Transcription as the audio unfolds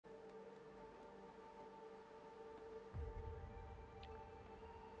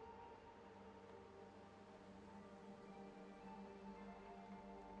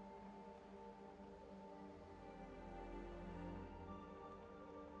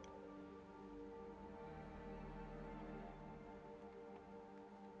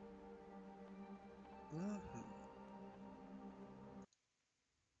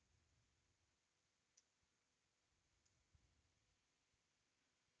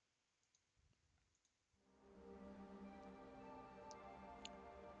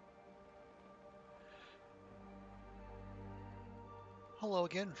hello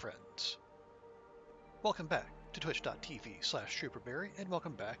again, friends. Welcome back to twitch.tv/Trooperberry, and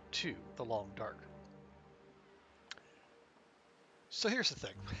welcome back to The Long Dark. So here's the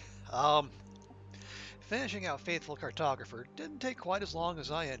thing. Finishing out Faithful Cartographer didn't take quite as long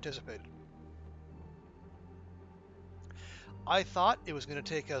as I anticipated. I thought it was going to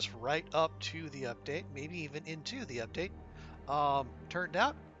take us right up to the update, maybe even into the update. Turned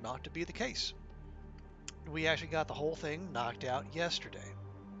out not to be the case. We actually got the whole thing knocked out yesterday.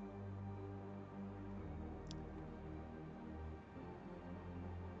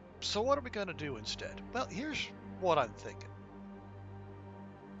 So what are we going to do instead? Well, here's what I'm thinking.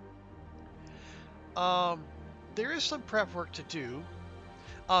 There is some prep work to do.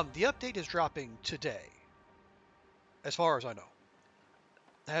 The update is dropping today, as far as I know.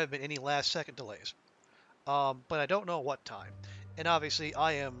 There haven't been any last-second delays, but I don't know what time. And obviously,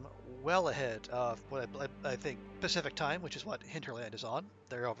 I am well ahead of what I think Pacific time, which is what Hinterland is on.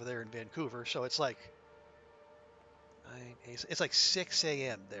 They're over there in Vancouver, so it's like 6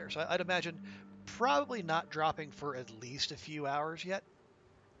 a.m. there. So I'd imagine probably not dropping for at least a few hours yet.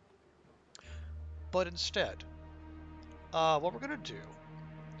 But instead, what we're going to do,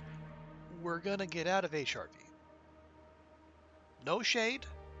 we're going to get out of HRV. No shade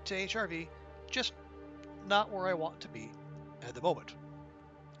to HRV, just not where I want to be at the moment.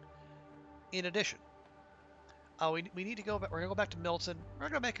 In addition, we need to go back. We're going to go back to Milton. We're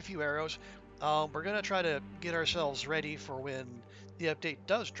going to make a few arrows. We're going to try to get ourselves ready for when the update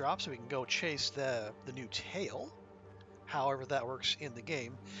does drop so we can go chase the new tail, however that works in the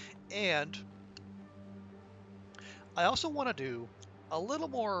game. And I also want to do a little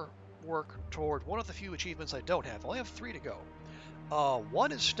more work toward one of the few achievements I don't have. I only have 3 to go.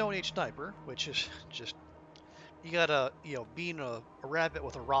 One is Stone Age Sniper, which is just, you gotta, being a rabbit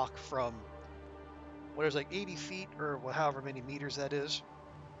with a rock from, what is like 80 feet or however many meters that is.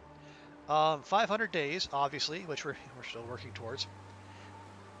 500 days, obviously, which we're still working towards.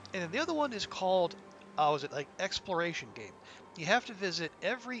 And then the other one is called, was it like Exploration Game? You have to visit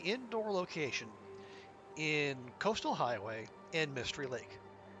every indoor location in Coastal Highway and Mystery Lake.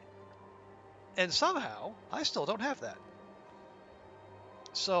 And somehow, I still don't have that.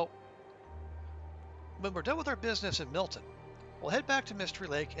 So, when we're done with our business in Milton, we'll head back to Mystery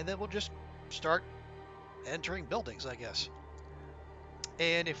Lake, and then we'll just start entering buildings, I guess.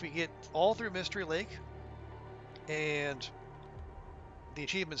 And if we get all through Mystery Lake, and the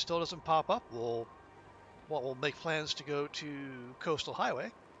achievement still doesn't pop up, we'll make plans to go to Coastal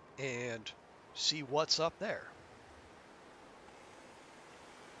Highway and see what's up there.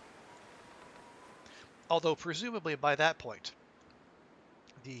 Although presumably by that point,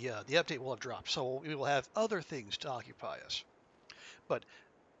 the update will have dropped, so we will have other things to occupy us. But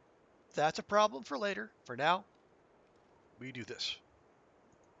that's a problem for later. For now, we do this.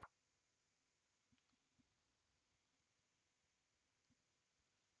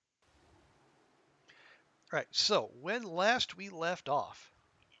 All right, so when last we left off,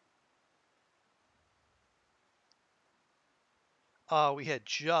 we had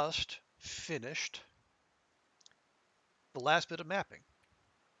just finished the last bit of mapping.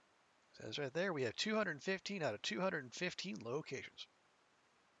 It says right there, we have 215 out of 215 locations.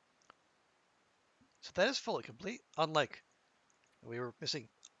 So that is fully complete, unlike we were missing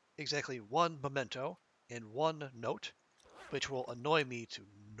exactly 1 memento and 1 note, which will annoy me to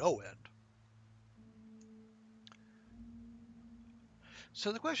no end.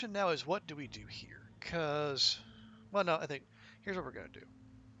 So the question now is, what do we do here? Because, well, no, I think here's what we're going to do.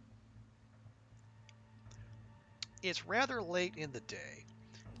 It's rather late in the day,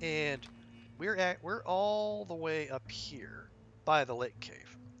 and we're all the way up here by the lake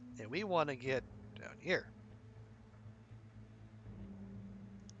cave, and we want to get down here.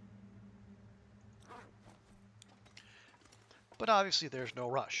 But obviously there's no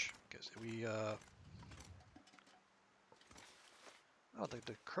rush, because oh,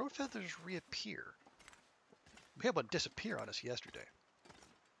 the crow feathers reappear. We had one disappear on us yesterday.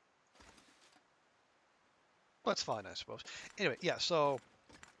 That's fine, I suppose. Anyway, yeah, so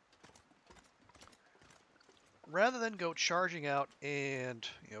rather than go charging out and,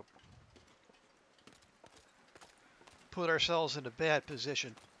 put ourselves in a bad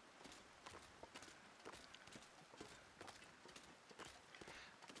position,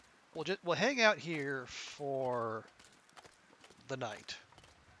 we'll hang out here for the night.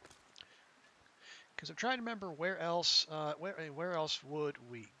 Because I'm trying to remember where else would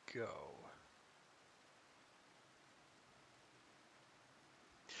we go?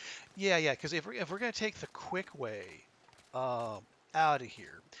 Yeah, because if we're going to take the quick way out of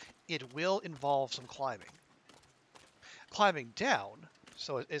here, it will involve some climbing. Climbing down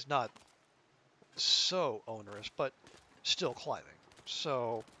so it's not so onerous, but still climbing.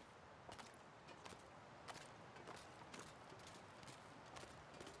 So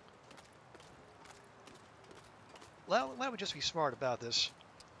why don't we just be smart about this?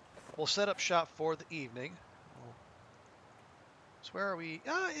 We'll set up shop for the evening. So where are we?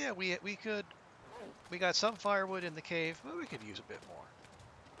 Ah, yeah, we could. We got some firewood in the cave, but we could use a bit more.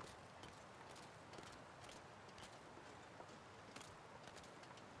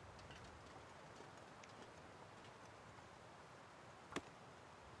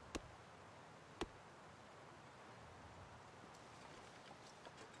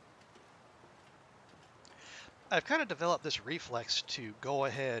 I've kind of developed this reflex to go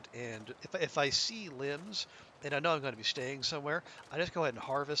ahead and if I see limbs and I know I'm going to be staying somewhere, I just go ahead and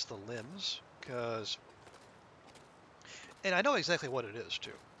harvest the limbs because, and I know exactly what it is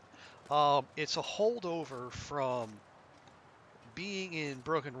too. It's a holdover from being in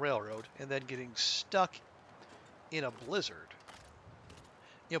Broken Railroad and then getting stuck in a blizzard.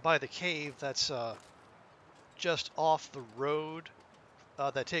 You know, by the cave that's just off the road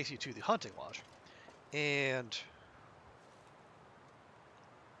that takes you to the hunting lodge, and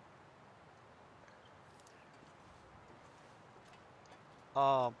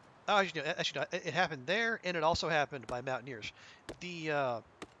actually, no, it happened there, and it also happened by mountaineers. The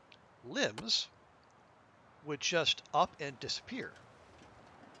limbs would just up and disappear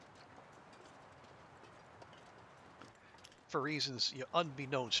for reasons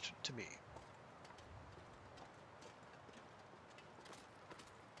unbeknownst to me.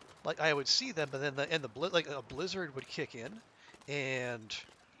 Like I would see them, but then like a blizzard would kick in, and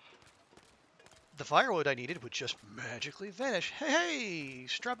the firewood I needed would just magically vanish. Hey,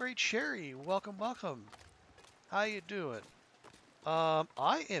 Strawberry Cherry, welcome, welcome. How you doing?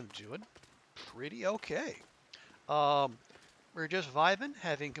 I am doing pretty okay. We're just vibing,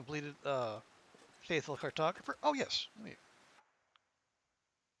 having completed Faithful Cartographer. Oh yes, let me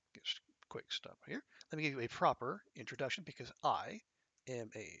get quick stuff here. Let me give you a proper introduction because I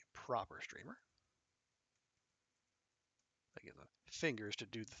am a proper streamer. I get the fingers to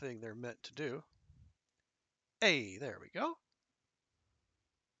do the thing they're meant to do. Hey, there we go.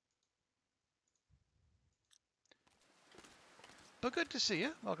 But good to see you.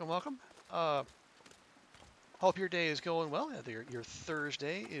 Welcome, welcome. Hope your day is going well. Your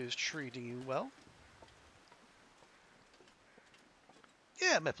Thursday is treating you well.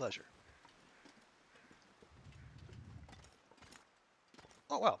 Yeah, my pleasure.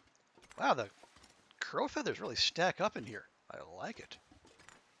 Oh, wow. Wow, the crow feathers really stack up in here. I like it.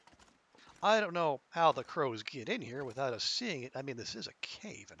 I don't know how the crows get in here without us seeing it. I mean, this is a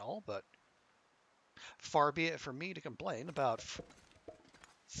cave and all, but far be it from me to complain about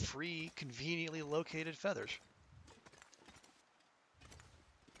free, conveniently located feathers.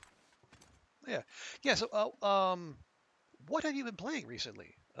 Yeah. Yeah, so, what have you been playing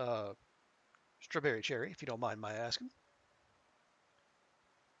recently? Strawberry Cherry, if you don't mind my asking.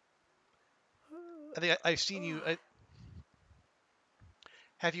 I think I've seen you.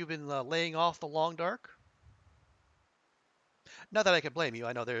 Have you been laying off the long dark? Not that I can blame you.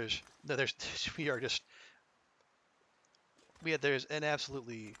 I know there's we are just there's an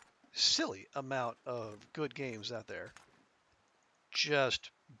absolutely silly amount of good games out there,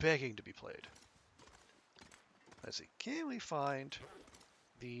 just begging to be played. Let's see. Can we find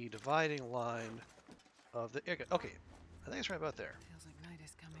the dividing line of the? Okay, I think it's right about there. Feels like night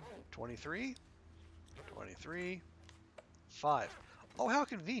is coming. 23, 23, 5. Oh, how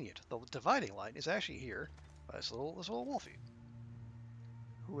convenient! The dividing line is actually here by this little wolfie,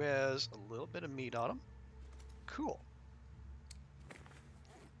 who has a little bit of meat on him. Cool.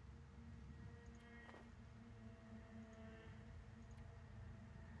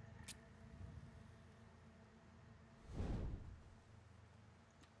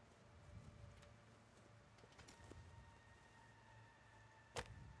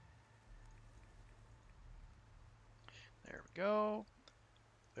 There we go.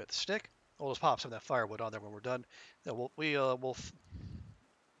 We got the stick. We'll just pop some of that firewood on there when we're done. Then we'll make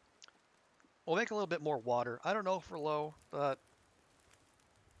a little bit more water. I don't know if we're low, but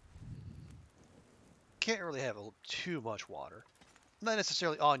can't really have too much water. Not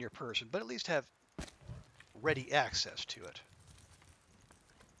necessarily on your person, but at least have ready access to it.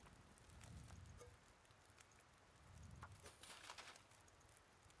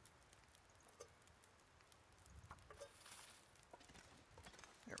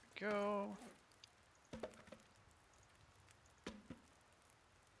 There we go.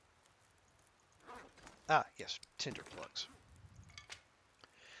 Ah, yes, tinder plugs.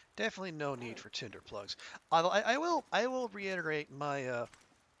 Definitely no need for tinder plugs. Although I will reiterate my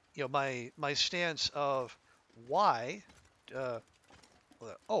my stance of why. Uh,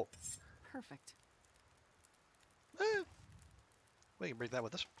 oh, Perfect. eh, we can bring that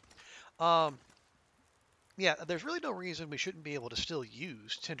with us. Um, yeah, there's really no reason we shouldn't be able to still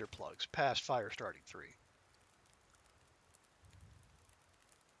use tinder plugs past fire starting 3.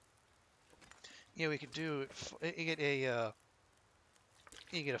 We could do you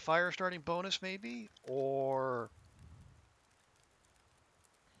get a fire starting bonus maybe, or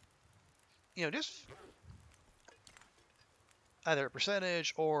just either a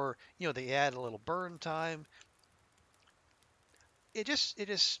percentage or they add a little burn time. It just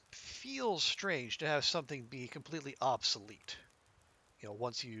feels strange to have something be completely obsolete.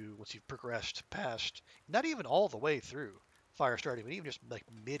 Once you've progressed past, not even all the way through fire starting, but even just like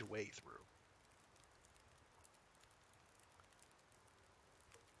midway through.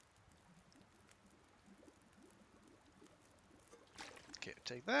 Okay,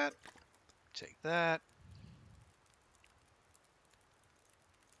 take that, take that.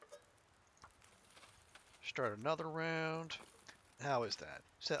 Start another round. How is that?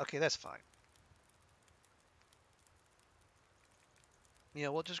 So, okay, that's fine.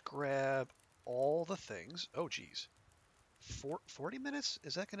 We'll just grab all the things. Oh, geez. 40 minutes?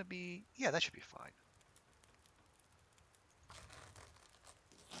 Is that going to be... Yeah, that should be fine.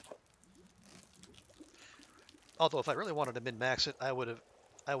 Although if I really wanted to min-max it, I would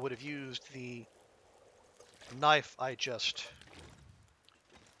have used the knife I just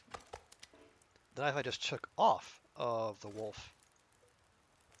took off of the wolf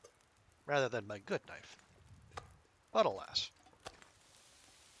rather than my good knife. But alas.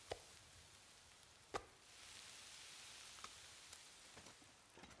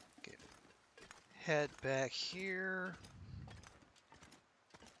 Okay. Head back here.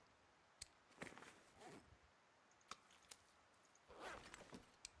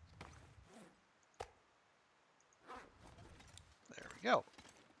 There we go.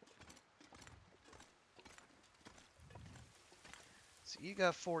 So you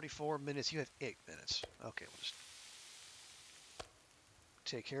got 44 minutes. You have 8 minutes. Okay, we'll just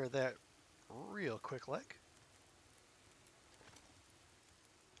take care of that real quick like.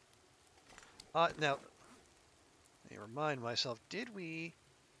 Now, let me remind myself, do we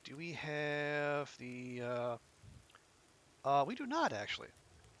have the, we do not actually.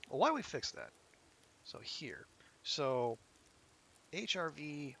 Well, why don't we fix that? So here. So,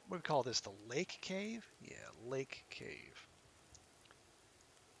 HRV, what do we call this? The Lake Cave? Yeah, Lake Cave.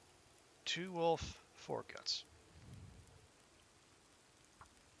 2 wolf, 4 guts.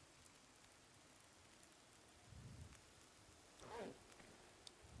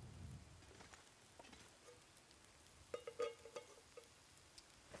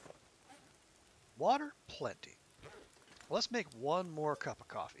 Water, plenty. Let's make one more cup of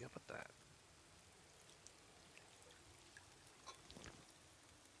coffee. How about that?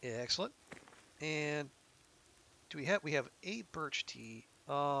 Excellent. And we have 8 birch tea.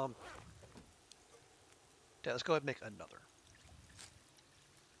 Yeah, let's go ahead and make another.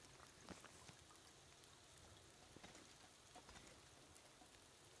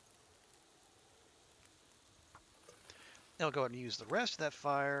 Now I'll go ahead and use the rest of that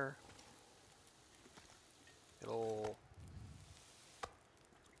fire. It'll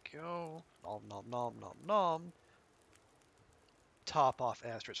go. Nom nom nom nom nom. Top off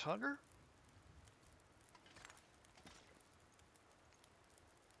Astrid's hunger.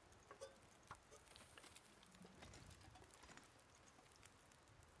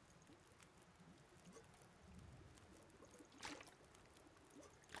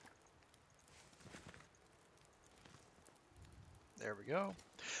 There we go.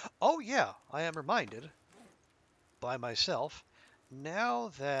 Oh yeah, I am reminded by myself,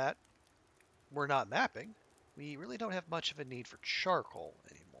 now that we're not mapping, we really don't have much of a need for charcoal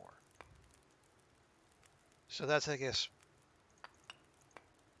anymore. So that's, I guess,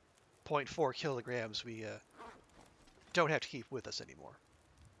 0.4 kilograms we don't have to keep with us anymore.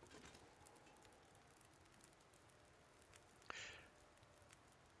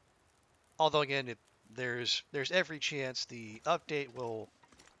 Although again, there's every chance the update will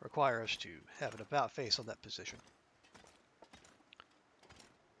require us to have an about face on that position.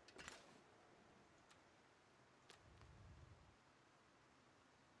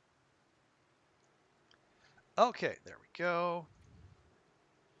 Okay, there we go.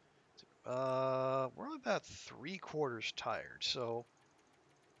 We're about 3/4 tired, so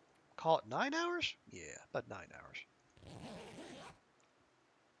call it 9 hours? Yeah, about 9 hours.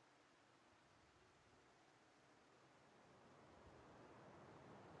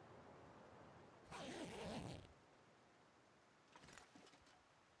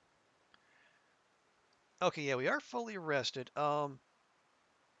 Okay, yeah, we are fully rested.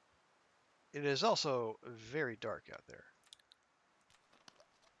 It is also very dark out there.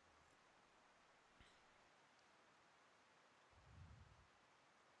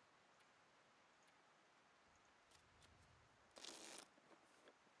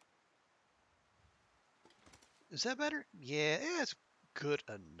 Is that better? Yeah, it's good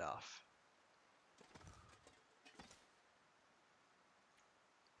enough.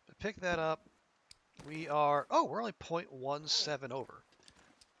 To pick that up, we are... Oh, we're only 0.17 over.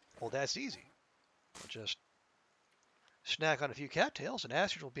 Well, that's easy. We'll just snack on a few cattails, and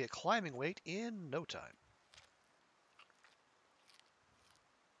Astrid will be at climbing weight in no time.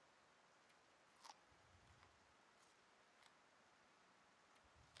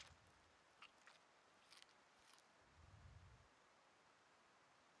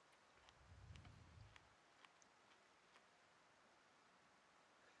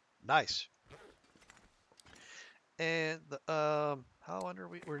 Nice. And the how under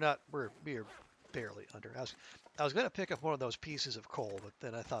we're not we are barely under. I was gonna pick up one of those pieces of coal, but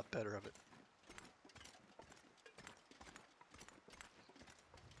then I thought better of it.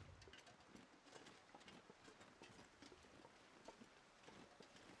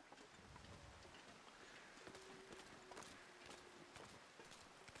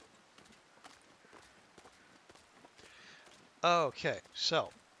 Okay, so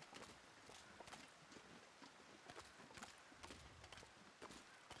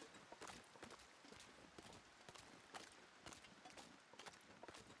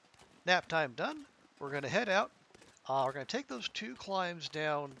nap time done. We're gonna head out. We're gonna take those 2 climbs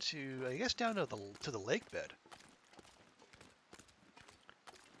down to I guess down to the lake bed,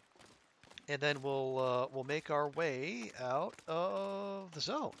 and then we'll make our way out of the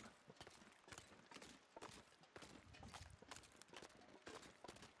zone.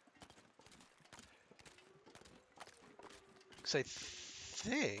 'Cause I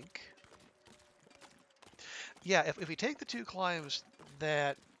think, yeah, if we take the 2 climbs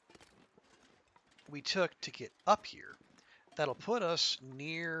that we took to get up here, that'll put us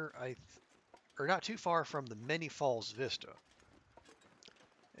near or not too far from the Many Falls Vista.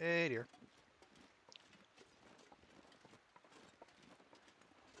 Hey dear.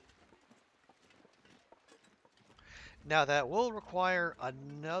 Now that will require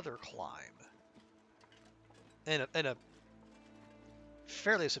another climb, and a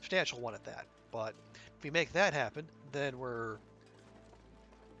fairly substantial one at that. But if we make that happen, then we're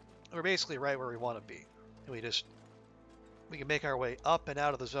basically right where we want to be. And we can make our way up and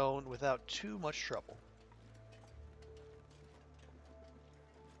out of the zone without too much trouble.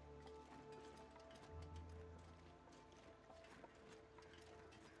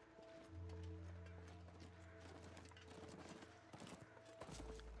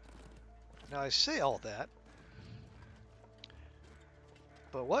 Now I say all that,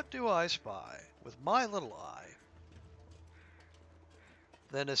 but what do I spy with my little eye?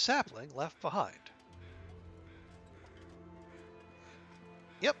 Then a sapling left behind.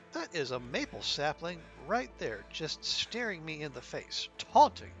 Yep, that is a maple sapling right there, just staring me in the face,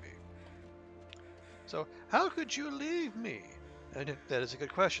 taunting me. So, how could you leave me? And that is a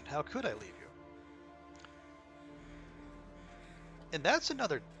good question. How could I leave you? And that is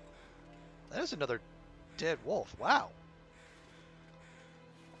another dead wolf. Wow.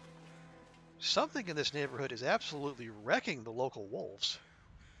 Something in this neighborhood is absolutely wrecking the local wolves.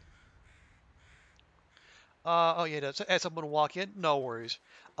 Oh yeah, as someone walk in, no worries.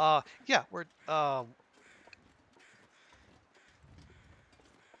 Yeah, yeah,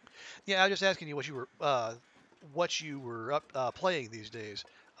 I was just asking you what you were up playing these days.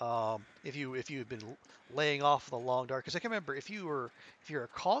 If you had been laying off the long dark, because I can't remember if you're a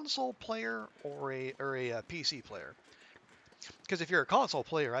console player or a PC player. Because if you're a console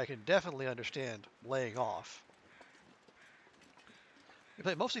player, I can definitely understand laying off. You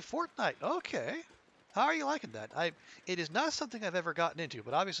play mostly Fortnite. Okay. How are you liking that? It is not something I've ever gotten into,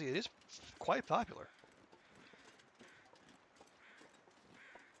 but obviously it is quite popular.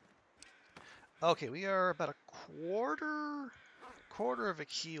 Okay, we are about a quarter of a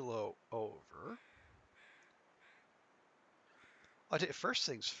kilo over. First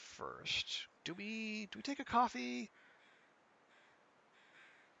things first. Do we take a coffee?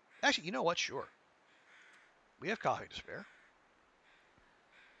 Actually, you know what? Sure. We have coffee to spare.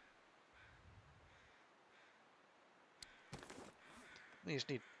 We just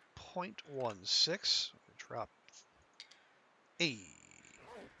need 0.16. Drop A.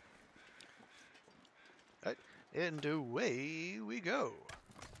 Right. And away we go.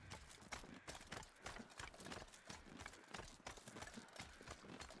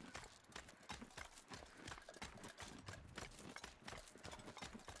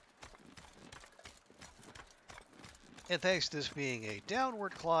 And thanks to this being a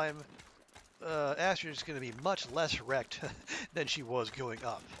downward climb, Astrid is going to be much less wrecked than she was going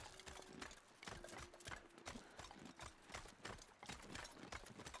up.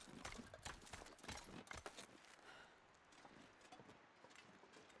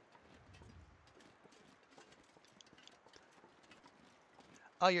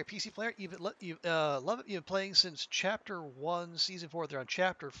 Oh, you're a PC player? You love it. You've been playing since Chapter 1, Season 4. They're on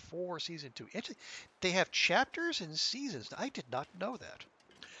Chapter 4, Season 2. Actually, they have chapters and seasons. I did not know that.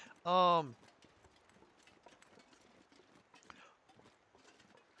 Oh,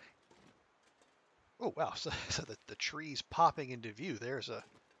 wow. So the tree's popping into view. There's a...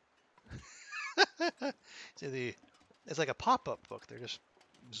 See, it's like a pop-up book. They're just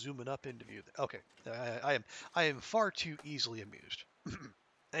zooming up into view. Okay. I am far too easily amused.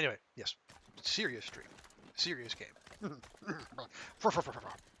 Anyway, yes. Serious stream. Serious game.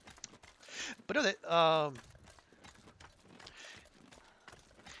 But no,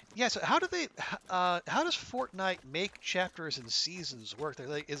 yeah, so how do they how does Fortnite make chapters and seasons work? They're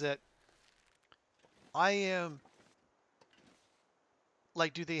like, is that I am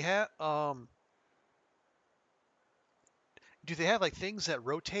like do they have like things that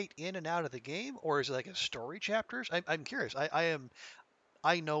rotate in and out of the game, or is it like a story chapters? I'm curious.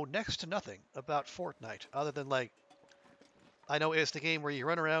 I know next to nothing about Fortnite other than like I know it's the game where you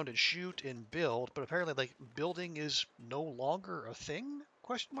run around and shoot and build, but apparently like building is no longer a thing?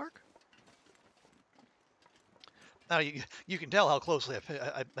 Question mark. Now you can tell how closely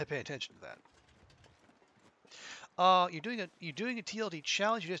I pay attention to that. You're doing a TLD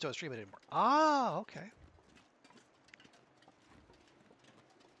challenge. You just don't stream it anymore. Ah, okay.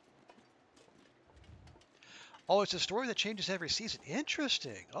 Oh, it's a story that changes every season.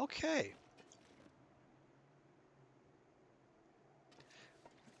 Interesting. Okay.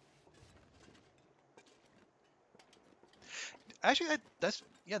 Actually, that's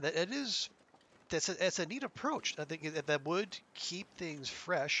a neat approach. I think that would keep things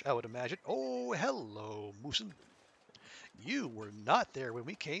fresh. I would imagine. Oh, hello, Moosin. You were not there when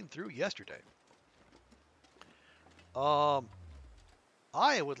we came through yesterday.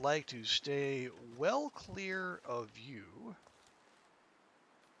 I would like to stay well clear of you,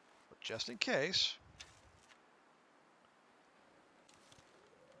 but just in case.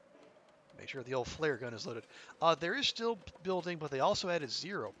 Make sure the old flare gun is loaded. There is still building, but they also added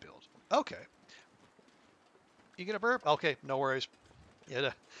zero build. Okay. You get a burp? Okay, no worries.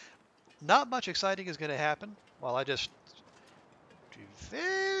 Yeah, not much exciting is going to happen while I just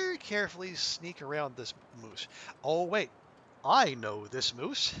very carefully sneak around this moose. Oh, wait. I know this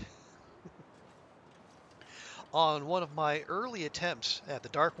moose. On one of my early attempts at the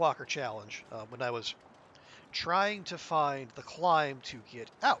Darkwalker Challenge, when I was trying to find the climb to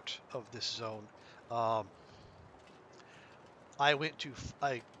get out of this zone, um, I went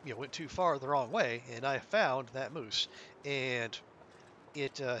too far the wrong way, and I found that moose, and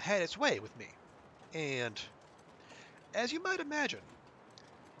it had its way with me. And as you might imagine,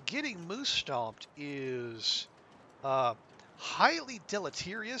 getting moose stomped is highly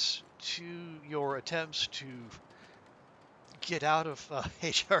deleterious to your attempts to get out of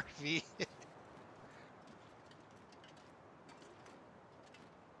HRV.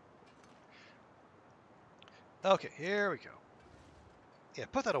 Okay, here we go. Yeah,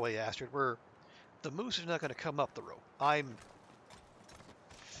 put that away, Astrid. The moose is not going to come up the rope. I'm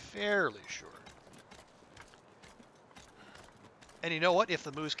fairly sure. And you know what? If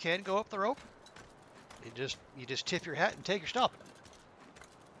the moose can go up the rope, you just tip your hat and take your stomp.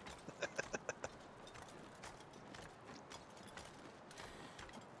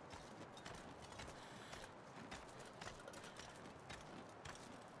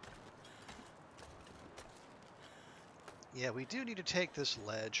 Yeah, we do need to take this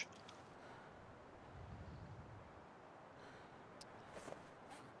ledge.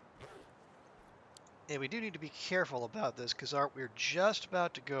 And we do need to be careful about this because we're just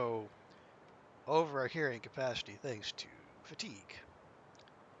about to go over our carrying capacity thanks to fatigue.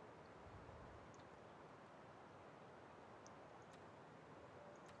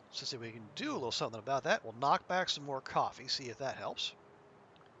 So see if we can do a little something about that. We'll knock back some more coffee, see if that helps.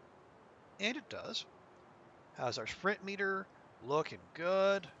 And it does. How's our sprint meter? Looking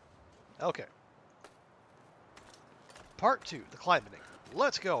good. Okay. Part 2, the climbing.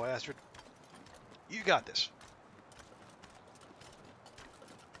 Let's go, Astrid. You got this.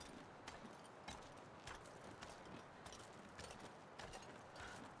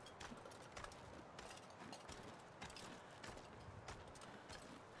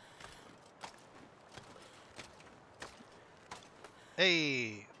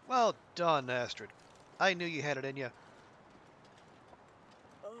 Hey, well done, Astrid. I knew you had it in you.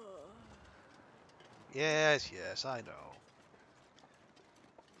 Yes, yes, I know.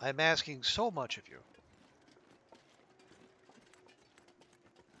 I'm asking so much of you.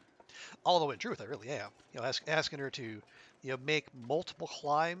 Although in truth, I really am. Asking her to, make multiple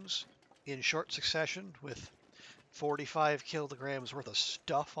climbs in short succession with 45 kilograms worth of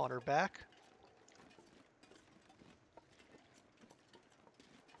stuff on her back.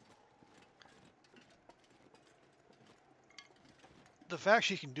 The fact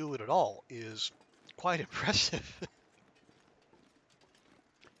she can do it at all is quite impressive.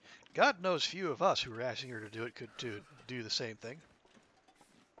 God knows few of us who were asking her to do it could do the same thing.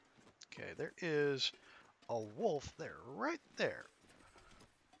 Okay, there is a wolf there, right there.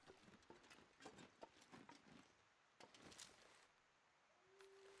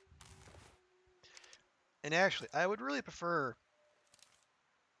 And actually, I would really prefer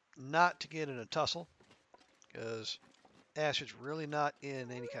not to get in a tussle, because Astrid's really not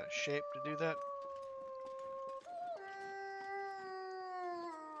in any kind of shape to do that.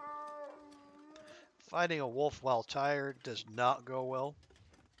 Fighting a wolf while tired does not go well.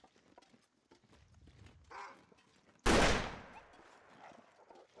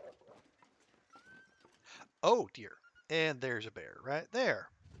 Oh dear. And there's a bear right there.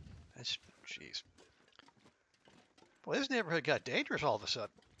 That's, jeez. Boy, this neighborhood got dangerous all of a sudden.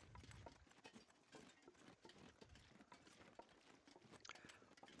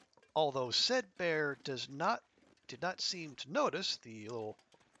 Although said bear did not seem to notice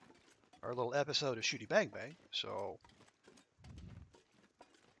our little episode of Shooty Bang Bang, so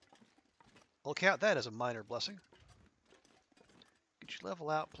I'll count that as a minor blessing. Could you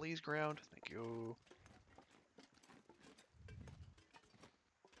level out, please, ground? Thank you.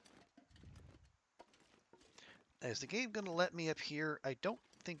 Is the game going to let me up here? I don't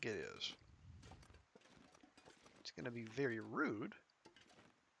think it is. It's going to be very rude.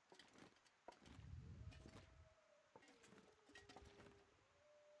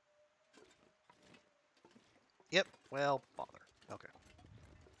 Yep, well, bother. Okay.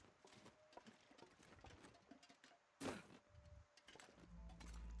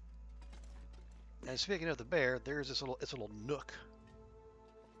 And speaking of the bear, there's its little nook.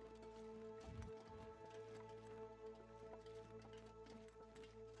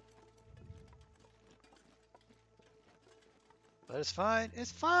 But it's fine.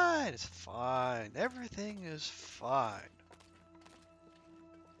 It's fine. It's fine. Everything is fine.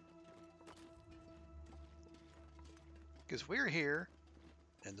 Because we're here,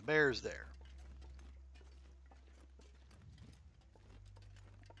 and the bear's there.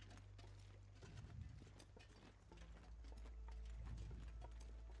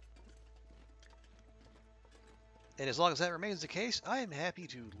 And as long as that remains the case, I am happy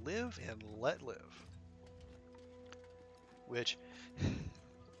to live and let live. Which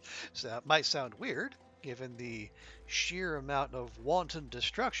might sound weird, given the sheer amount of wanton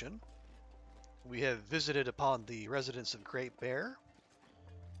destruction we have visited upon the residents of Great Bear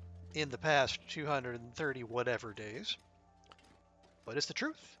in the past 230 whatever days. But it's the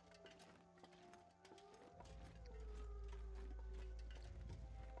truth.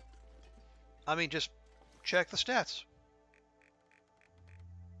 I mean, just check the stats.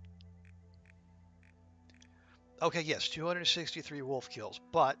 Okay, yes, 263 wolf kills,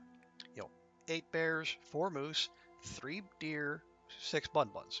 but 8 bears, 4 moose, 3 deer, 6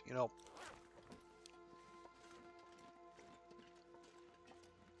 bun-buns.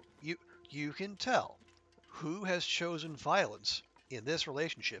 You can tell who has chosen violence in this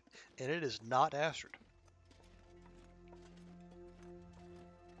relationship, and it is not Astrid.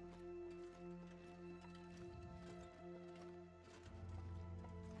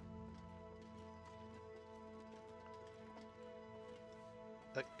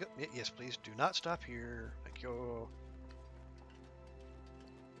 Yes, please do not stop here. Thank you.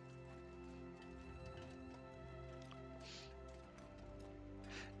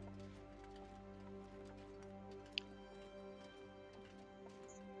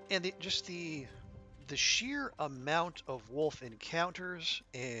 And just the sheer amount of wolf encounters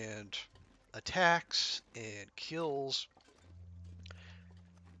and attacks and kills.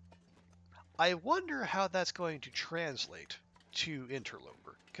 I wonder how that's going to translate to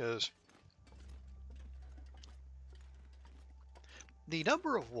Interloper, because the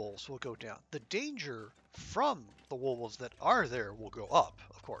number of wolves will go down. The danger from the wolves that are there will go up,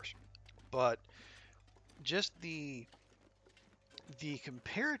 of course. But just the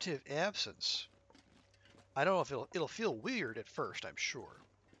comparative absence, I don't know if it'll feel weird at first, I'm sure.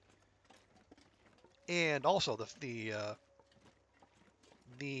 And also the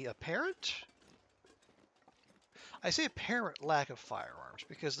apparent, I say apparent lack of firearms,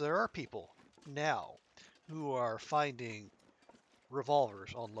 because there are people now who are finding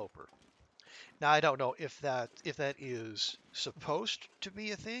revolvers on Loper. Now I don't know if that is supposed to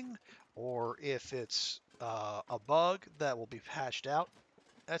be a thing or if it's a bug that will be patched out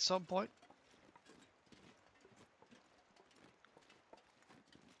at some point.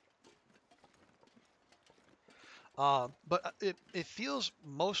 But it feels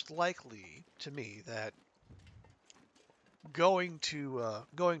most likely to me that going to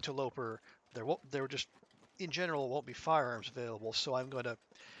Loper, there just in general won't be firearms available. So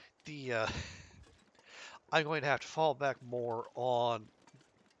the I'm going to have to fall back more on,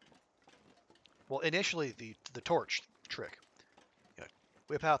 well, initially the torch trick. You know,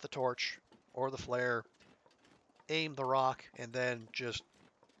 whip out the torch or the flare, aim the rock, and then just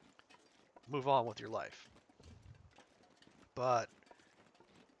move on with your life. But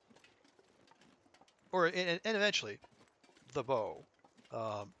and eventually the bow.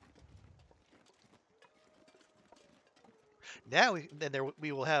 Um, Now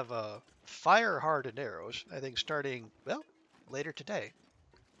we will have fire hardened arrows. I think starting later today.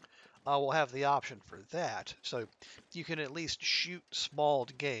 We'll have the option for that, so you can at least shoot small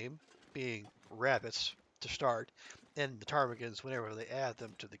game, being rabbits to start, and the ptarmigans whenever they add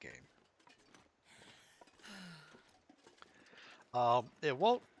them to the game.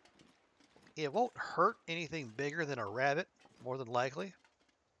 It won't hurt anything bigger than a rabbit, more than likely.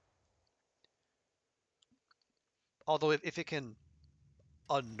 Although if it can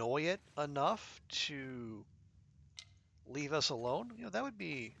annoy it enough to leave us alone, that'd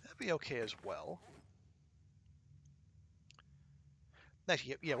be okay as well.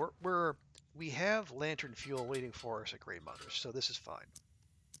 Actually, yeah, we have lantern fuel waiting for us at Grey Mothers, so this is fine.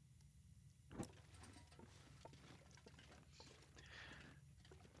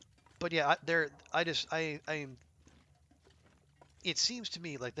 But yeah, it seems to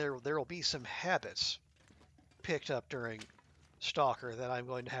me like there will be some habits picked up during Stalker that I'm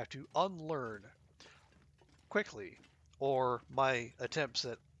going to have to unlearn quickly, or my attempts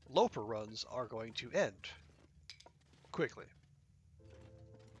at Loper runs are going to end quickly.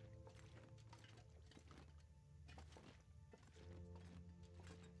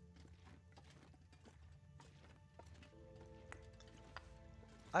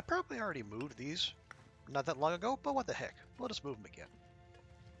 I probably already moved these not that long ago, but what the heck? We'll just move them again.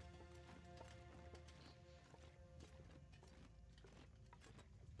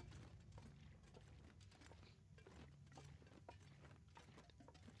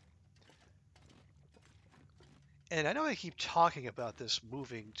 And I know I keep talking about this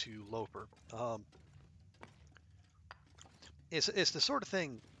moving to Loper. It's the sort of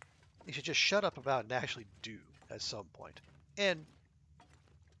thing you should just shut up about and actually do at some point. And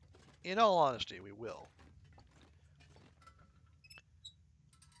in all honesty, we will.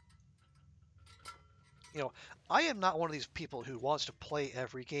 You know, I am not one of these people who wants to play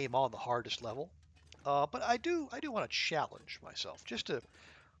every game on the hardest level, but I do want to challenge myself, just to,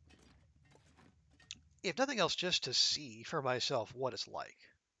 if nothing else, just to see for myself what it's like.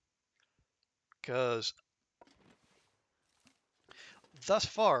 Because thus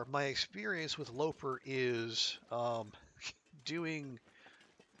far, my experience with Loper is doing,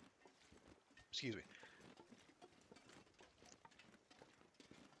 excuse me,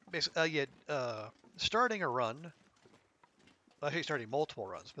 basically, starting a run, actually starting multiple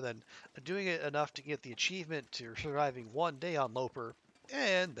runs, but then doing it enough to get the achievement to surviving one day on Loper,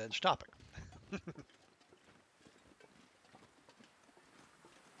 and then stopping.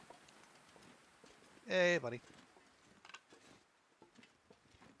 Hey, buddy.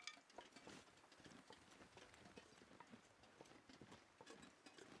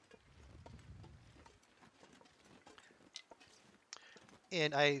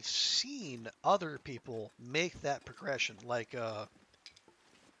 And I've seen other people make that progression, like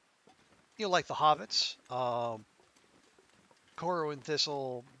like the Hobbits, Corwin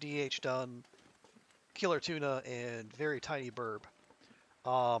Thistle, D.H. Dunn, Killer Tuna, and Very Tiny Burb.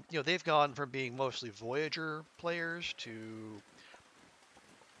 They've gone from being mostly Voyager players to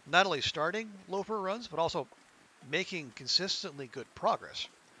not only starting Loper runs, but also making consistently good progress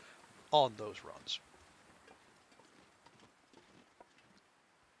on those runs.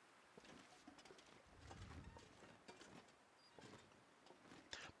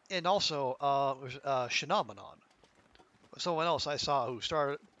 And also, Shinamanon. Someone else I saw who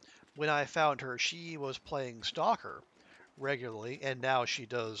started, when I found her, she was playing Stalker regularly, and now she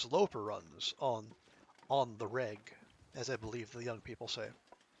does Loper runs on the reg, as I believe the young people say.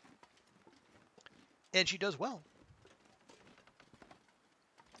 And she does well.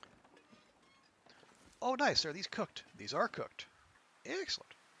 Oh, nice. Are these cooked? These are cooked.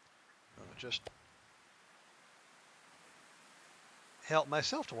 Excellent. Just help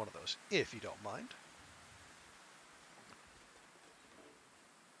myself to one of those, if you don't mind.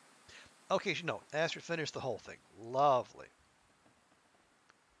 Okay, no, Astrid finished the whole thing. Lovely.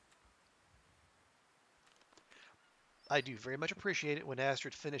 I do very much appreciate it when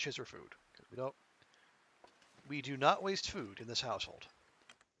Astrid finishes her food. We do not waste food in this household.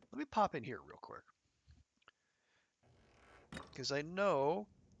 Let me pop in here real quick. Because I know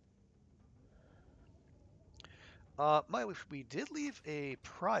we did leave a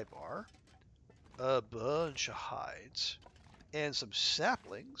pry bar, a bunch of hides, and some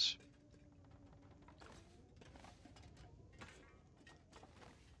saplings.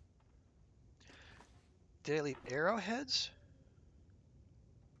 Did I leave arrowheads?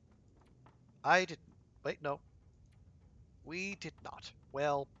 I didn't. Wait, no. We did not.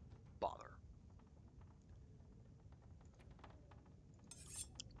 Well, bother.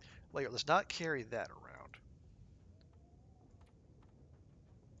 Well, here, let's not carry that around.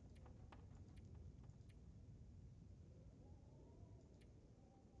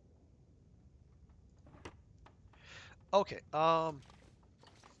 Okay, okay,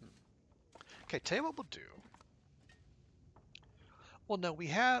 tell you what we'll do. Well, no, we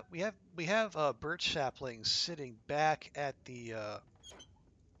have birch saplings sitting back at the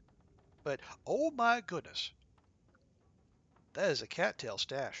but oh my goodness. That is a cattail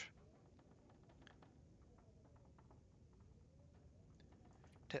stash.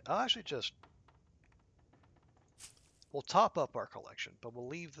 I'll actually just we'll top up our collection, but we'll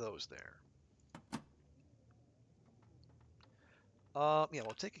leave those there. Yeah,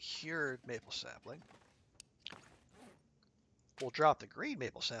 we'll take a cured maple sapling. We'll drop the green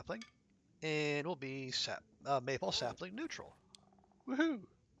maple sapling, and we'll be maple sapling neutral. Woohoo!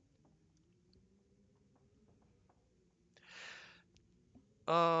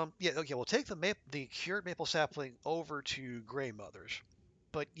 Yeah, okay, we'll take the cured maple sapling over to Grey Mother's.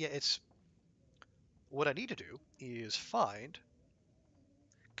 But yeah, it's what I need to do is find,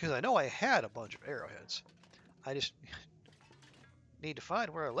 because I know I had a bunch of arrowheads. I just need to find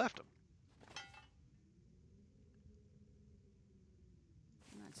where I left them.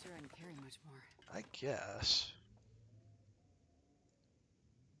 I'm not sure I can carry much more. I guess.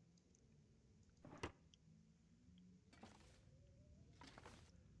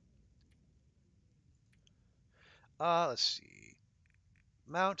 Let's see.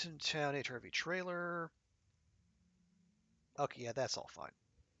 Mountain Town HRV trailer. Okay, yeah, that's all fine.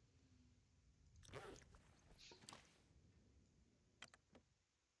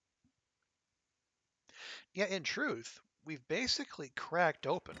 Yeah, in truth, we've basically cracked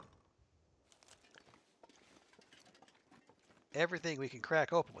open everything we can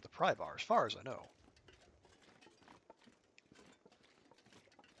crack open with a pry bar, as far as I know.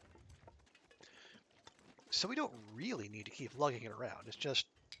 So we don't really need to keep lugging it around. It's just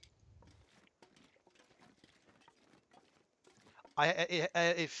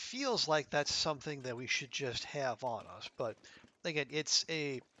it feels like that's something that we should just have on us, but again, it's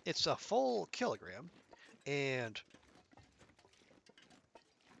a full kilogram, and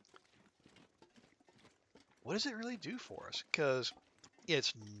what does it really do for us? Because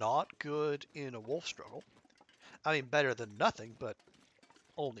it's not good in a wolf struggle. I mean, better than nothing, but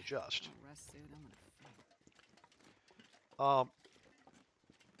only just. Rest suit, I'm gonna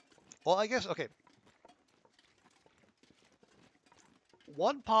Well, I guess okay.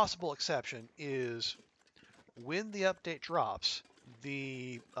 One possible exception is when the update drops,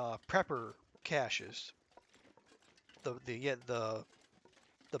 the prepper caches, the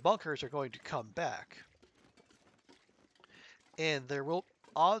bunkers are going to come back, and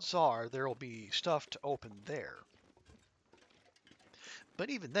odds are there will be stuff to open there. But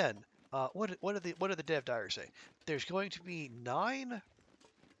even then, what do the dev diaries say? There's going to be 9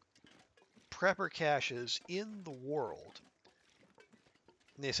 prepper caches in the world.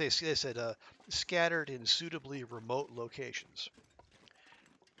 And they said scattered in suitably remote locations.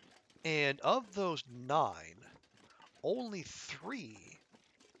 And of those 9, only 3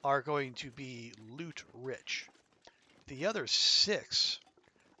 are going to be loot rich. The other 6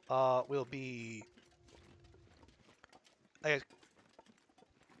 will be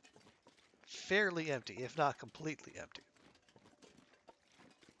fairly empty, if not completely empty.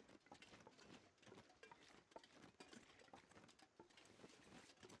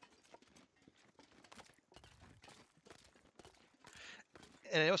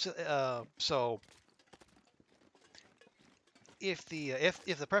 And also, so if the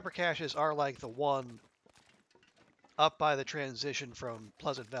prepper caches are like the one up by the transition from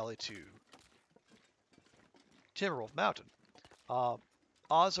Pleasant Valley to Timberwolf Mountain,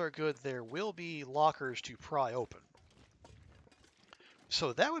 odds are good there will be lockers to pry open.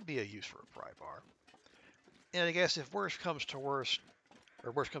 So that would be a use for a pry bar. And I guess if worst comes to worst,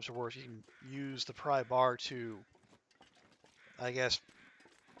 or worst comes to worst, you can use the pry bar to, I guess,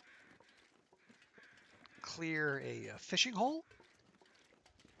 clear a fishing hole.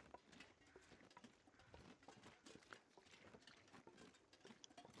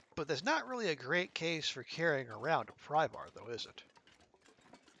 But that's not really a great case for carrying around a pry bar, though, is it?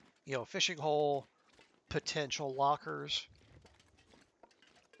 You know, fishing hole, potential lockers,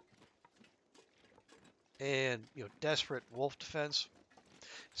 and, you know, desperate wolf defense.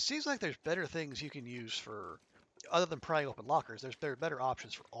 Seems like there's better things you can use for, other than prying open lockers, there are better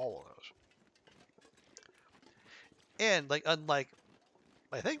options for all of those. And, like, unlike,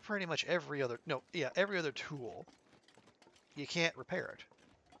 I think pretty much every other, no, yeah, every other tool, you can't repair it.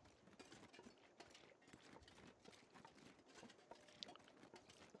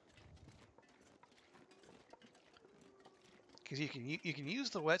 Because you can use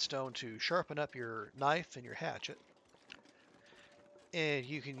the whetstone to sharpen up your knife and your hatchet, and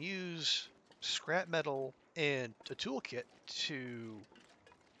you can use scrap metal and a toolkit to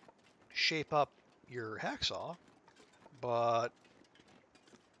shape up your hacksaw. But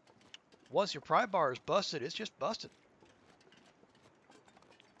once your pry bar is busted, it's just busted.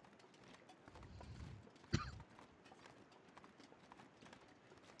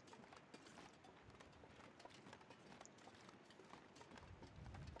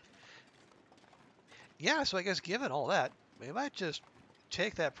 Yeah, so I guess given all that, we might just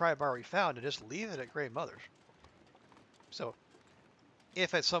take that pry bar we found and just leave it at Grey Mother's. So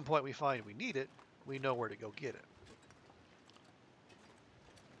if at some point we find we need it, we know where to go get it.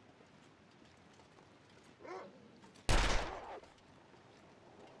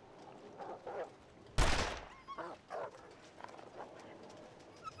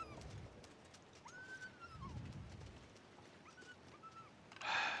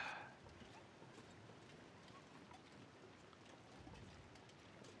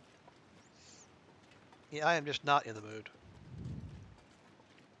 Yeah, I am just not in the mood.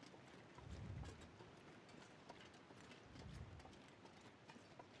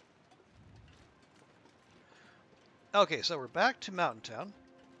 Okay, so we're back to Mountain Town.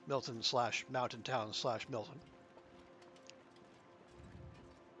 Milton / Mountain Town / Milton.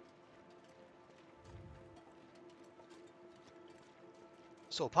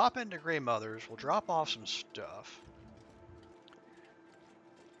 So we'll pop into Grey Mother's, we'll drop off some stuff,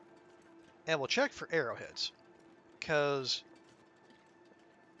 and we'll check for arrowheads, because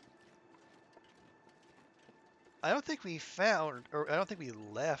I don't think we found, or I don't think we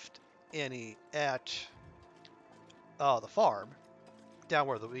left any at the farm, down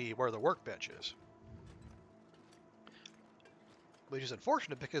where the workbench is. Which is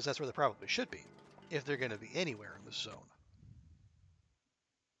unfortunate because that's where they probably should be, if they're going to be anywhere in this zone.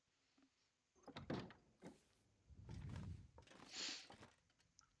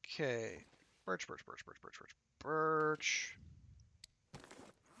 Okay, birch,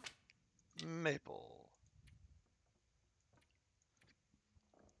 maple.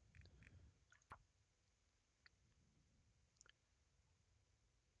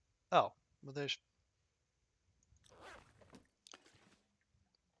 Oh, well there's...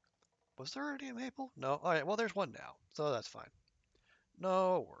 Was there already a maple? No? Alright, well there's one now, so that's fine.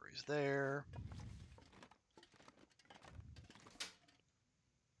 No worries there.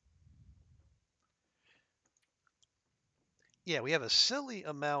 Yeah, we have a silly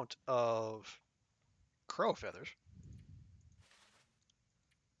amount of crow feathers.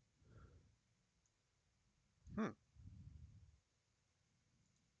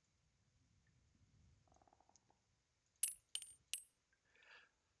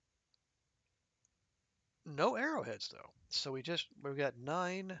 No arrowheads though. So we've got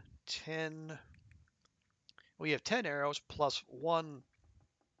 9, 10. We have 10 arrows plus one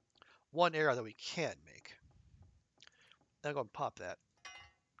arrow that we can make. I'm going to pop that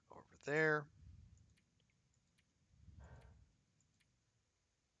over there.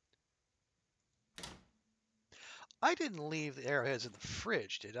 I didn't leave the arrowheads in the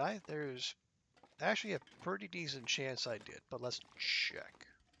fridge, did I? There's actually a pretty decent chance I did, but let's check.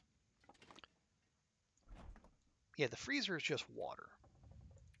 Yeah, the freezer is just water.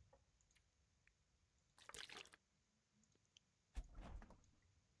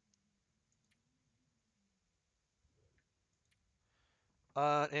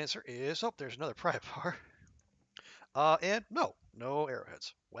 Answer is, oh, there's another pry bar. And no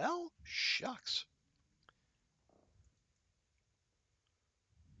arrowheads. Well, shucks.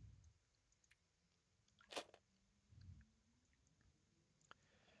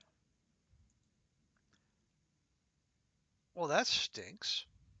 Well, that stinks.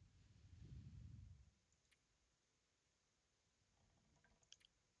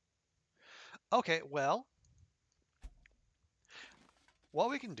 Okay, well,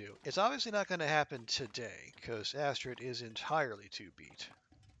 what we can do, it's obviously not going to happen today, because Astrid is entirely too beat.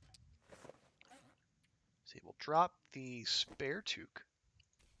 See, we'll drop the spare toque.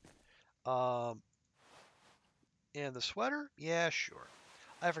 And the sweater? Yeah, sure.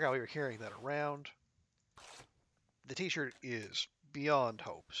 I forgot we were carrying that around. The t-shirt is beyond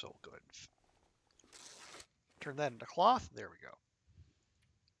hope, so good. Turn that into cloth. There we go.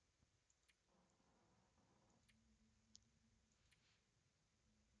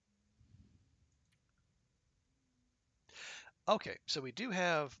 Okay, so we do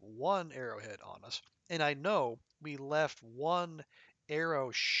have one arrowhead on us, and I know we left one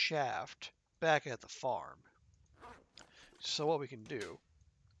arrow shaft back at the farm. So what we can do,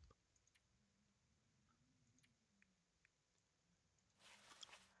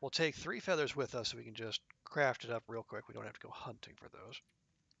 we'll take 3 feathers with us so we can just craft it up real quick. We don't have to go hunting for those.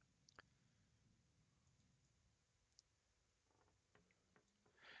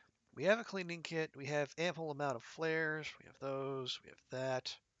 We have a cleaning kit. We have ample amount of flares. We have those. We have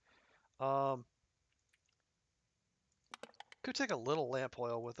that. Could take a little lamp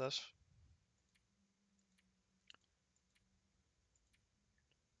oil with us.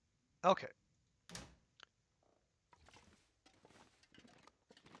 Okay.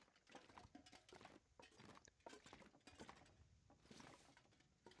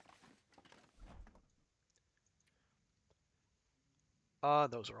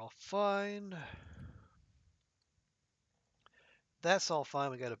 Those are all fine. That's all fine.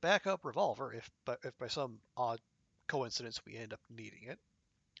 We got a backup revolver if by some odd coincidence we end up needing it.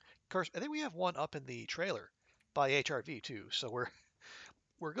 Of course, I think we have one up in the trailer by HRV too, so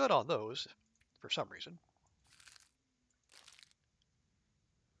we're good on those for some reason.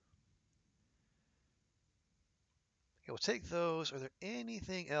 Okay, we'll take those. Are there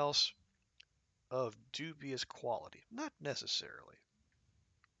anything else of dubious quality? Not necessarily.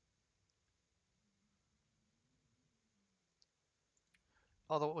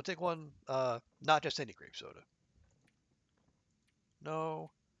 Although we'll take one, not just any grape soda. No.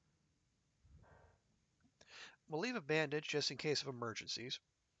 We'll leave a bandage just in case of emergencies.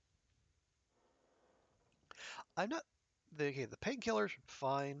 I'm not the painkillers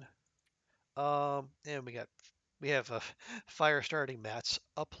fine. And we have fire starting mats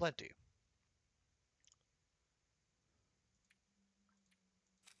aplenty.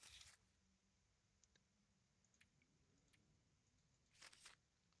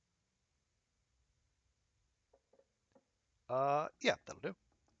 Yeah, that'll do.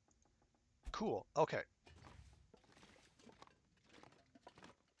 Cool. Okay.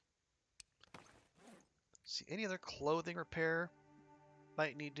 See, any other clothing repair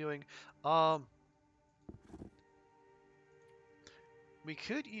might need doing? We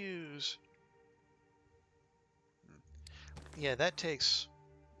could use. Yeah, that takes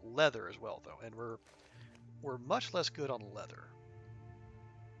leather as well, though, and we're much less good on leather.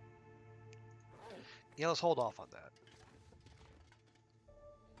 Yeah, let's hold off on that.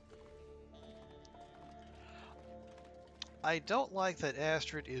 I don't like that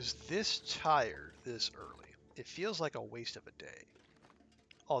Astrid is this tired this early. It feels like a waste of a day.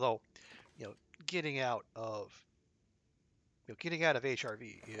 Although, you know, getting out of getting out of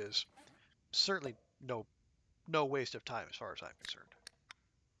HRV is certainly no waste of time as far as I'm concerned.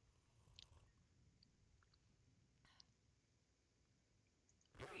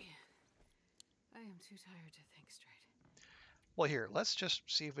 I am too tired to think straight. Well, here, let's just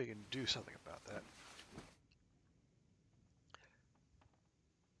see if we can do something about that.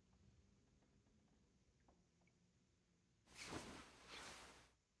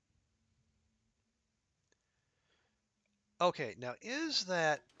 Okay, now is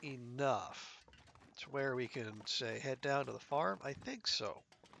that enough to where we can say head down to the farm? I think so.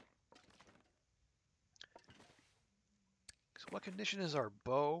 So what condition is our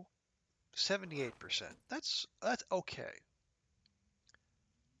bow? 78%. That's okay.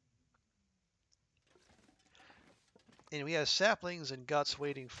 And we have saplings and guts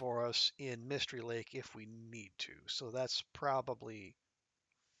waiting for us in Mystery Lake if we need to. So that's probably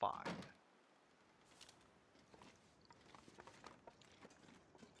fine.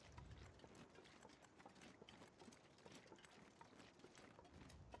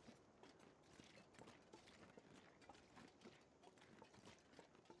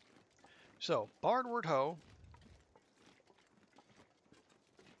 So, barnward hoe.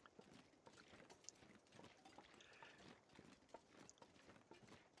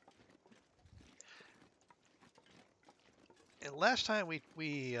 last time we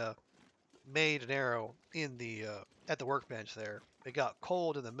made an arrow in the at the workbench there, it got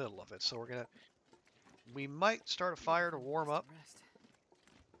cold in the middle of it, so we might start a fire to warm up,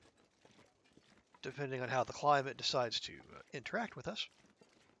 depending on how the climate decides to interact with us.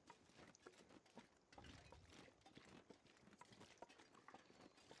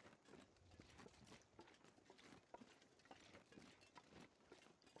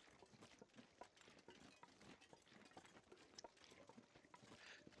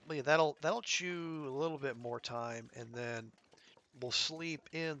 But yeah, that'll chew a little bit more time, and then we'll sleep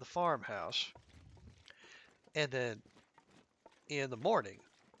in the farmhouse, and then in the morning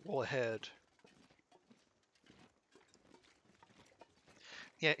we'll head.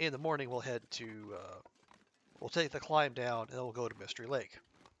 Yeah, in the morning we'll head to. We'll take the climb down, and then we'll go to Mystery Lake,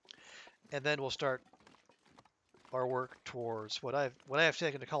 and then we'll start our work towards what I have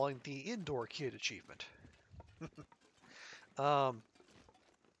taken to calling the Indoor Kid achievement. um,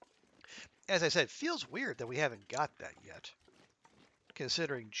 as I said, feels weird that we haven't got that yet,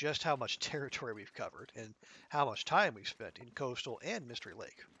 considering just how much territory we've covered and how much time we've spent in Coastal and Mystery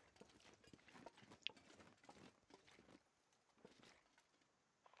Lake.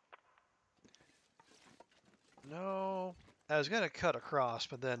 No, I was going to cut across,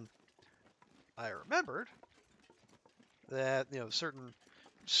 but then I remembered that,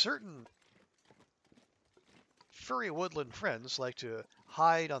 certain furry woodland friends like to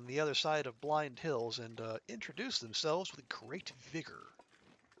hide on the other side of blind hills and introduce themselves with great vigor.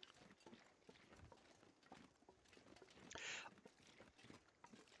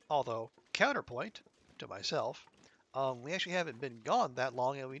 Although, counterpoint to myself, we actually haven't been gone that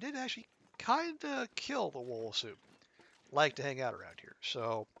long, and we did actually kind of kill the wolves who like to hang out around here.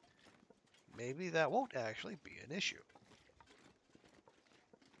 So maybe that won't actually be an issue.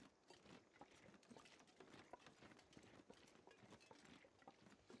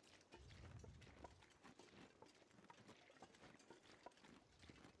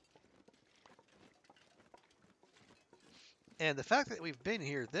 And the fact that we've been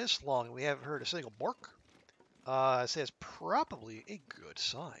here this long and we haven't heard a single bark says probably a good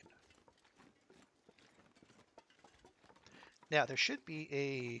sign. Now, there should be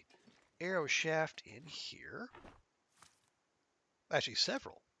a arrow shaft in here. Actually,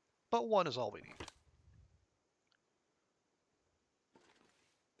 several, but one is all we need.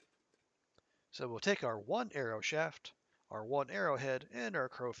 So we'll take our one arrow shaft, our one arrowhead, and our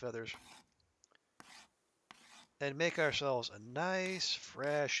crow feathers, and make ourselves a nice,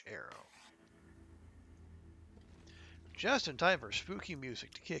 fresh arrow. Just in time for spooky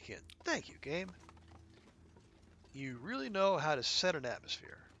music to kick in. Thank you, game. You really know how to set an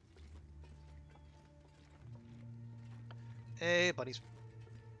atmosphere. Hey, buddies.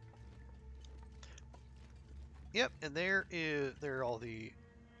 Yep, and there's all the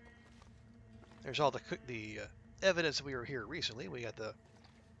evidence we were here recently. We got the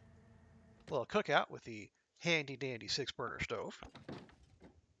little cookout with the handy dandy 6-burner stove.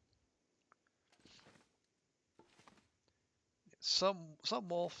 Some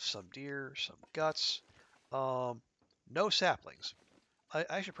wolf, some deer, some guts. No saplings.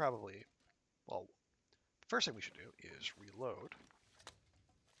 I should probably, well, first thing we should do is reload.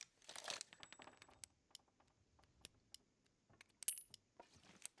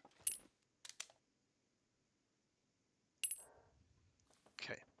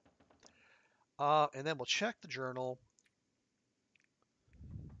 Okay. And then we'll check the journal.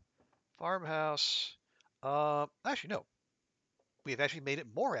 Farmhouse. Actually, no. We've actually made it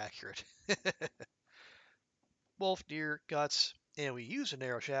more accurate. Wolf, deer, guts, and we use an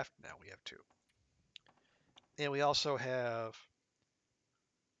arrow shaft. Now we have 2. And we also have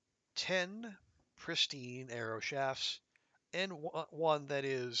 10 pristine arrow shafts and one that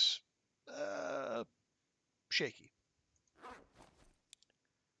is shaky.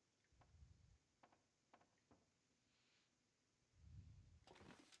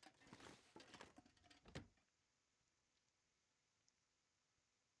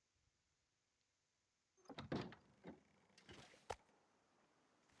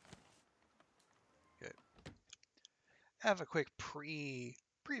 Okay. Have a quick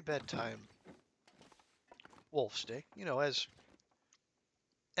pre-bedtime wolf's day,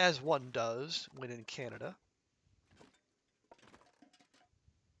 as one does when in Canada.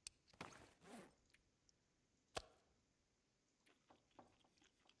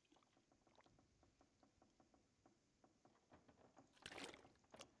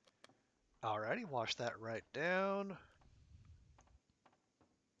 Alrighty, wash that right down.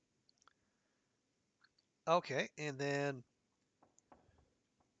 Okay, and then,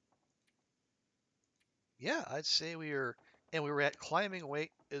 yeah, I'd say we are And we were at climbing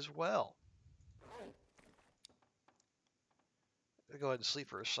weight as well. Go ahead and sleep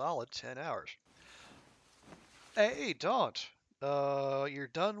for a solid 10 hours. Hey, don't. You're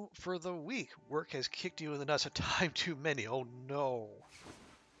done for the week. Work has kicked you in the nuts a time too many. Oh no.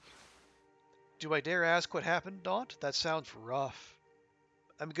 Do I dare ask what happened, Daunt? That sounds rough.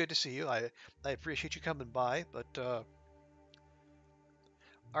 I'm good to see you. I appreciate you coming by, but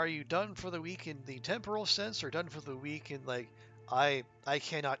are you done for the week in the temporal sense or done for the week in like I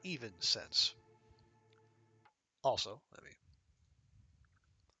cannot even sense? Also, let me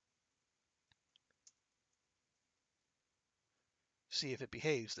see if it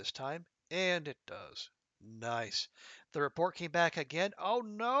behaves this time. And it does. Nice. The report came back again. Oh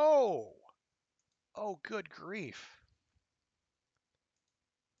no! Oh, good grief.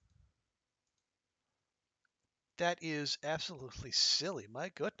 That is absolutely silly. My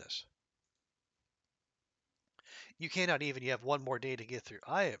goodness. You cannot even. You have one more day to get through.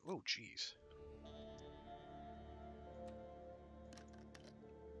 I am. Oh, jeez.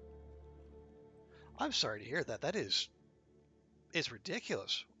 I'm sorry to hear that. That is. It's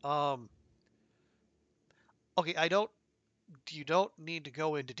ridiculous. Okay, I don't. You don't need to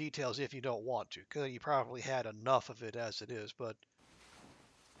go into details if you don't want to, because you probably had enough of it as it is. But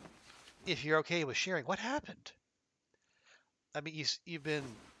if you're okay with sharing, what happened? I mean, you've been.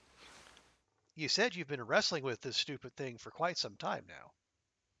 You said you've been wrestling with this stupid thing for quite some time now.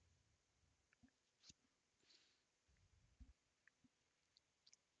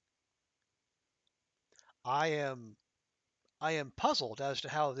 I am I am puzzled as to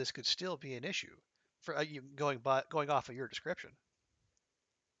how this could still be an issue for you going off of your description.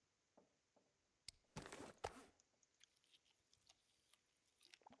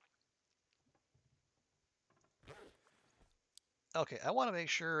 Okay, I want to make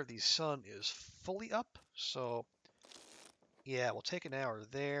sure the sun is fully up. So yeah, we'll take an hour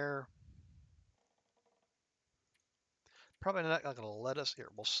there. Probably not going to let us here.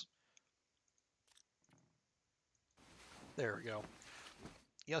 There we go.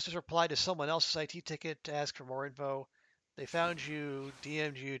 You also replied to someone else's IT ticket to ask for more info. They found you,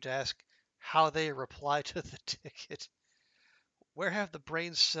 DM'd you to ask how they reply to the ticket. Where have the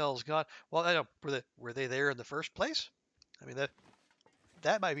brain cells gone? Well, I don't. Were they there in the first place? I mean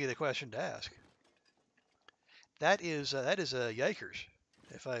that might be the question to ask. That is a yikers,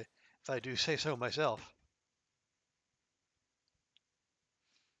 if I do say so myself.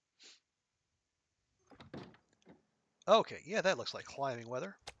 Okay, yeah, that looks like climbing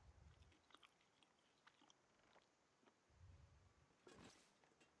weather.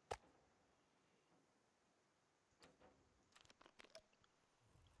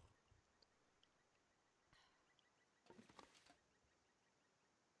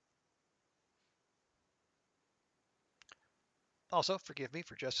 Also, forgive me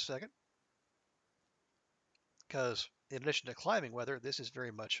for just a second, because in addition to climbing weather, this is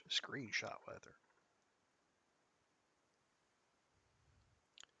very much screenshot weather.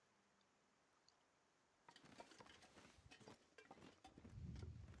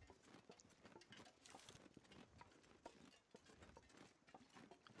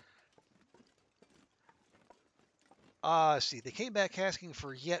 See, they came back asking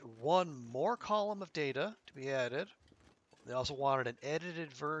for yet one more column of data to be added. They also wanted an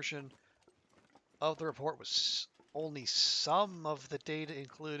edited version of the report with only some of the data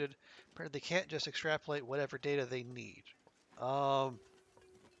included. Apparently, they can't just extrapolate whatever data they need.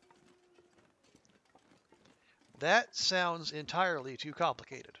 That sounds entirely too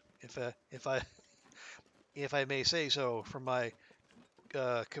complicated. If I may say so, from my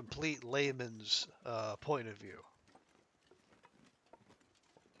complete layman's point of view.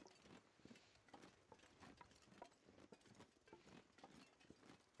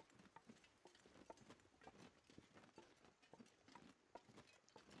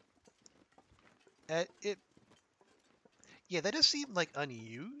 It Yeah, that does seem like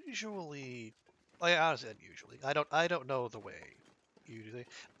unusually. Oh, yeah, honestly, unusually. I don't know the way you do that.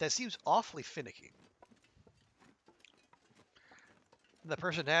 That seems awfully finicky. The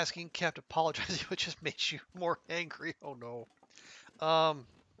person asking kept apologizing, which just makes you more angry. Oh no. Um.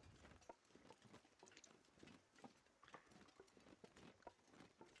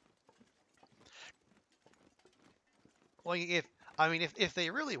 Well, if they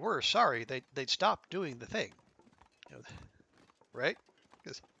really were sorry, they'd stop doing the thing, you know, right?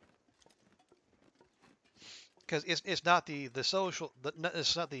 Because it's not the social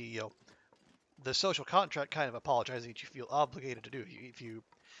it's not the the social contract kind of apologizing that you feel obligated to do.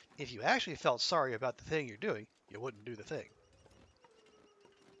 If you actually felt sorry about the thing you're doing, you wouldn't do the thing.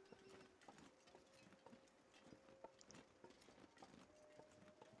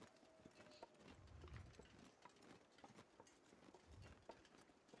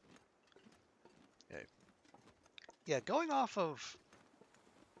 Okay. Yeah, going off of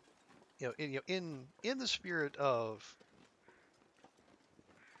in the spirit of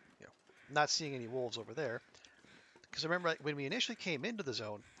not seeing any wolves over there, because I remember when we initially came into the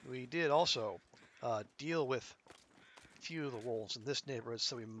zone, we did also deal with a few of the wolves in this neighborhood,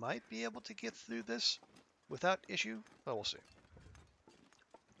 so we might be able to get through this without issue, but we'll see.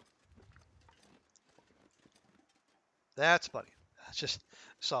 That's funny. I just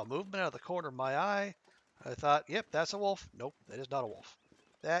saw movement out of the corner of my eye. I thought, yep, that's a wolf. Nope, that is not a wolf.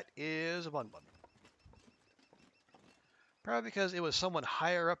 That is a bun bun. Probably because it was someone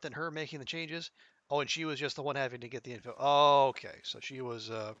higher up than her making the changes. Oh, and she was just the one having to get the info. Oh, okay, so she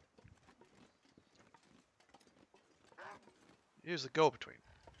was here's the go-between.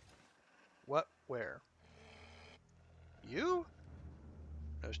 What? Where? You?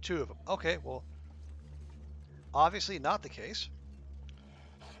 There's two of them. Okay, well, obviously not the case.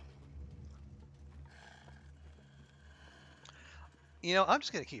 I'm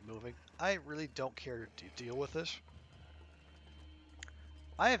just going to keep moving. I really don't care to deal with this.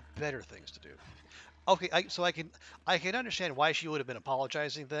 I have better things to do. Okay, so I can understand why she would have been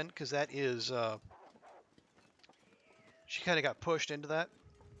apologizing then, because that is she kind of got pushed into that.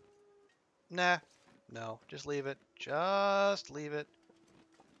 Nah, no, just leave it. Just leave it.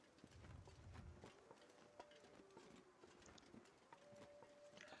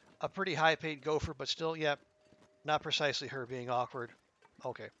 A pretty high-paid gopher, but still, yeah, not precisely her being awkward.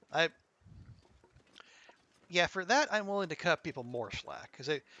 Okay, yeah, for that I'm willing to cut people more slack,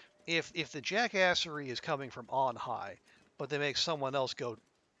 because if the jackassery is coming from on high, but they make someone else go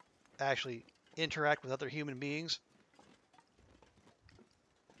actually interact with other human beings,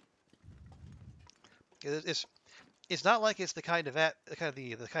 it's not like it's the kind of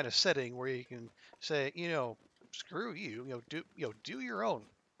the kind of setting where you can say, screw you, do your own.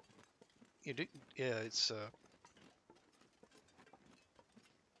 You do, yeah, it's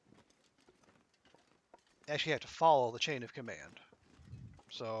actually have to follow the chain of command.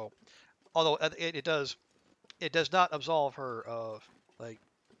 So, although it does not absolve her of like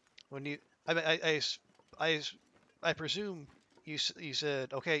when you. I mean, I, I presume you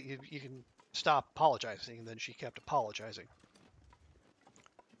said okay, you can stop apologizing, and then she kept apologizing.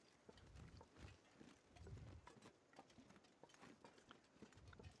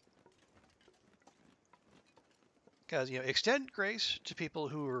 Because extend grace to people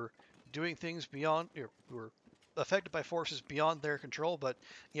who are doing things beyond, who are affected by forces beyond their control, but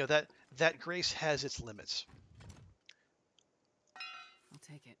that grace has its limits. I'll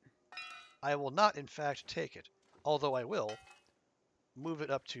take it. I will not, in fact, take it, although I will move it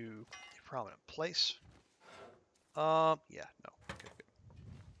up to a prominent place. Yeah, no. Okay, good.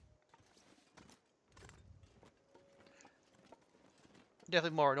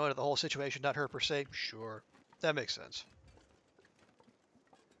 Definitely more annoyed at the whole situation, not her per se. Sure, that makes sense.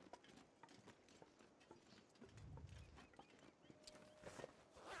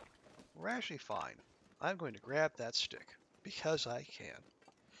 We're actually fine. I'm going to grab that stick because I can.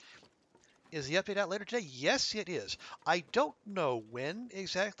 Is the update out later today? Yes, it is. I don't know when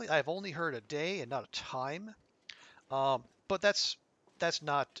exactly. I've only heard a day and not a time. But that's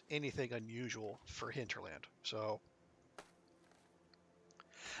not anything unusual for Hinterland. So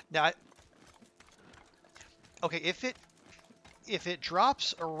now, okay, if it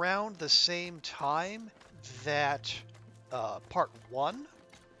drops around the same time that part one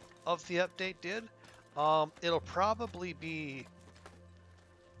of the update did, it'll probably be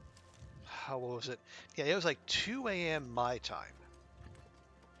how was it? Yeah, it was like 2 a.m. my time.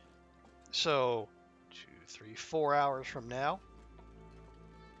 So 2, 3, 4 hours from now,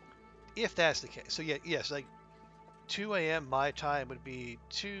 if that's the case. So yeah, yes, like 2 a.m. my time would be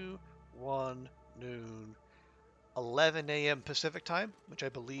 2, 1, noon, 11 a.m. Pacific time, which I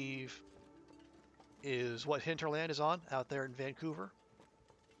believe is what Hinterland is on out there in Vancouver.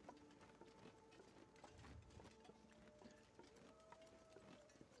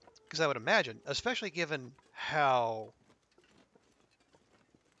 Because I would imagine, especially given how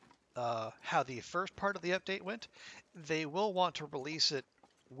the first part of the update went, they will want to release it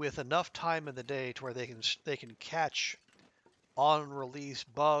with enough time in the day to where they can catch on release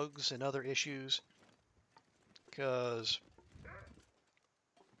bugs and other issues. Because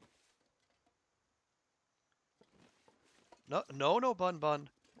no bun bun,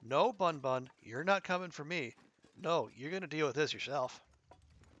 no bun bun, you're not coming for me. No, you're gonna deal with this yourself.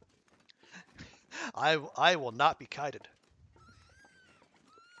 I will not be kited.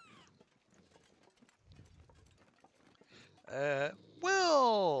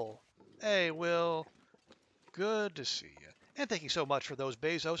 Will! Hey, Will. Good to see you. And thank you so much for those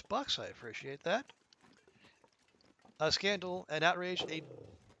Bezos bucks. I appreciate that. A scandal, an outrage, a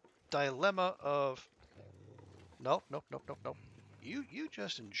dilemma of... Nope, nope, nope, nope, nope. You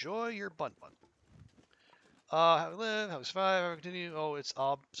just enjoy your bun bun. How we live, how we survive, how we continue. Oh, it's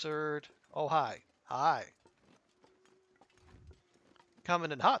absurd. Oh, hi. Hi.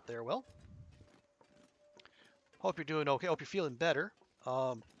 Coming in hot there, Will. Hope you're doing okay. Hope you're feeling better.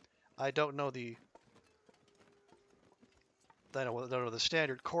 I don't know don't know the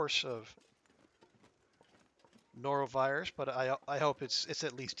standard course of norovirus, but I hope it's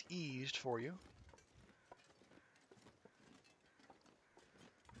at least eased for you.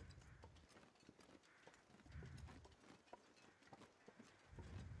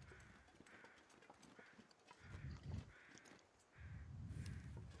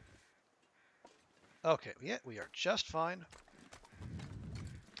 Okay, yeah, we are just fine.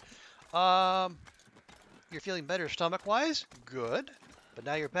 You're feeling better stomach-wise? Good. But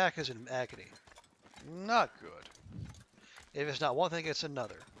now your back is in agony. Not good. If it's not one thing, it's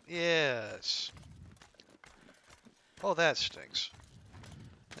another. Yes. Oh, that stinks.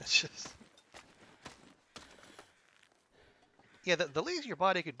 That's just... Yeah, the least your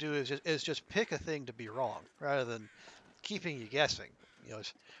body could do is just pick a thing to be wrong, rather than keeping you guessing. You know,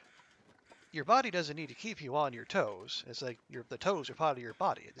 your body doesn't need to keep you on your toes. It's like the toes are part of your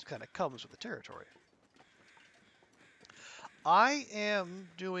body. It just kind of comes with the territory. I am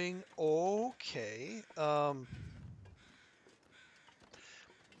doing okay.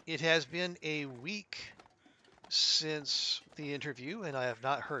 It has been a week since the interview, and I have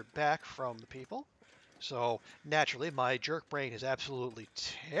not heard back from the people. So naturally, my jerk brain is absolutely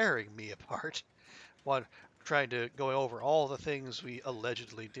tearing me apart while trying to go over all the things we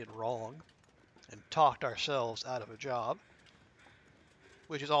allegedly did wrong and talked ourselves out of a job,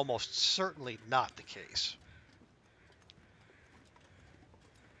 which is almost certainly not the case.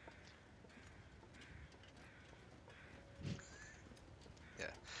 Yeah,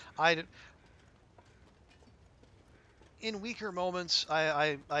 I in weaker moments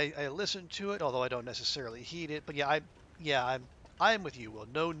I listen to it, although I don't necessarily heed it. But yeah, I'm with you, Will.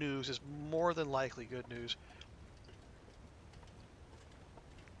 No news is more than likely good news,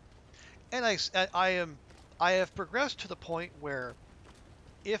 and I have progressed to the point where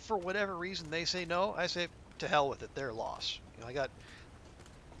if for whatever reason they say no, I say to hell with it, their loss. You know,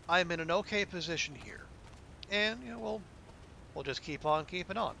 I'm in an okay position here, and you know we'll just keep on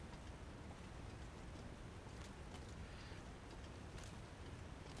keeping on.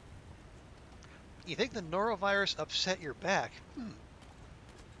 You think the norovirus upset your back?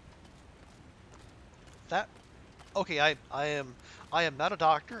 That okay? I am not a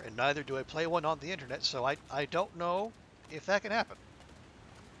doctor, and neither do I play one on the internet, so I don't know if that can happen.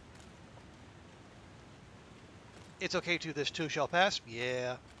 It's okay too. This too shall pass.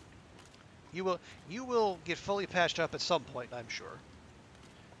 Yeah, you will get fully patched up at some point, I'm sure.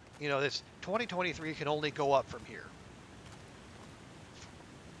 You know, this 2023 can only go up from here.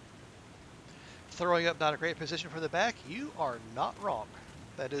 Throwing up not a great position for the back. You are not wrong.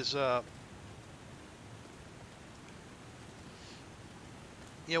 That is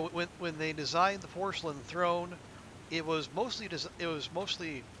you know, when they designed the porcelain throne, it was mostly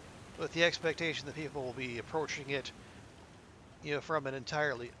with the expectation that people will be approaching it, you know, from an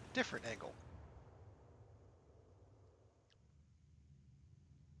entirely different angle.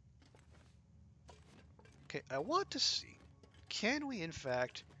 Okay, I want to see, can we in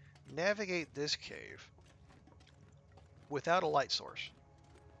fact navigate this cave without a light source?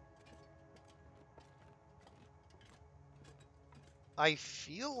 I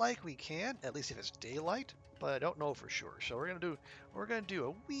feel like we can, at least if it's daylight, but I don't know for sure. So we're gonna do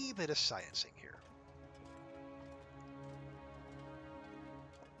a wee bit of sciencing here.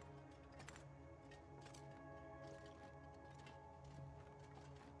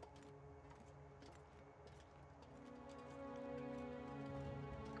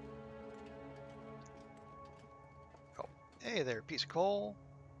 Oh, hey there, piece of coal.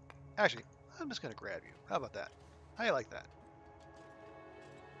 Actually, I'm just gonna grab you. How about that? How you like that?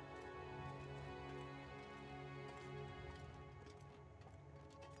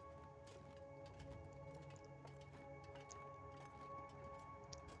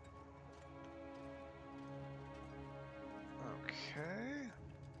 Okay.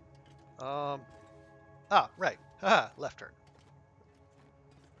 Right. Haha, left turn.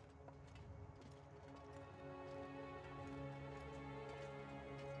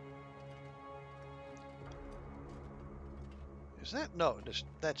 Is that no?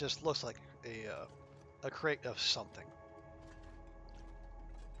 That just looks like a crate of something.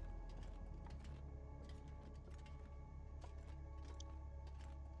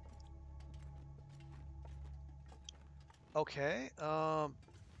 Okay.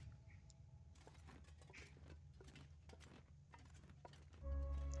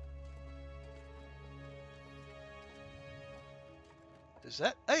 Is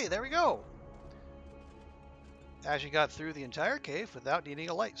that? Hey, there we go. Actually got through the entire cave without needing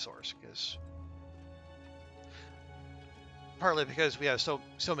a light source, because partly because we have so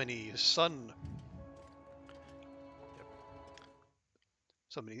many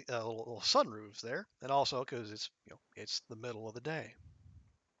so many little sun roofs there, and also because it's the middle of the day.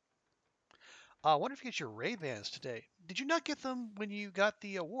 I wonder if you get your Ray-Bans today. Did you not get them when you got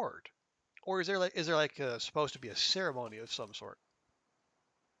the award, or is there supposed to be a ceremony of some sort?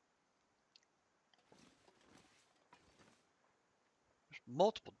 There's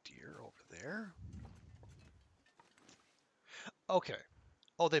multiple deer over there. Okay.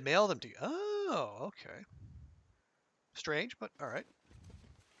 Oh, they mail them to you. Oh, okay. Strange, but all right.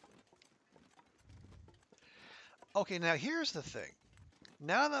 Okay, now here's the thing.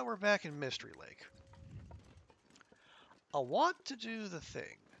 Now that we're back in Mystery Lake, I want to do the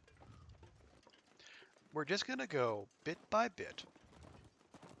thing. We're just going to go bit by bit.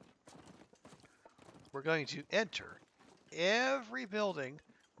 We're going to enter every building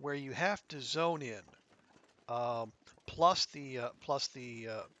where you have to zone in, plus the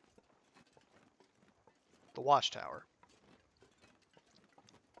watchtower,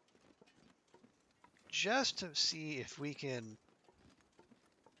 just to see if we can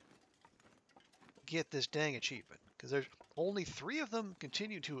get this dang achievement. Because there's only 3 of them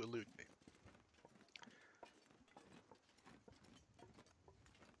continue to elude me.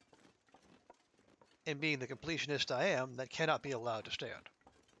 And being the completionist I am, that cannot be allowed to stand.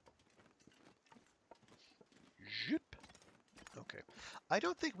 Zip. Okay. I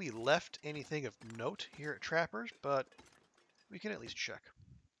don't think we left anything of note here at Trappers, but we can at least check.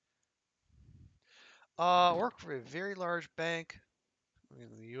 Work for a very large bank in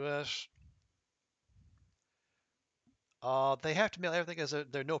the U.S. They have to mail everything as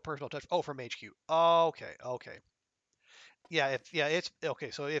their no personal touch. Oh, from HQ. Okay, okay. It's okay.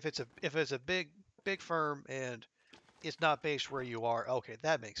 So if it's a big firm and it's not based where you are, okay,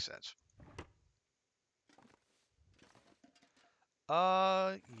 that makes sense.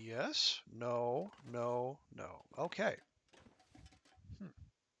 Yes, no, no, no. Okay. Hmm.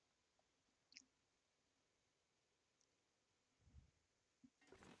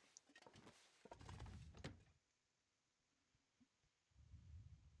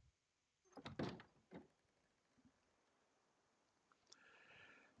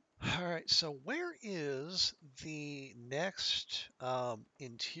 All right, so where is the next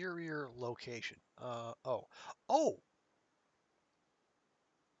interior location? Oh,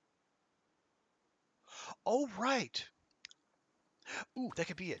 oh, right. Ooh, that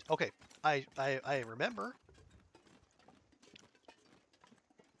could be it. Okay, I remember.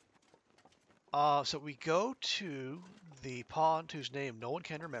 So we go to the pond whose name no one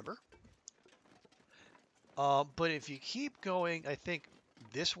can remember. But if you keep going, I think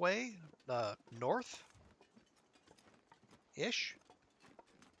this way, north-ish.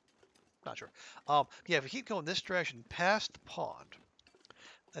 Not sure. Yeah, if you keep going this direction past the pond,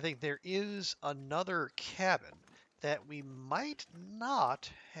 I think there is another cabin that we might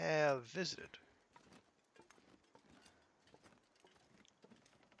not have visited.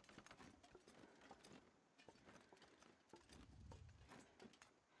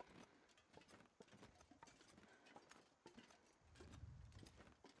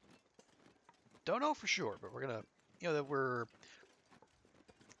 Don't know for sure, but we're gonna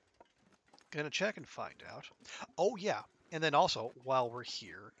check and find out. Oh yeah, and then also while we're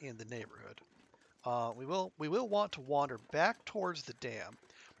here in the neighborhood, we will want to wander back towards the dam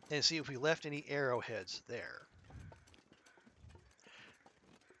and see if we left any arrowheads there.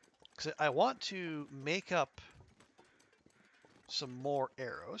 Because I want to make up some more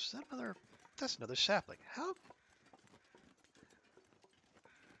arrows. That's another sapling. How?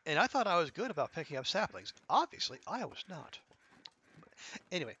 And I thought I was good about picking up saplings. Obviously, I was not.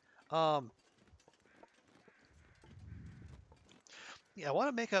 Anyway, yeah, I want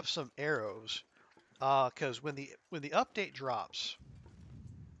to make up some arrows because when the update drops,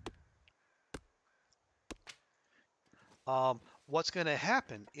 what's going to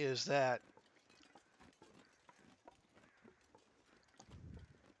happen is that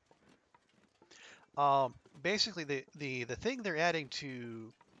basically the thing they're adding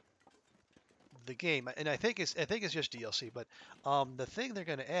to the game, and I think it's just DLC, but the thing they're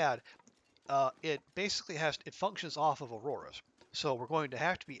going to add, it basically it functions off of auroras. So we're going to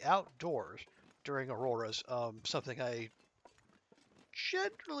have to be outdoors during auroras, something I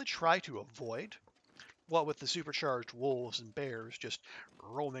generally try to avoid. what with the supercharged wolves and bears just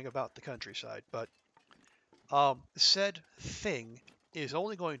roaming about the countryside. But said thing is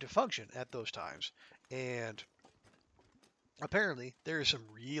only going to function at those times, and apparently there is some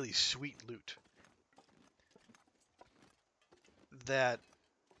really sweet loot that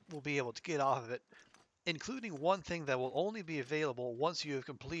we'll be able to get off of it, including one thing that will only be available once you have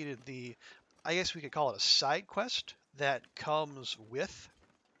completed the, I guess we could call it a side quest that comes with,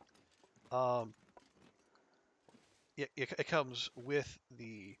 um, it comes with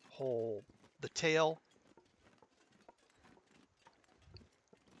the tail.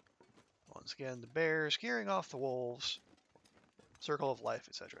 Once again, the bears scaring off the wolves, circle of life,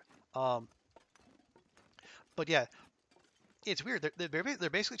 etc. Um, but yeah, it's weird. They're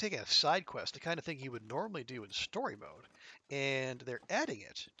basically taking a side quest, the kind of thing you would normally do in story mode, and they're adding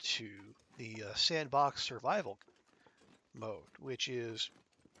it to the sandbox survival mode, which is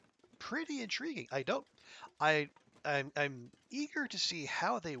pretty intriguing. I'm eager to see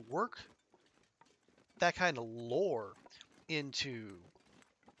how they work that kind of lore into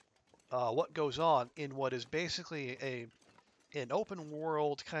what goes on in what is basically an open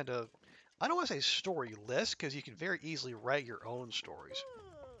world kind of, I don't want to say storyless because you can very easily write your own stories.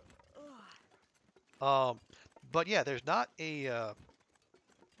 Um, but yeah, there's not a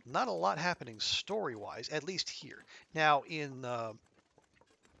lot happening story wise, at least here. Now in the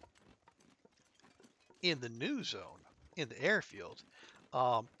new zone, in the airfield,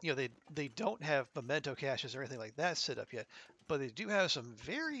 they don't have memento caches or anything like that set up yet, but they do have some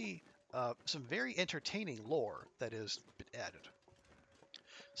very entertaining lore that has been added.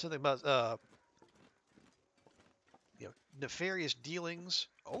 Something about nefarious dealings.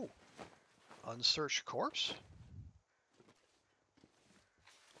 Oh, unsearched corpse.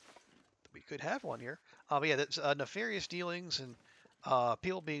 We could have one here. But yeah, that's nefarious dealings and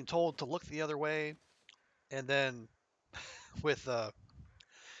people being told to look the other way, and then with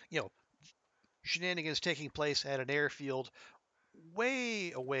you know shenanigans taking place at an airfield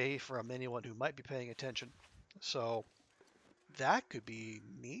way away from anyone who might be paying attention. So that could be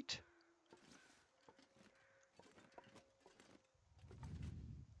neat.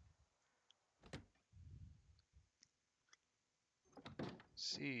 Let's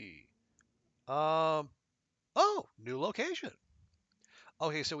see. Um. Oh, new location.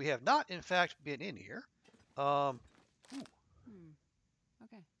 Okay, so we have not, in fact, been in here. Um.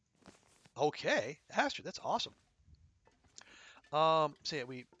 Okay. Okay, Astrid, that's awesome. So yeah,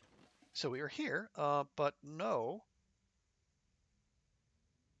 we are here, but no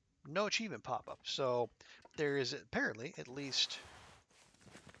achievement pop up. So there is apparently at least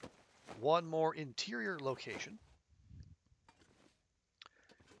one more interior location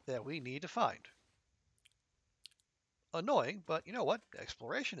that we need to find. Annoying, but you know what?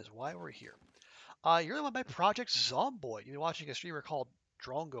 Exploration is why we're here. You're the one by Project Zomboid. You've been watching a streamer called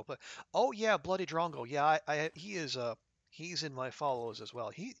Drongo. But oh yeah, Bloody Drongo. Yeah, he is he's in my follows as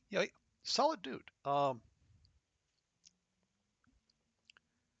well. Solid dude.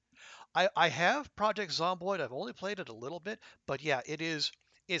 I have Project Zomboid. I've only played it a little bit, but yeah,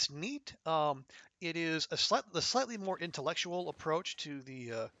 it's neat. It is the slightly more intellectual approach to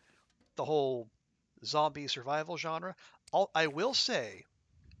the whole zombie survival genre. I will say,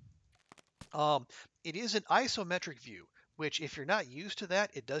 um, it is an isometric view, which if you're not used to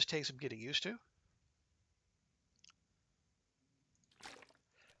that, it does take some getting used to.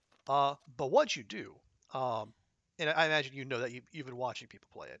 But once you do, um, and I imagine you know that you've been watching people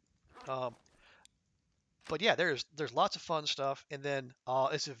play it. But yeah, there's lots of fun stuff, and then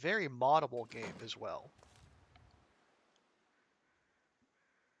it's a very moddable game as well.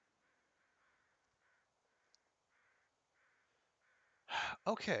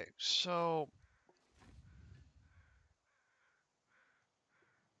 Okay, so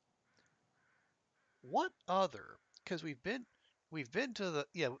what other? Because we've been to the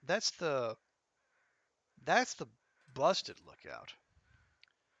yeah that's the busted lookout.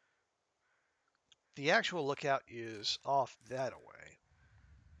 The actual lookout is off that away.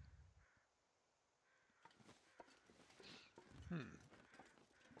 Hmm.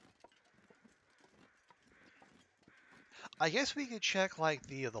 I guess we could check like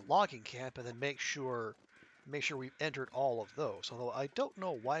the logging camp and then make sure we've entered all of those. Although I don't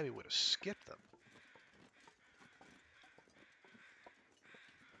know why we would have skipped them.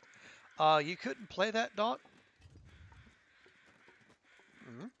 You couldn't play that, Daunt?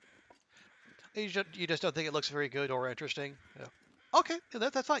 Hmm. You just don't think it looks very good or interesting? Yeah. Okay, yeah,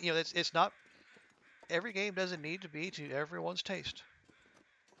 that's fine. It's not every game doesn't need to be to everyone's taste.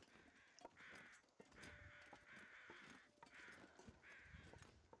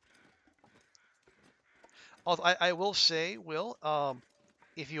 Although I will say, Will,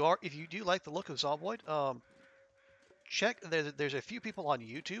 if you do like the look of Zomboid, check there's a few people on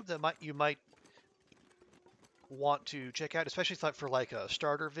YouTube that you might want to check out, especially for like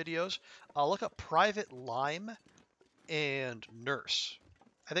starter videos. Look up Private Lime and Nurse.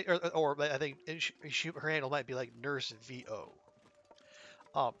 I think, or I think her handle might be like Nurse VO.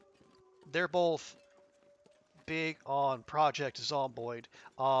 Um, they're both big on Project Zomboid,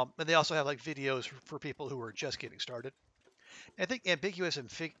 and they also have like videos for people who are just getting started. I think Ambiguous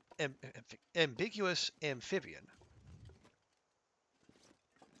Amphibian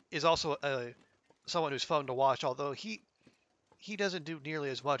is also someone who's fun to watch, although he doesn't do nearly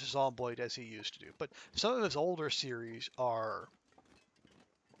as much Zomboid as he used to do. But some of his older series are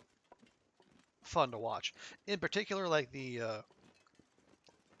fun to watch. In particular, like the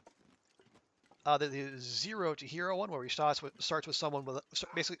Zero to Hero one, where he starts with someone with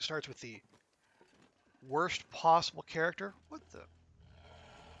basically starts with the worst possible character. What the?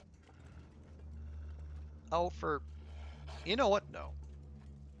 Oh, for you know what? No,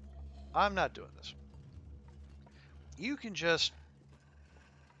 I'm not doing this. You can just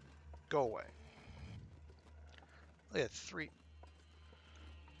go away. Look at three.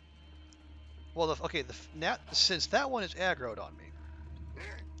 Well, okay, now since that one is aggroed on me,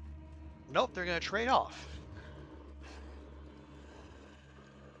 nope, they're gonna trade off.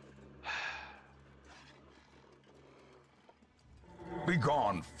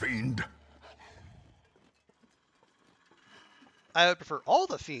 Begone, fiend! I would prefer all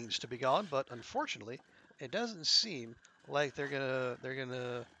the fiends to be gone, but unfortunately, it doesn't seem like they're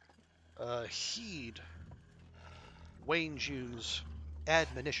gonna heed Wayne June's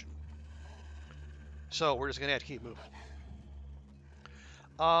admonition. So we're just gonna have to keep moving.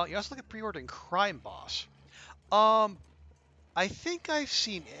 You also look at pre-ordering Crime Boss. I think I've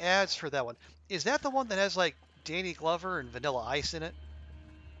seen ads for that one. Is that the one that has like Danny Glover and Vanilla Ice in it?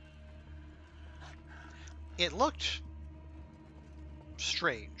 It looked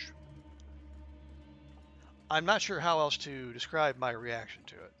strange. I'm not sure how else to describe my reaction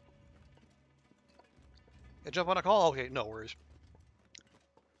to it. Jump on a call? Okay, no worries.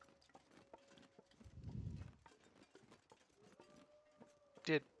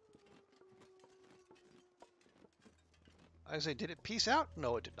 Did I say did it peace out?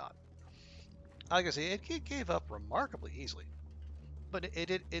 No, it did not. Like I say, it gave up remarkably easily, but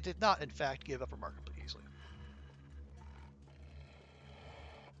it did not in fact give up remarkably easily.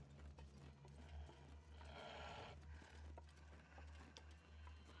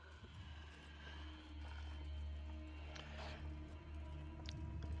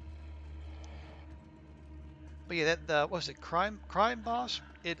 But yeah, that what was it? Crime Boss.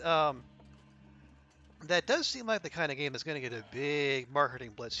 It that does seem like the kind of game that's going to get a big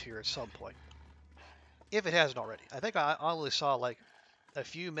marketing blitz here at some point, if it hasn't already. I think I only saw like a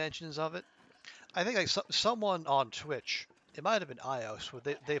few mentions of it. I think like someone on Twitch, it might have been iOS, where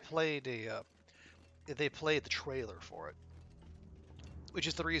they played they played the trailer for it, which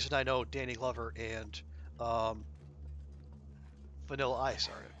is the reason I know Danny Glover and um, Vanilla Ice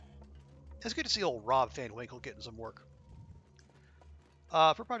are in it. It's good to see old Rob Van Winkle getting some work.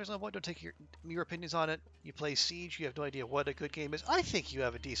 For Project Zomboid, don't take your opinions on it. You play Siege, you have no idea what a good game is. I think you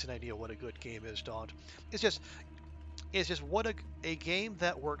have a decent idea what a good game is, Daunt. It's just what a game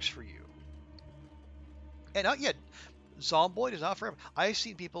that works for you. And yet, Zomboid is not for everyone. I've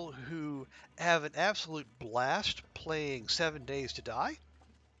seen people who have an absolute blast playing 7 Days to Die,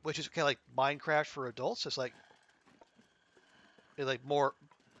 which is kind of like Minecraft for adults. It's like more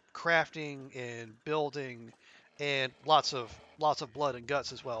crafting and building and lots of blood and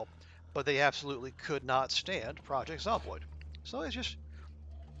guts as well. But they absolutely could not stand Project Zomboid. So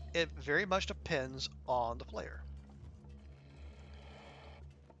it very much depends on the player.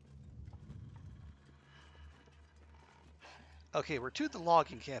 Okay, we're to the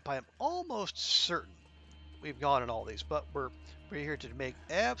logging camp. I am almost certain we've gone in all these, but we're here to make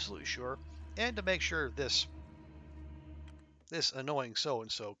absolutely sure and to make sure this annoying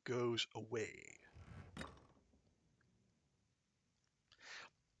so-and-so goes away.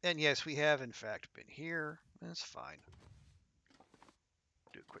 And yes, we have in fact been here. That's fine.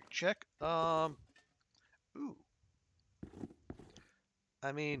 Do a quick check. Ooh.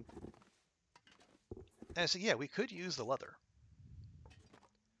 I mean, and so yeah, we could use the leather.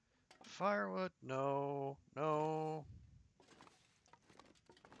 Firewood, no, no.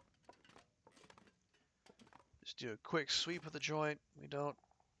 Just do a quick sweep of the joint. We don't.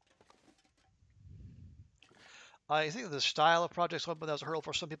 I think the style of Project Zomboid that was a hurdle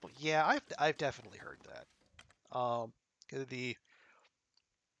for some people. Yeah, I've definitely heard that. The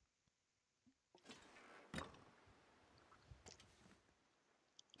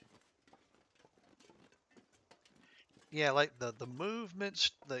Yeah, like the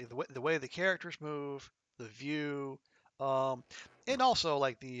movements, the way the characters move, the view, um, and also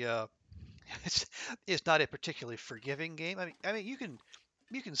like it's it's not a particularly forgiving game. I mean you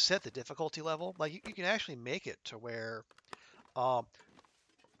can set the difficulty level, like you can actually make it to where um,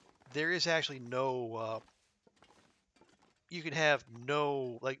 there is actually no you can have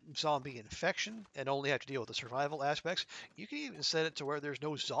no like zombie infection and only have to deal with the survival aspects. You can even set it to where there's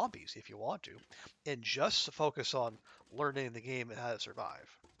no zombies if you want to, and just focus on learning the game and how to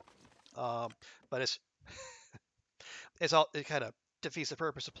survive. Um, but it kind of defeats the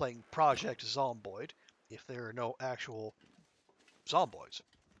purpose of playing Project Zomboid if there are no actual zomboids.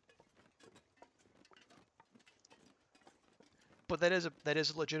 But that is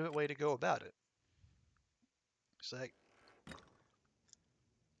a legitimate way to go about it. It's like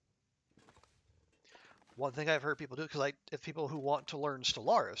one thing I've heard people do because like if people who want to learn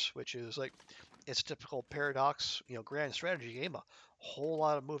Stellaris, which is like it's a typical Paradox, grand strategy game, a whole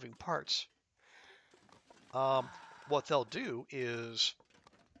lot of moving parts. What they'll do is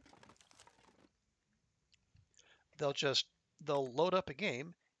they'll just they'll load up a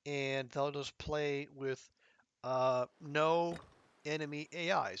game and they'll just play with no enemy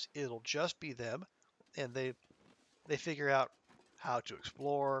AIs. It'll just be them, and they figure out how to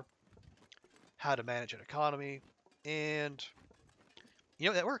explore, how to manage an economy, and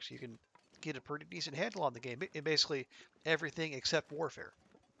that works. You can get a pretty decent handle on the game. Basically everything except warfare,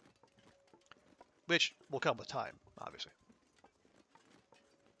 which will come with time, obviously.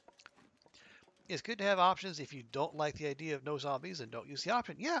 It's good to have options. If you don't like the idea of no zombies, then don't use the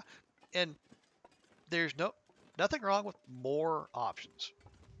option. Yeah, and there's nothing wrong with more options.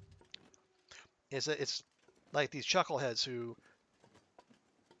 It's like these chuckleheads who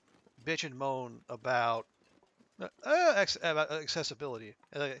bitch and moan about accessibility.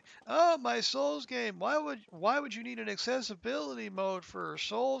 And like, oh, my Souls game. Why would you need an accessibility mode for a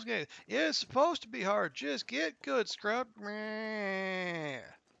Souls game? It's supposed to be hard. Just get good, scrub.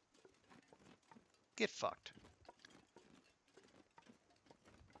 Get fucked.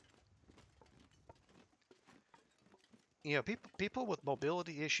 People with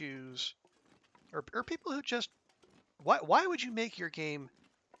mobility issues, or people who just why would you make your game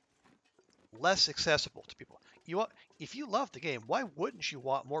less accessible to people? If you love the game, why wouldn't you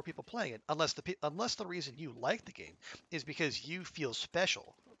want more people playing it? Unless the reason you like the game is because you feel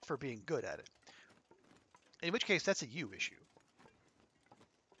special for being good at it. In which case, that's a you issue.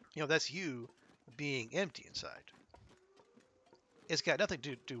 That's you being empty inside. It's got nothing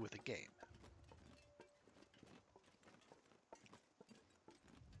to do with the game.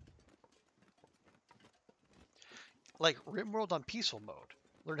 Like RimWorld on peaceful mode.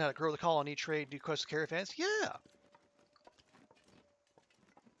 Learn how to grow the colony, trade, do quests with caravans. Yeah.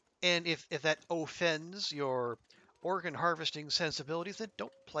 And if that offends your organ harvesting sensibilities, then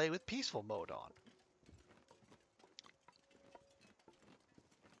don't play with peaceful mode on.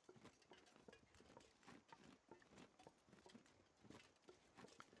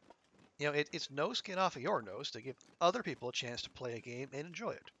 It's no skin off of your nose to give other people a chance to play a game and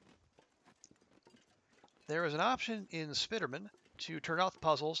enjoy it. There is an option in Spiderman to turn off the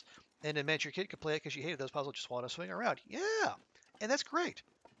puzzles, and it meant your kid could play it because she hated those puzzles, just want to swing around. Yeah, and that's great.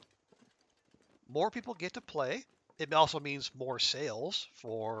 More people get to play. It also means more sales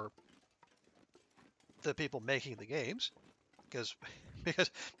for the people making the games, because because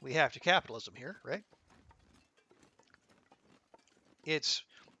we have to capitalism here, right? It's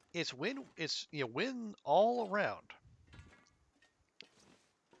win all around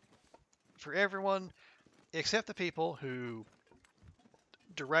for everyone except the people who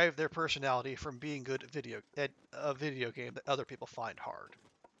derive their personality from being good at a video game that other people find hard.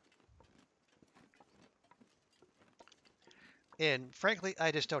 And frankly,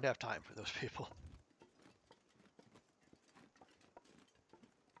 I just don't have time for those people.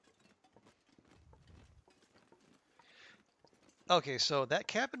 Okay, so that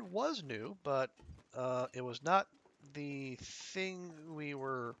cabin was new, but it was not the thing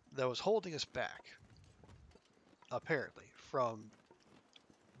that was holding us back, apparently, from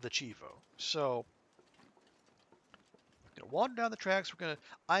the Chivo. So, gonna wander down the tracks.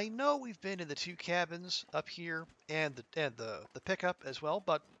 I know we've been in the two cabins up here and the pickup as well,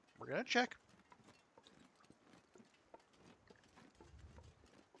 but we're gonna check.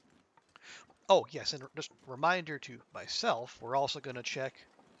 Oh yes, and just reminder to myself, we're also gonna check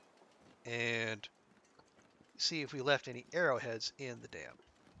and see if we left any arrowheads in the dam.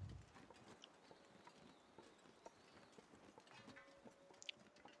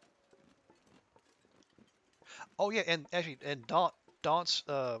 Oh yeah, and actually, and Daunt's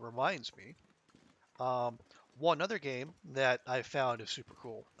reminds me, um, one other game that I found is super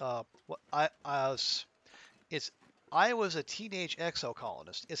cool. It's I was a teenage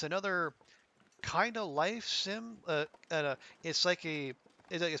exocolonist. It's another kind of life sim. It's like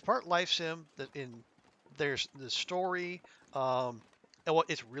it's part life sim that in there's the story. And what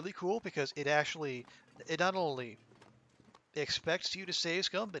it's really cool because it not only expects you to save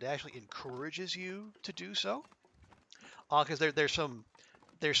scum, but it actually encourages you to do so. Because there's some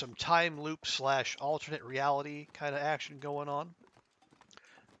time loop slash alternate reality kind of action going on.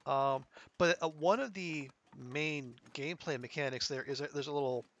 But one of the main gameplay mechanics there's a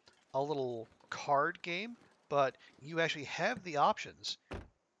little card game, but you actually have the options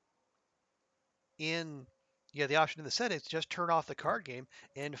in the option in the settings. Just turn off the card game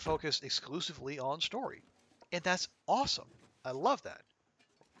and focus exclusively on story, and that's awesome. I love that.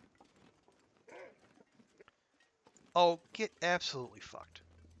 Oh, get absolutely fucked.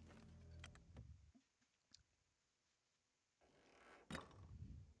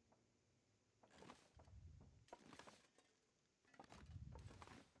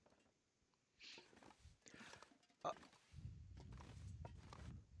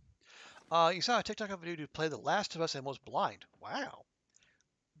 You saw a TikTok of a dude who played The Last of Us and was blind. Wow.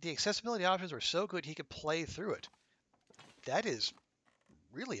 The accessibility options were so good he could play through it. That is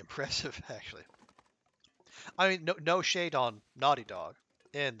really impressive, actually. I mean, no shade on Naughty Dog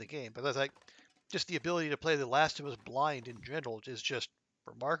and the game, but that's like just the ability to play The Last of Us blind in general is just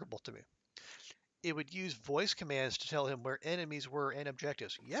remarkable to me. It would use voice commands to tell him where enemies were and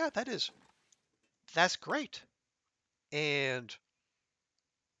objectives. Yeah, that's great. And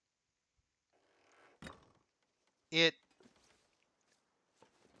it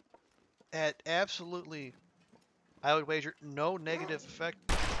had absolutely, I would wager, no negative effect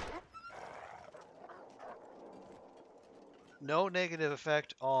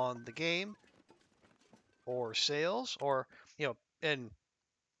on the game or sales or and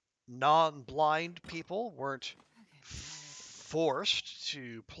non-blind people weren't Okay. forced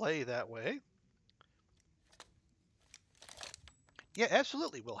to play that way. Yeah,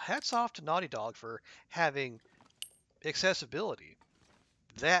 absolutely. Well, hats off to Naughty Dog for having accessibility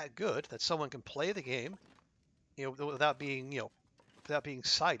that good that someone can play the game, without being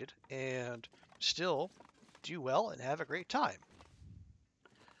sighted and still do well and have a great time.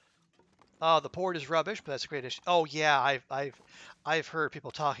 The port is rubbish, but that's a great issue. Oh yeah, I've heard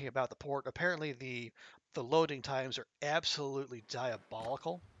people talking about the port. Apparently the loading times are absolutely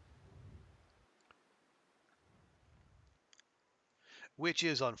diabolical, which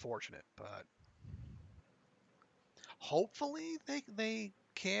is unfortunate, but hopefully they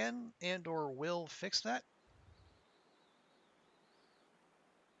can and or will fix that.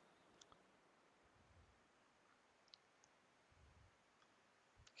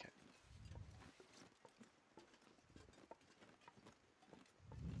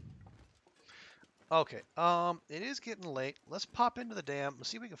 Okay. It is getting late. Let's pop into the dam. Let's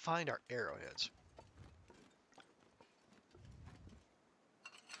see if we can find our arrowheads.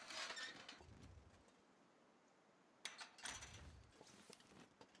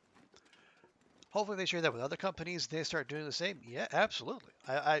 Hopefully they share that with other companies. They start doing the same. Yeah, absolutely.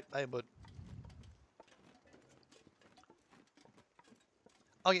 I would.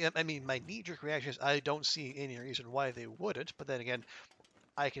 Oh yeah. I mean, my knee-jerk reaction is I don't see any reason why they wouldn't. But then again,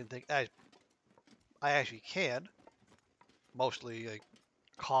 I can think I actually can. Mostly like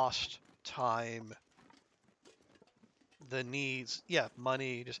cost, time, the needs. Yeah,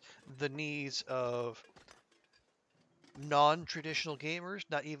 money. Just the needs of non-traditional gamers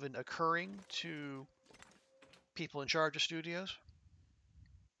not even occurring to people in charge of studios.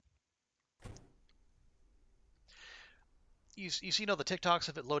 You see all the TikToks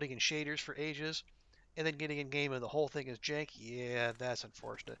of it loading in shaders for ages and then getting in game and the whole thing is janky. Yeah, that's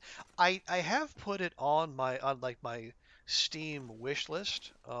unfortunate. I have put it on like my Steam wish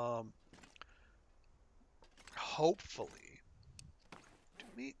list. Hopefully.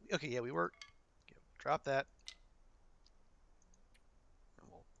 Okay, yeah, we were drop that.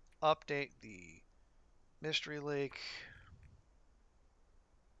 And we'll update the Mystery Lake.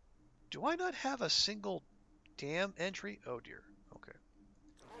 Do I not have a single damn entry? Oh dear. Okay.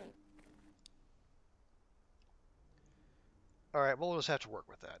 All right, we'll just have to work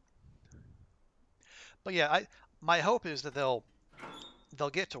with that. But yeah, my hope is that they'll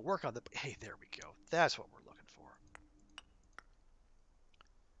get to work on the. Hey, there we go. That's what we're looking for.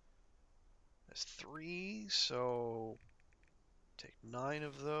 That's 3, so take 9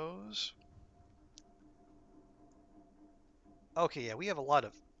 of those. Okay, yeah, we have a lot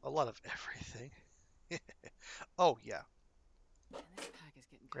of everything. Oh yeah, Man, this pack is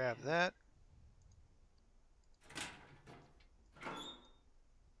getting grab kinda heavy. that.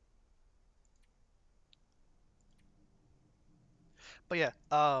 But yeah,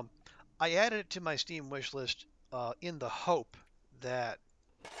 I added it to my Steam wish list in the hope that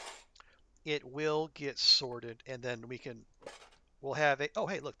it will get sorted, and then we'll have a. Oh,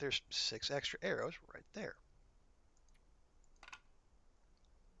 hey, look, there's 6 extra arrows right there,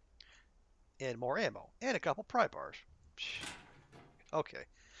 and more ammo, and a couple pry bars. Okay,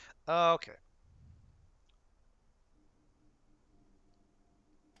 okay.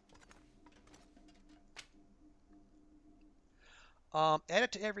 Add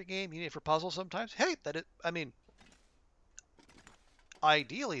it to every game. You need it for puzzles sometimes. Hey, I mean,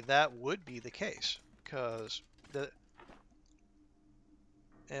 ideally that would be the case, because the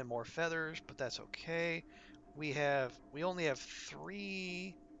and more feathers, but that's okay. We only have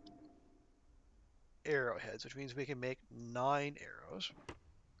 3 arrowheads, which means we can make 9 arrows.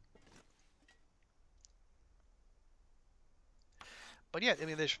 But yeah, I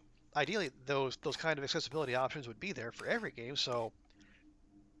mean, there's ideally those kind of accessibility options would be there for every game. So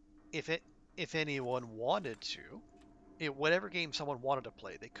if anyone wanted to, whatever game someone wanted to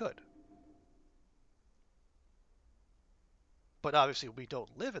play, they could. But obviously, we don't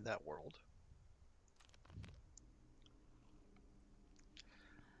live in that world.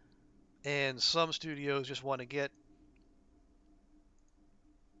 And some studios just want to get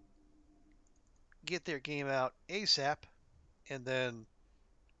their game out ASAP and then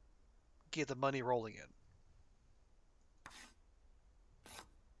get the money rolling in.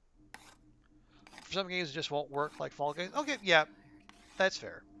 For some games, it just won't work, like Fall Guys. Okay, yeah, that's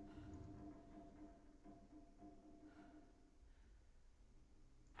fair.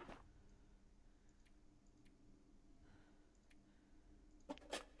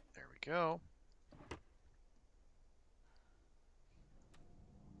 There we go.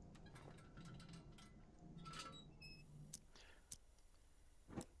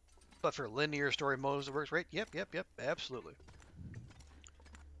 But for linear story modes, it works, right? Yep, absolutely.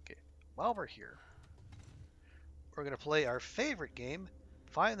 Okay, while we're here, we're going to play our favorite game,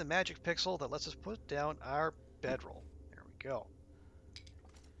 Find the Magic Pixel that lets us put down our bedroll. There we go.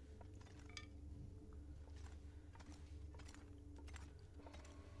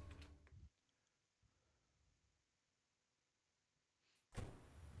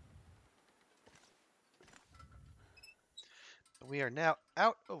 We are now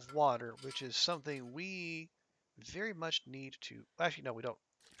out of water, which is something we very much need to... Actually, no, we don't.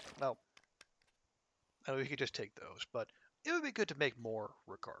 Well, I mean, we could just take those, but it would be good to make more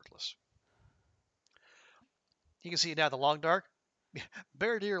regardless. You can see now the long dark.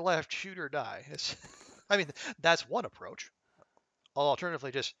 Bear to your left, shoot or die. I mean, that's one approach.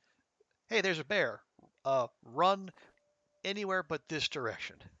 Alternatively, just, hey, there's a bear. Run anywhere but this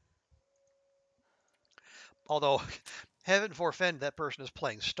direction. Although, heaven forfend, that person is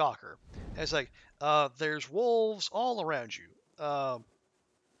playing Stalker. And it's like, there's wolves all around you.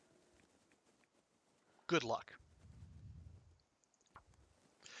 Good luck.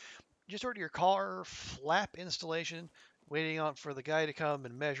 Just order your car flap installation, waiting on for the guy to come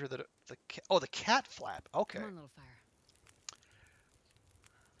and measure the cat flap. Okay. Come on, little fire.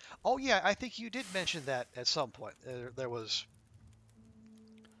 Oh yeah, I think you did mention that at some point. There was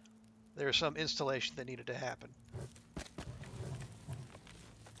some installation that needed to happen.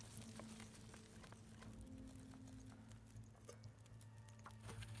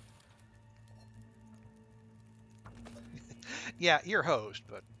 Yeah, you're hosed,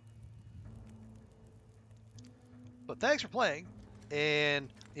 but thanks for playing, and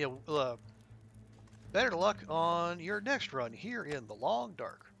better luck on your next run here in the long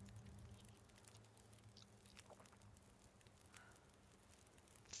dark.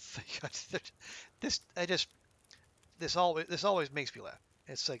 This always makes me laugh.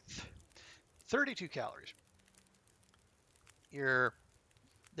 It's like 32 calories.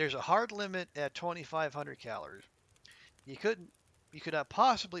 There's a hard limit at 2,500 calories. You could not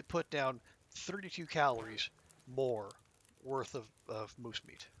possibly put down 32 calories more worth of moose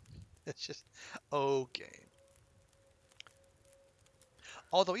meat. It's just okay.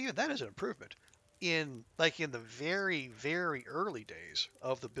 Although even that is an improvement. In the very, very early days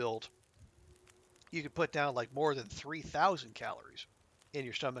of the build, you could put down like more than 3,000 calories in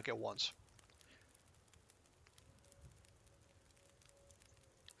your stomach at once.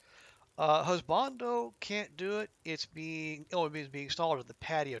 Husbando can't do it. It means being installed at the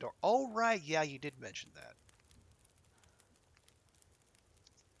patio door. Oh, right. Yeah, you did mention that.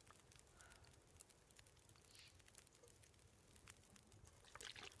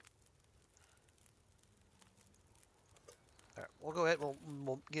 All right, we'll go ahead.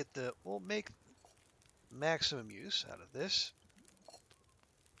 We'll make maximum use out of this,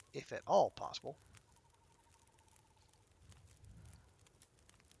 if at all possible.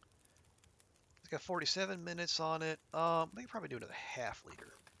 Got 47 minutes on it. We can probably do another half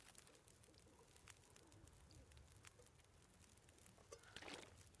liter.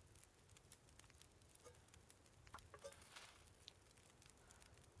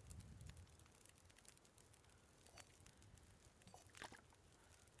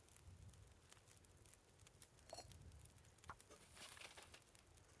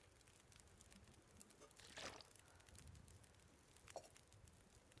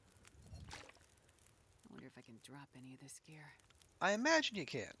 I wonder if I can drop any of this gear. I imagine you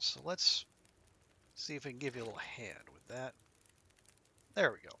can, so let's see if we can give you a little hand with that.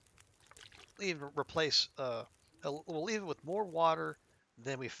 There we go. Replace, we'll leave it with more water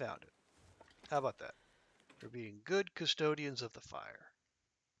than we found it. How about that? We're being good custodians of the fire.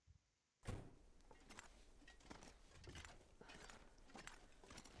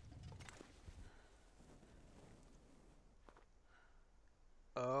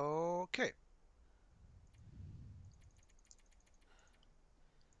 Okay.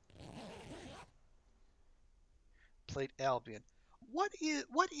 Played Albion. What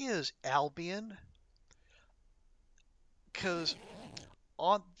is Albion? Because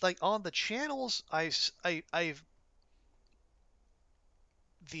on the channels I've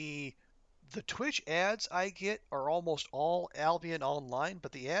the Twitch ads I get are almost all Albion Online,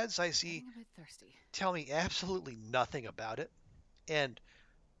 but the ads I see Getting a bit thirsty. tell me absolutely nothing about it. And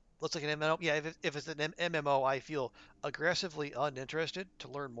looks like an MMO. Yeah, if it's an MMO, I feel aggressively uninterested to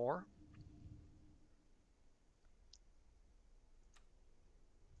learn more.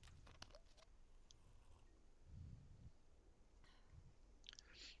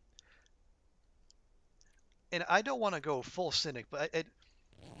 And I don't want to go full cynic, but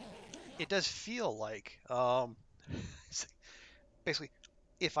it does feel like basically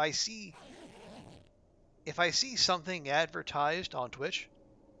if I see something advertised on Twitch,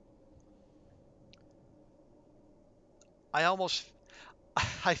 I almost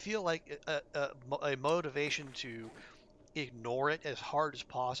I feel like a motivation to ignore it as hard as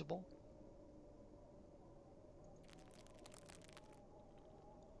possible.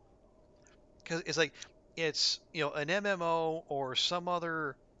 Because it's like it's an MMO or some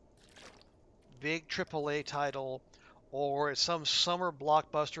other big AAA title, or it's some summer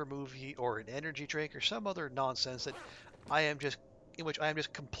blockbuster movie or an energy drink or some other nonsense that in which I am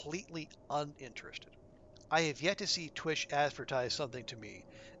just completely uninterested. I have yet to see Twitch advertise something to me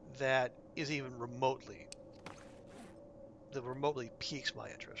that is even remotely piques my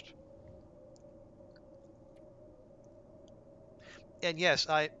interest. And yes,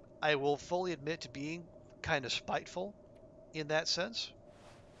 I will fully admit to being kind of spiteful in that sense.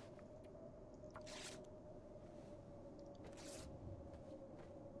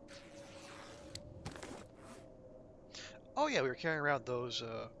 Oh yeah, we were carrying around those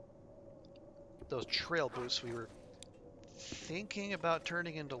trail boots. We were thinking about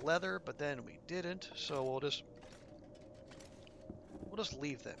turning into leather, but then we didn't. So we'll just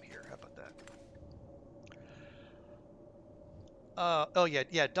leave them here. How about that? Oh yeah,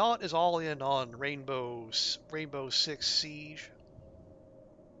 yeah. Dawn is all in on Rainbow Six Siege.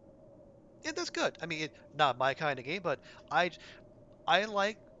 Yeah, that's good. I mean, not my kind of game, but I I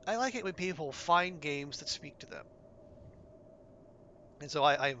like I like it when people find games that speak to them. And so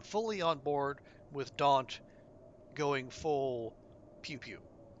I am fully on board with Daunt going full pew pew.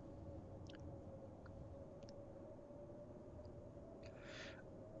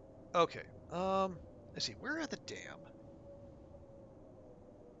 Okay. Let's see. We're at the dam.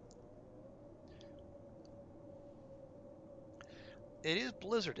 It is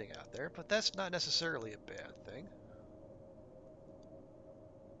blizzarding out there, but that's not necessarily a bad thing.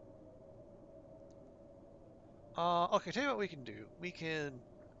 Okay, tell you what we can do. We can,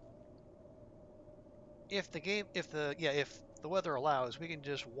 if the weather allows, we can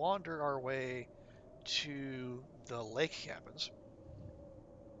just wander our way to the lake cabins.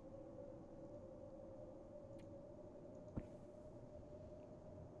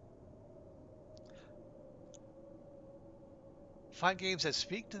 Find games that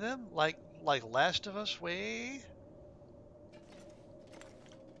speak to them, like Last of Us. Way.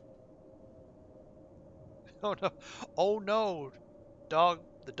 Oh no! Oh no!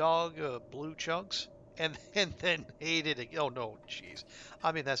 The dog blew chunks and then ate it again. Oh no! Jeez.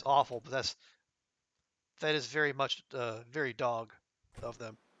 I mean that's awful, but that is very much very dog of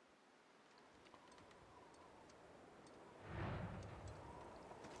them.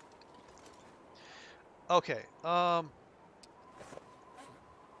 Okay.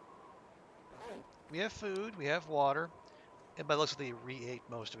 We have food. We have water. And by the looks, they re-ate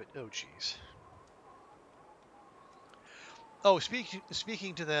most of it. Oh jeez. Oh,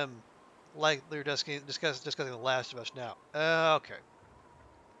 speaking to them Like we were discussing The Last of Us now. Okay.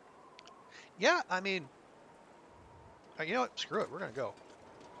 Yeah, I mean, you know what? Screw it. We're gonna go.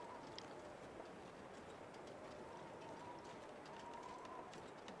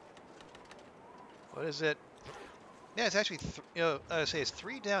 What is it? Yeah, it's actually I say it's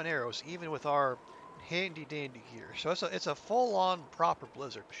 3 down arrows, even with our handy dandy gear. So it's a full on proper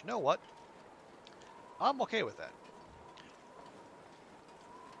blizzard. But you know what? I'm okay with that.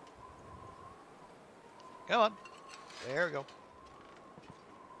 Come on. There we go.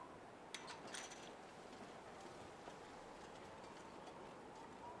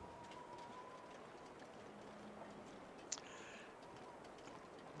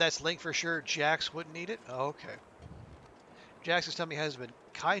 That's Link for sure. Jax wouldn't need it. Okay. Jax's tummy has been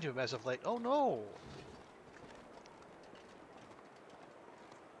kind to him as of late. Oh no.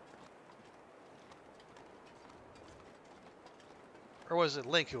 Or was it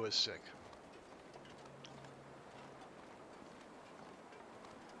Link who was sick?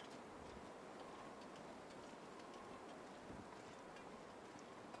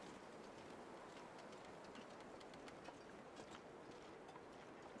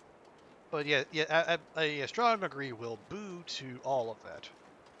 But yeah, I strong agree. Will boo to all of that.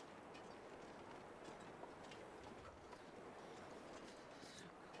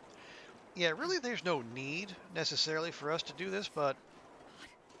 Yeah, really, there's no need necessarily for us to do this, but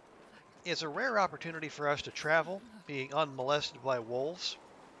it's a rare opportunity for us to travel, being unmolested by wolves,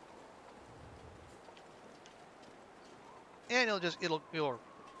 and it'll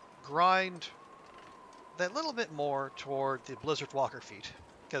grind that little bit more toward the Blizzard Walker feat,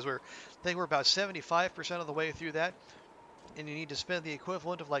 because I think we're about 75% of the way through that, and you need to spend the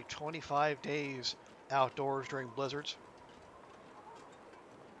equivalent of like 25 days outdoors during blizzards.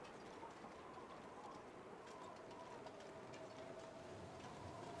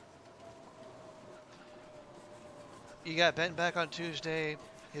 You got Ben back on Tuesday.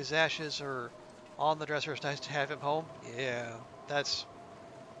 His ashes are on the dresser. It's nice to have him home. Yeah, it's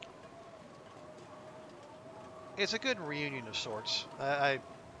a good reunion of sorts. I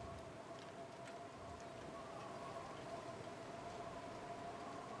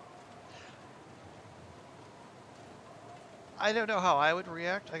don't know how I would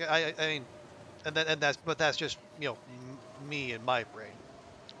react. I mean, but that's just me and my brain.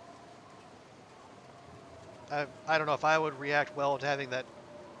 I don't know if I would react well to having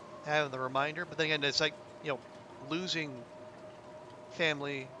the reminder, but then again, it's like losing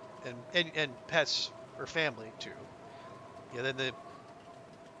family and pets or family too. Yeah, then the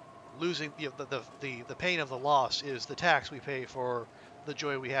losing the pain of the loss is the tax we pay for the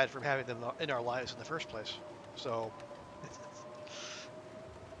joy we had from having them in our lives in the first place. So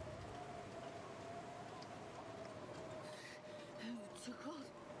Too cold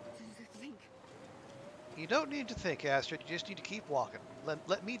to think. you don't need to think, Astrid. You just need to keep walking.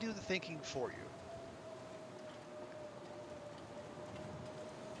 Let me do the thinking for you.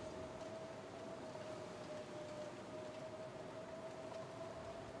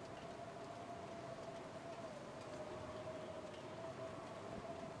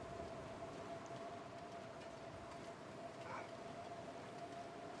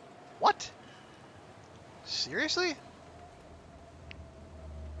 What? Seriously?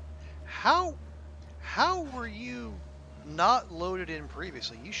 How were you not loaded in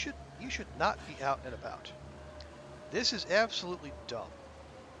previously? You should not be out and about. This is absolutely dumb.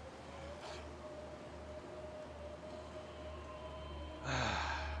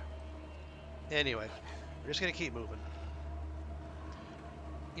 Anyway, we're just gonna keep moving.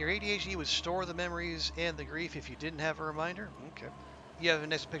 Your ADHD would store the memories and the grief if you didn't have a reminder? Okay. You have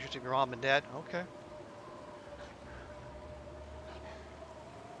next pictures of your mom and dad? Okay.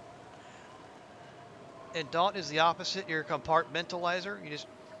 And Daunt is the opposite. You're a compartmentalizer. You just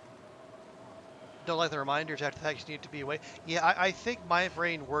don't like the reminders after the fact you need to be away. Yeah, I think my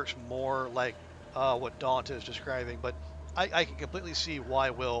brain works more like what Daunt is describing, but I can completely see why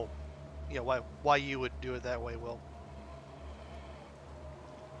why you would do it that way, Will.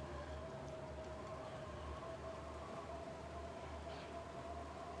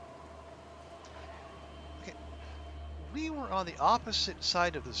 Okay, we were on the opposite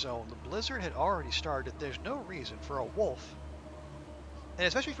side of the zone. The blizzard had already started. There's no reason for a wolf, and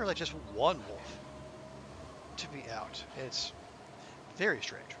especially for like just one wolf, to be out. It's very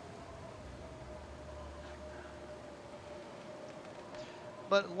strange.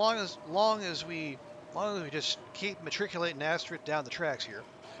 But long as we just keep matriculating Astrid down the tracks here,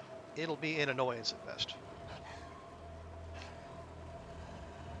 it'll be an annoyance at best.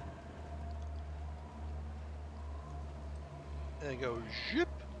 And go zip.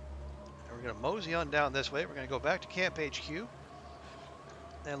 And we're going to mosey on down this way. We're going to go back to Camp HQ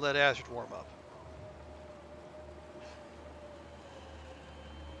and let Azrid warm up.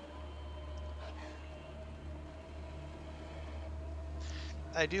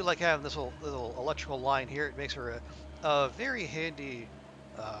 I do like having this little electrical line here. It makes her a very handy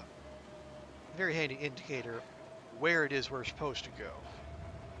indicator where it is we're supposed to go.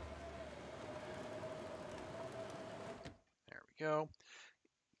 There we go.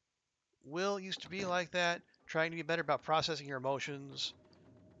 Will used to be like that, trying to be better about processing your emotions.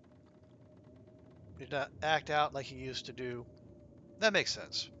 Did not act out like he used to do. That makes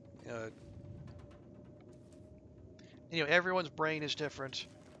sense. Everyone's brain is different,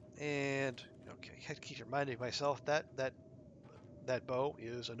 and okay, I had to keep reminding myself that bow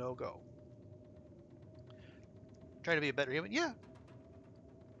is a no-go. Trying to be a better human, yeah,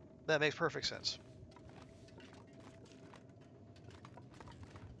 that makes perfect sense.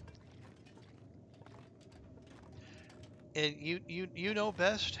 And you know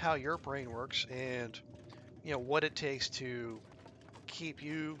best how your brain works, and what it takes to keep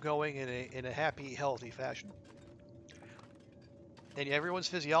you going in a happy, healthy fashion. And everyone's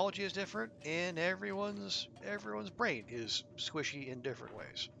physiology is different, and everyone's brain is squishy in different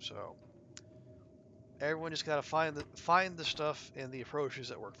ways. So everyone just got to find the stuff and the approaches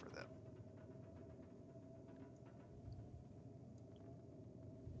that work for them.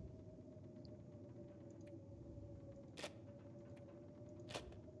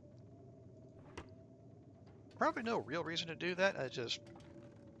 Probably no real reason to do that. I just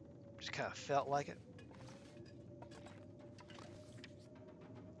kind of felt like it.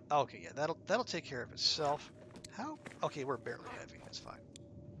 Okay, yeah, that'll take care of itself. How? Okay, we're barely heavy. That's fine.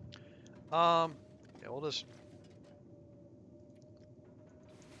 Yeah, we'll just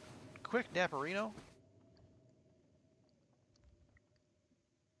quick Naparino.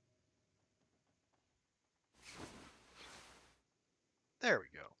 There we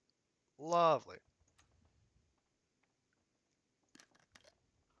go. Lovely.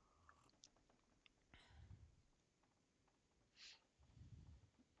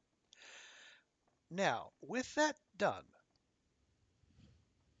 Now, with that done,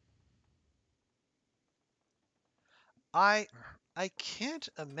 I can't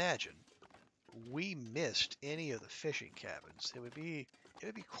imagine we missed any of the fishing cabins. It would be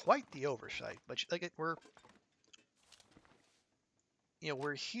quite the oversight. But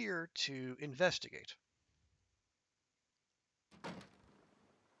we're here to investigate.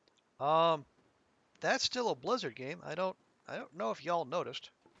 That's still a Blizzard game. I don't know if y'all noticed.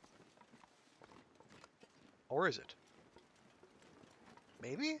 Or is it?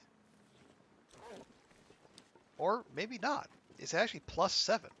 Maybe? Or maybe not. It's actually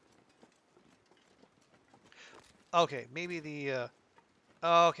 +7. Okay, maybe the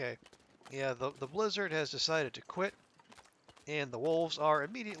okay. Yeah, the Blizzard has decided to quit, and the Wolves are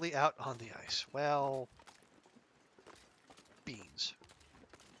immediately out on the ice. Well, beans.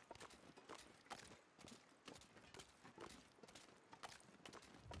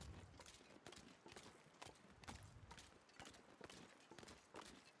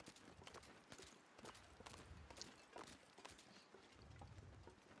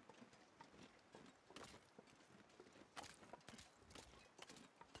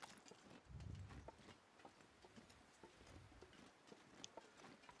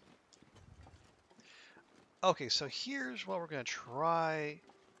 Okay, so here's what we're going to try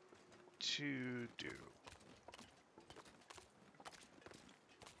to do.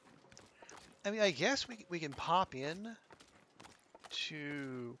 I mean, I guess we can pop in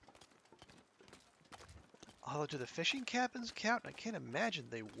to... Although, do the fishing cabins count? I can't imagine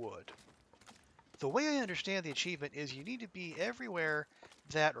they would. The way I understand the achievement is you need to be everywhere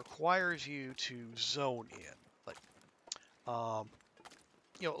that requires you to zone in.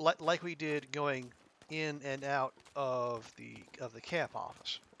 Like we did going in and out of the camp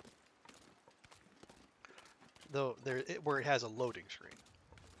office. Though where it has a loading screen.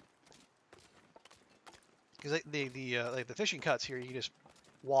 Because like the fishing cuts here, you can just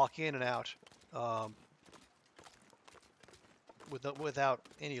walk in and out without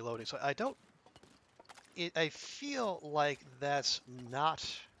any loading. So I feel like that's not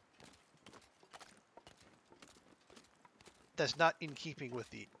in keeping with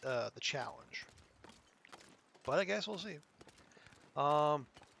the challenge. But I guess we'll see.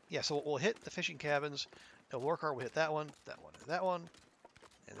 Yeah, so we'll hit the fishing cabins. And we'll hit that one, that one, and that one,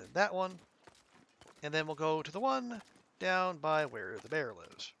 and then that one. And then we'll go to the one down by where the bear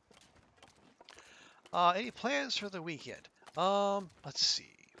lives. Any plans for the weekend? Let's see.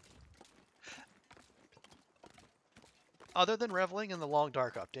 other than reveling in the Long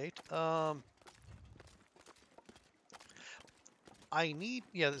Dark update,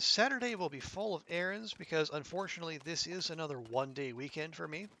 the Saturday will be full of errands because unfortunately this is another one-day weekend for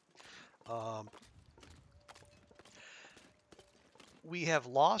me. Um, we have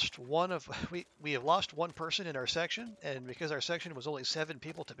lost we have lost one person in our section, and because our section was only 7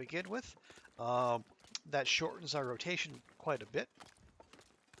 people to begin with, that shortens our rotation quite a bit.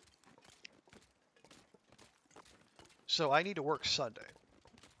 So I need to work Sunday.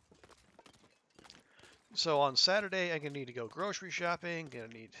 So on Saturday, I'm going to need to go grocery shopping, going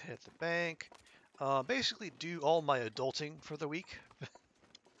to need to hit the bank, basically do all my adulting for the week.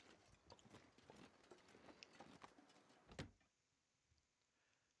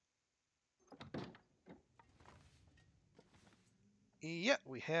 Yeah,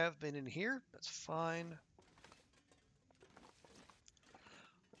 we have been in here. That's fine.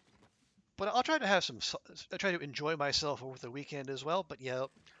 But I'll try to have I try to enjoy myself over the weekend as well. But yeah,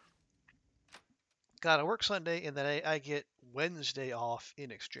 gotta work Sunday, and then I get Wednesday off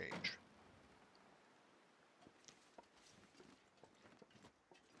in exchange.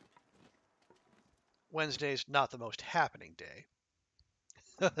 Wednesday's not the most happening day.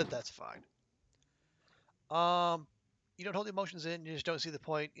 That's fine. You don't hold the emotions in. You just don't see the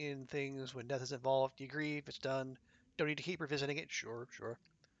point in things when death is involved. You grieve. It's done. Don't need to keep revisiting it. Sure, sure.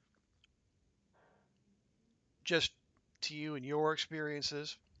 Just to you and your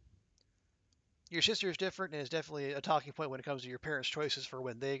experiences. Your sister is different and is definitely a talking point when it comes to your parents' choices for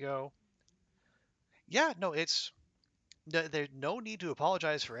when they go. Yeah, no, there's no need to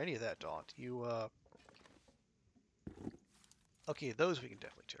apologize for any of that, Daunt. Okay, those we can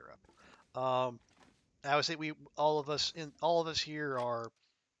definitely tear up. I would say all of us here are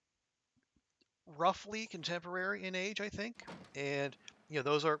roughly contemporary in age, I think, and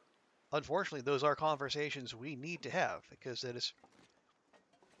those are, unfortunately, those are conversations we need to have because that is,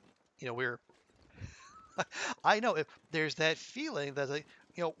 we're. I know if there's that feeling that like,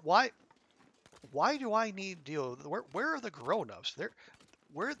 why do I need where are the grown-ups?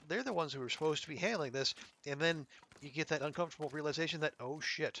 They're the ones who are supposed to be handling this, and then you get that uncomfortable realization that, oh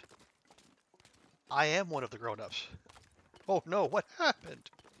shit, I am one of the grown-ups. Oh no, what happened?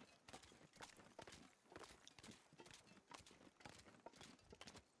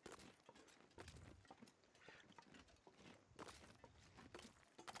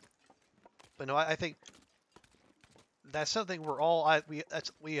 But no, I think that's something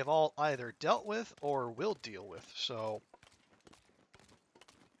we have all either dealt with or will deal with. So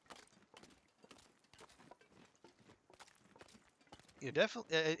it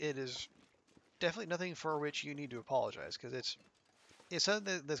is definitely nothing for which you need to apologize because it's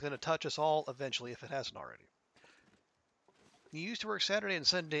something that's going to touch us all eventually if it hasn't already. You used to work Saturday and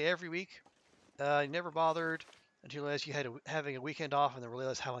Sunday every week. You never bothered until you realized you had having a weekend off, and then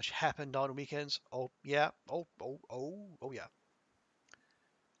realized how much happened on weekends. Oh yeah. Oh yeah.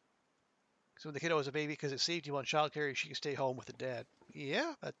 So when the kiddo was a baby, because it saved you on childcare, she could stay home with the dad.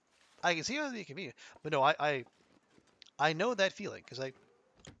 Yeah, I can see how it'd be convenient. But no, I know that feeling because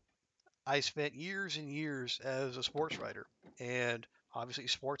I spent years and years as a sports writer, and obviously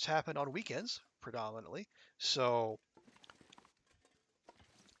sports happen on weekends predominantly. So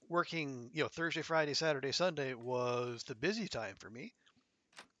working, Thursday, Friday, Saturday, Sunday was the busy time for me.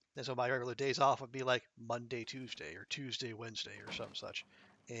 And so my regular days off would be like Monday, Tuesday, or Tuesday, Wednesday, or some such.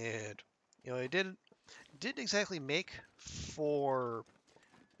 And it didn't exactly make for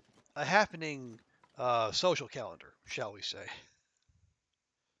a happening social calendar, shall we say.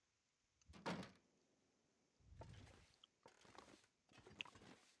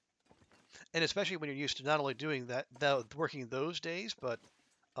 And especially when you're used to not only doing that working those days, but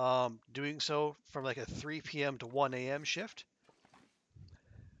doing so from like a 3 p.m. to 1 a.m. shift.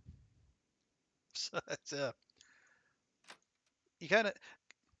 So it's, you kind of,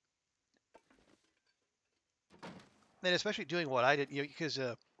 and especially doing what I did, because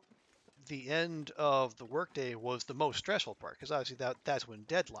the end of the workday was the most stressful part, because obviously that's when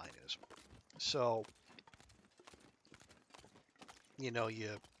deadline is. So, you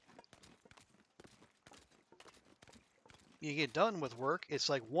get done with work, it's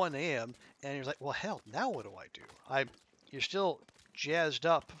like 1 a.m. and you're like, well, hell, now what do I do? You're still jazzed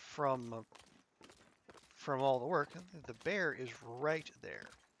up from all the work. The bear is right there,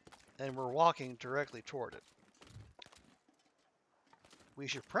 and we're walking directly toward it. We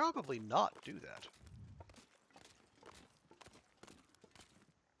should probably not do that.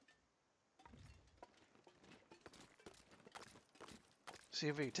 See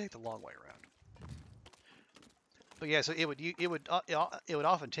if we can take the long way around. But yeah, so it would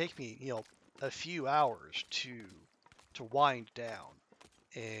often take me, a few hours to to wind down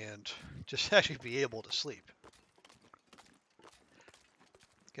and just actually be able to sleep.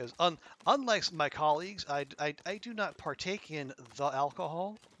 Because unlike my colleagues, I do not partake in the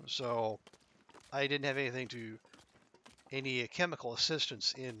alcohol, so I didn't have any chemical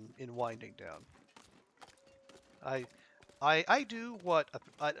assistance in winding down. I do what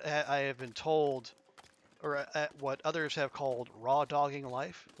I have been told, or what others have called raw dogging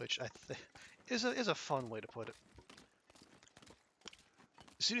life, which I think is a fun way to put it.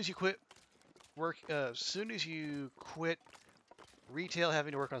 As soon as you quit work, as soon as you quit retail,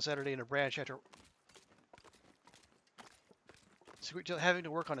 having to work on Saturday in a branch after having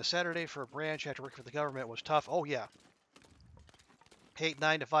to work on a Saturday for a branch after working for the government was tough. Oh yeah, hate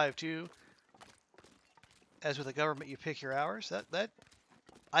 9 to 5 too. As with the government, you pick your hours. Yeah,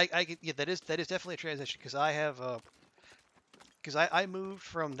 that is definitely a transition because I moved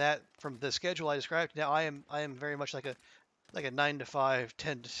from the schedule I described. Now I am very much like a 9 to 5,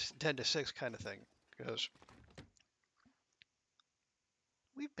 10 to 6 kind of thing, because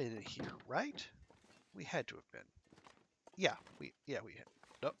we've been in here, right? We had to have been. Yeah, we had.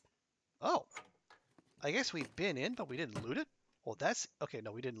 No. Oh, I guess we've been in, but we didn't loot it. Well, that's okay.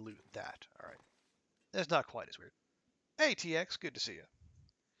 No, we didn't loot that. All right, that's not quite as weird. Hey, TX, good to see you.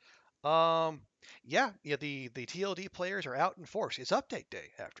 Yeah. The TLD players are out in force. It's update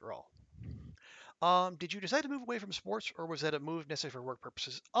day after all. Did you decide to move away from sports, or was that a move necessary for work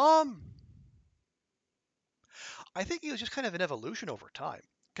purposes? I think it was just kind of an evolution over time.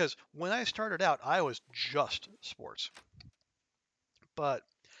 Because when I started out, I was just sports. But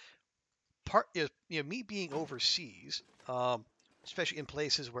part is me being overseas, especially in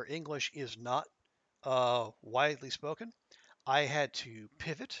places where English is not widely spoken. I had to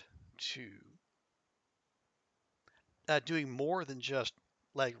pivot to doing more than just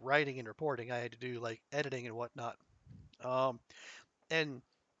like writing and reporting. I had to do like editing and whatnot. Um, and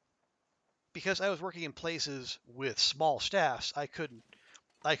because I was working in places with small staffs, I couldn't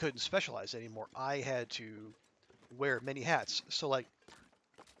specialize anymore. I had to wear many hats. So like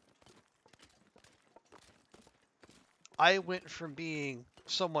I went from being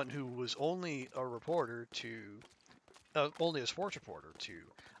someone who was only a reporter to only a sports reporter to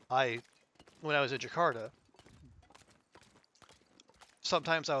I when I was in Jakarta,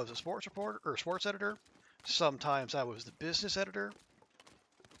 sometimes I was a sports reporter or sports editor, sometimes I was the business editor,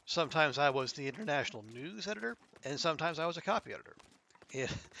 sometimes I was the international news editor, and sometimes I was a copy editor. And,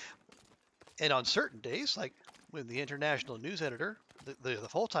 and on certain days, like when the international news editor, the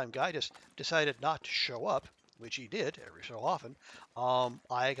full-time guy, just decided not to show up, which he did every so often,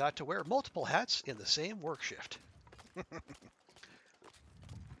 I got to wear multiple hats in the same work shift.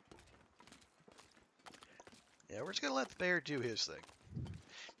 Yeah, we're just going to let the bear do his thing.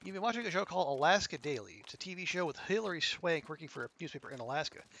 You've been watching a show called Alaska Daily. It's a TV show with Hilary Swank working for a newspaper in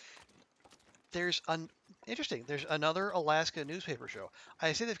Alaska. There's another Alaska newspaper show.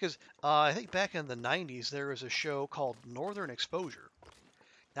 I say that because I think back in the 90s there was a show called Northern Exposure.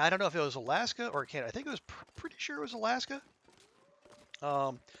 Now I don't know if it was Alaska or Canada. I think it was pretty sure it was Alaska.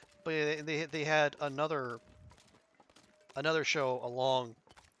 But they had another show along,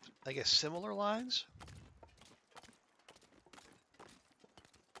 I guess, similar lines.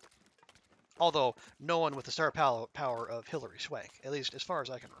 Although no one with the star power of Hilary Swank, at least as far as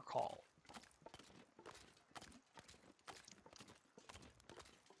I can recall.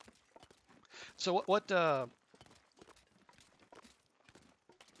 So what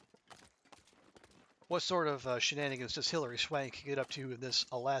sort of shenanigans does Hilary Swank get up to in this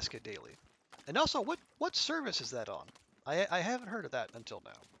Alaska Daily? And also, what service is that on? I haven't heard of that until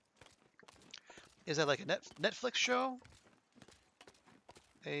now. Is that like a Netflix show?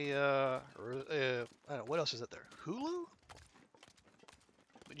 I don't know, what else is it there? Hulu?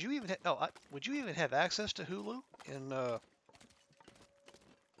 Would you even have access to Hulu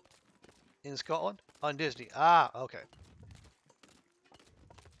in Scotland on Disney? Ah, okay.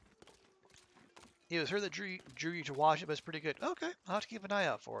 It was her that drew you to watch it, but it's pretty good. Okay, I'll have to keep an eye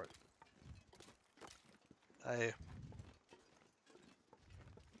out for it.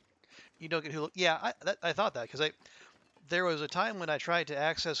 You don't get Hulu? Yeah, I thought that because there was a time when I tried to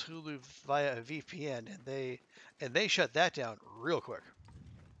access Hulu via a VPN, and they shut that down real quick.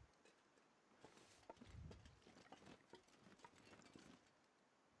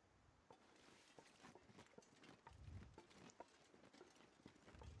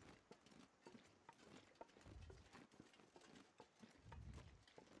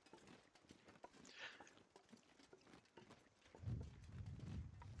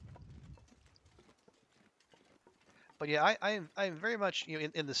 But yeah, I'm very much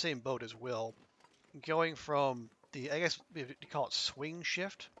in the same boat as Will, going from I guess you call it swing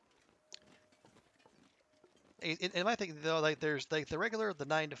shift. In my thing though, like there's like the regular, the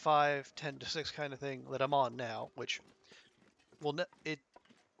 9 to 5, 10 to 6 kind of thing that I'm on now, which will it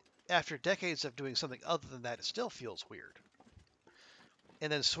after decades of doing something other than that, it still feels weird.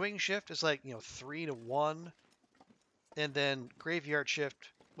 And then swing shift is like 3 to 1, and then graveyard shift,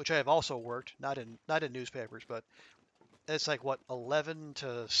 which I have also worked, not in newspapers, but it's like what 11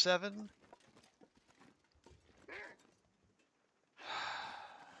 to 7.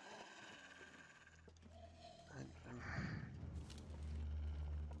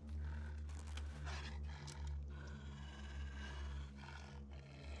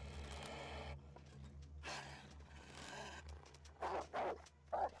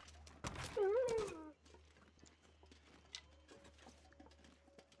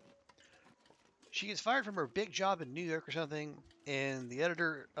 She gets fired from her big job in New York or something, and the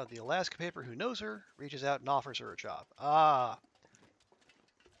editor of the Alaska paper, who knows her, reaches out and offers her a job. Ah.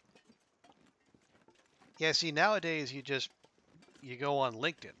 Yeah, see, nowadays you go on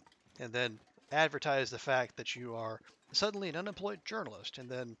LinkedIn and then advertise the fact that you are suddenly an unemployed journalist, and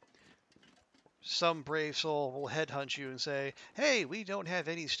then some brave soul will headhunt you and say, "Hey, we don't have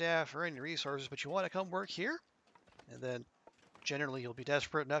any staff or any resources, but you want to come work here?" And then generally you'll be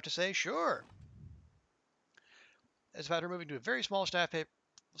desperate enough to say, "Sure." It's about her moving to a very small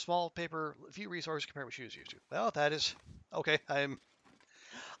paper, few resources compared to what she was used to. Well, that is okay. I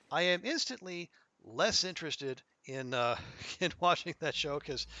am instantly less interested in in watching that show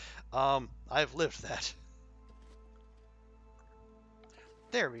because I've lived that.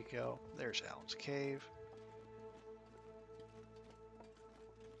 There we go. There's Alan's cave.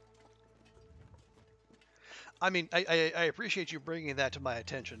 I mean, I appreciate you bringing that to my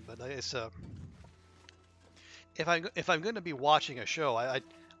attention, but it's if I'm going to be watching a show,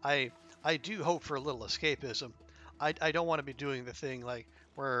 I I do hope for a little escapism. I don't want to be doing the thing like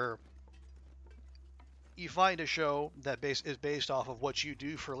where you find a show that is based off of what you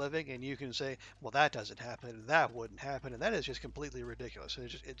do for a living, and you can say, well, that doesn't happen, and that wouldn't happen, and that is just completely ridiculous. And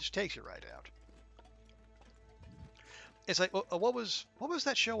it just takes you right out. It's like, what was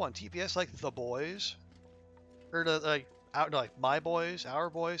that show on TBS, like The Boys, or like My Boys, Our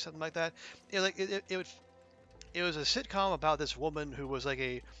Boys, something like that. It was a sitcom about this woman who was like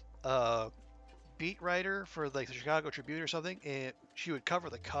a uh, beat writer for like the Chicago Tribune or something, and she would cover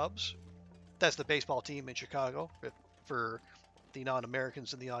the Cubs. That's the baseball team in Chicago for the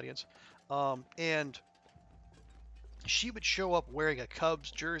non-Americans in the audience. And she would show up wearing a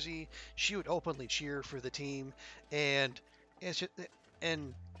Cubs jersey. She would openly cheer for the team, and it's just,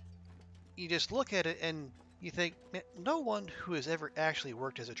 and you just look at it and you think, man, no one who has ever actually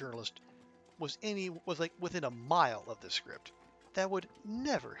worked as a journalist was like within a mile of the script. That would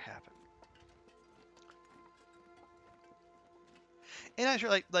never happen. And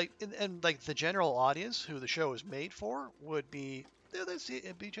actually, and like the general audience who the show is made for would be,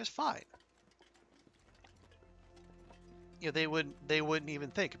 it'd be just fine. They wouldn't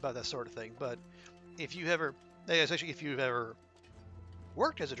even think about that sort of thing. But if you ever, especially if you've ever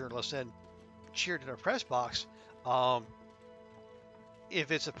worked as a journalist and cheered in a press box, um,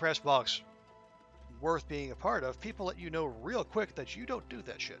 if it's a press box worth being a part of, people let you know real quick that you don't do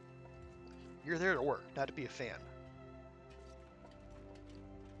that shit. You're there to work, not to be a fan.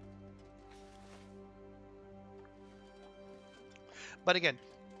 But again,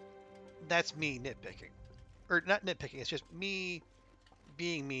 that's me nitpicking. Or not nitpicking, it's just me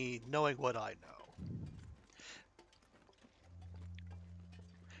being me, knowing what I know.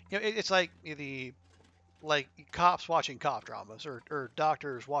 It's like cops watching cop dramas or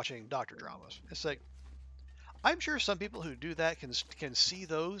doctors watching doctor dramas. It's like I'm sure some people who do that can see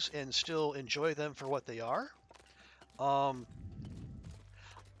those and still enjoy them for what they are. Um,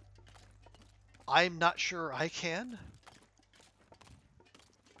 I'm not sure I can.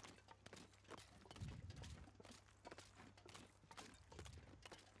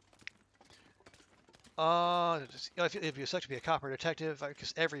 If you select to be a cop or detective,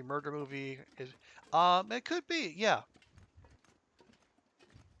 because every murder movie is, it could be, yeah,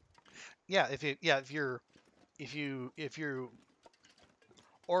 yeah. If you,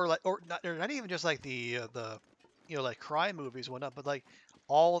 or not even just like the, like crime movies and whatnot, but like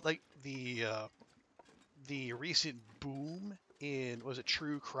all like the recent boom in was it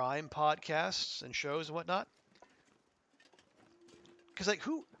true crime podcasts and shows and whatnot. Because like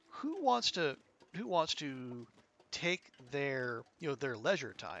who wants to take their their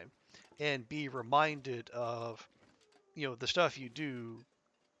leisure time and be reminded of the stuff you do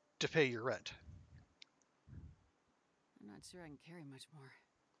to pay your rent. I'm not sure I can carry much more.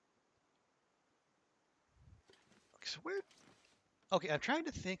 'Cause where? Okay, I'm trying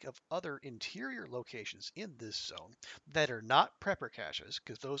to think of other interior locations in this zone that are not prepper caches,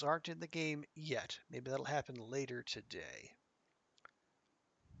 because those aren't in the game yet. Maybe that'll happen later today.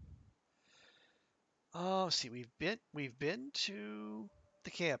 Oh, see, we've been to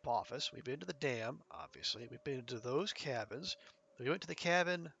the camp office. We've been to the dam, obviously. We've been to those cabins. We went to the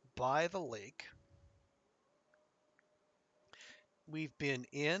cabin by the lake. We've been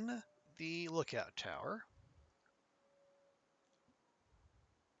in the lookout tower.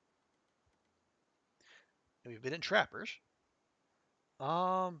 And we've been in trappers.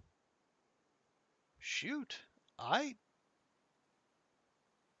 Um, shoot, I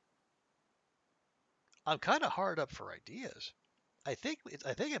I'm kind of hard up for ideas. I think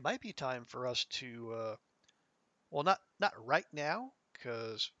it might be time for us to well, not right now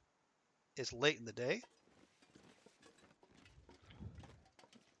because it's late in the day.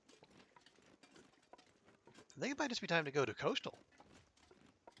 I think it might just be time to go to coastal.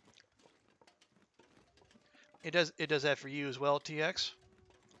 It does that for you as well, TX.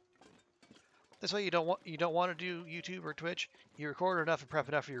 That's why you don't want to do YouTube or Twitch. You record enough and prep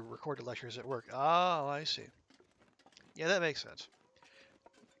enough for your recorded lectures at work. Oh, I see. Yeah, that makes sense.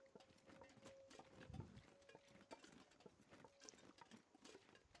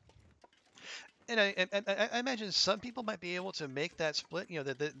 And I imagine some people might be able to make that split.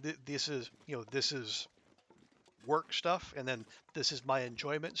 That this is work stuff, and then this is my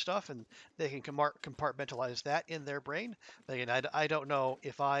enjoyment stuff, and they can compartmentalize that in their brain. Again, I don't know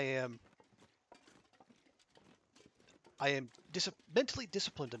if I am mentally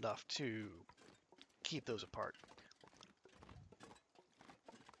disciplined enough to keep those apart.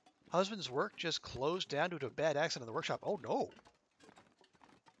 Husband's work just closed down due to a bad accident in the workshop. Oh no.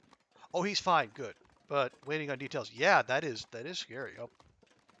 Oh, he's fine. Good. But waiting on details. Yeah, that is scary. Oh,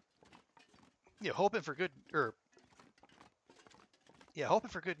 yeah, hoping for good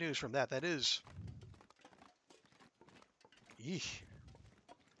news from that. That is. Eesh.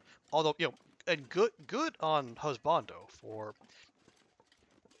 Although, and good on Husbando for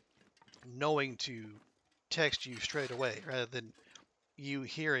knowing to text you straight away rather than you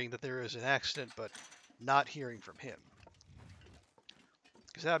hearing that there is an accident but not hearing from him.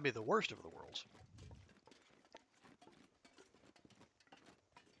 Because that would be the worst of the worlds.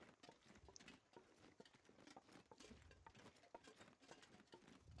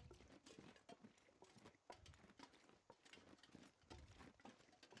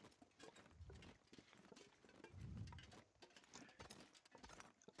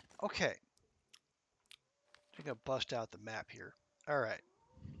 Okay. I'm going to bust out the map here. All right.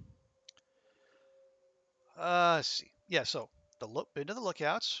 Let's see. Yeah, so been to the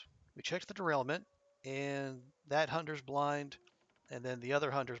lookouts. We checked the derailment, and that hunter's blind, and then the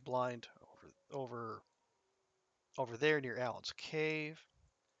other hunter's blind over there near Allen's Cave.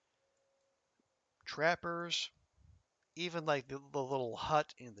 Trappers, even like the little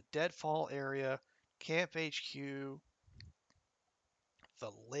hut in the Deadfall area, Camp HQ,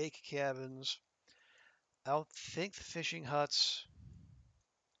 the lake cabins. I don't think the fishing huts.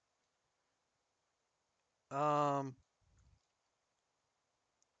 Um,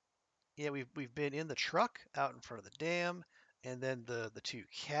 yeah, we've been in the truck out in front of the dam, and then the two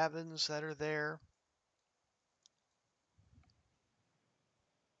cabins that are there.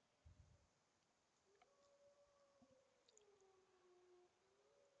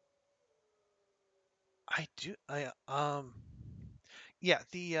 I do.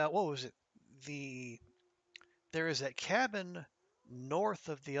 Yeah. What was it? The There is that cabin north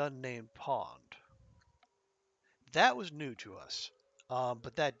of the unnamed pond. That was new to us,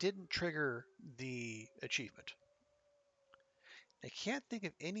 but that didn't trigger the achievement. I can't think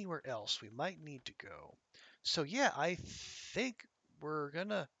of anywhere else we might need to go. So yeah, I think we're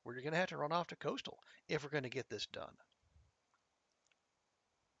gonna have to run off to coastal if we're gonna get this done.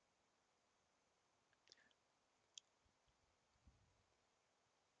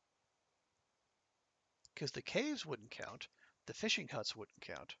 Because the caves wouldn't count, the fishing huts wouldn't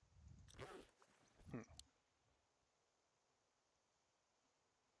count. Hmm.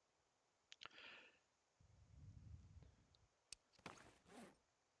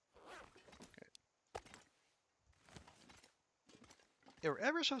 They were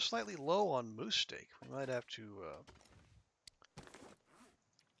ever so slightly low on moose steak. We might have to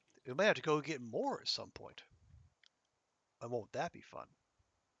go get more at some point. And won't that be fun?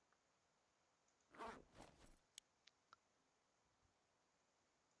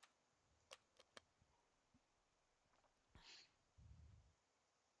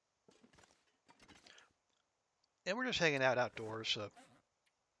 And we're just hanging out outdoors,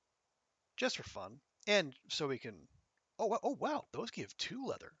 just for fun. And so we can. Oh wow, those give 2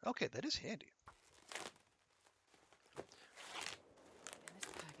 leather. Okay, that is handy. Man,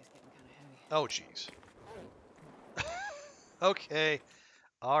 this pack is getting kind of heavy. Oh jeez. Okay.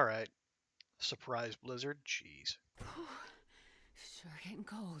 All right. Surprise blizzard. Jeez. Whew, sure getting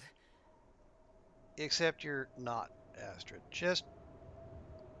cold. Except you're not, Astrid. Just.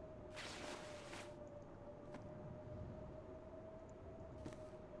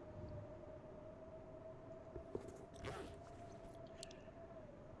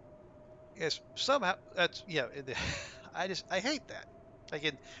 Yes, somehow that's yeah. I hate that.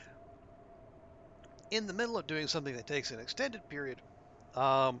 Like in the middle of doing something that takes an extended period,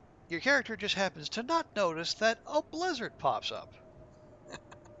 your character just happens to not notice that a blizzard pops up.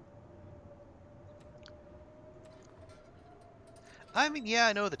 I mean, yeah,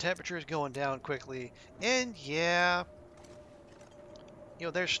 I know the temperature is going down quickly, and yeah,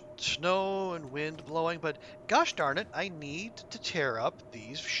 there's snow and wind blowing, but gosh darn it, I need to tear up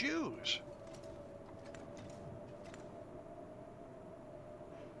these shoes.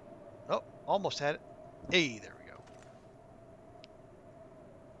 Oh, almost had it. Hey, there we go.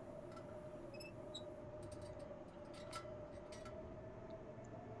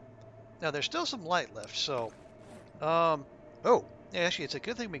 Now there's still some light left, so oh, yeah, actually, it's a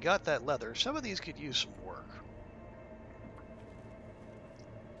good thing we got that leather. Some of these could use some work.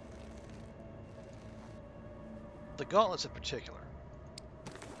 The gauntlets in particular.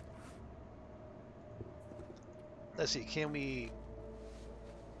 Let's see, can we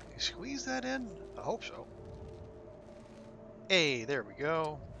squeeze that in? I hope so. Hey, there we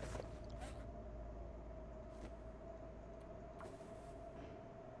go.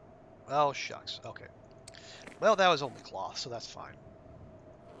 Oh, shucks. Okay. Well, that was only cloth, so that's fine.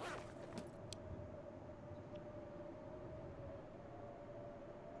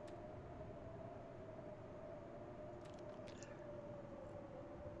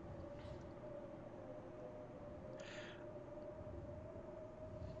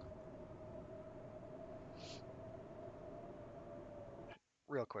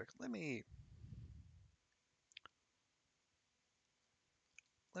 Real quick, let me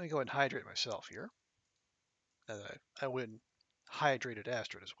go ahead and hydrate myself here. And I went and hydrated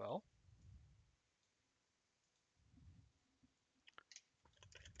Astrid as well.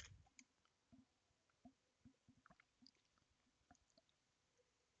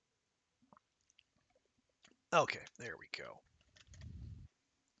 Okay, there we go.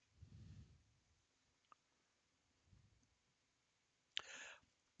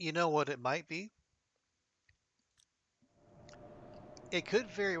 You know what it might be? It could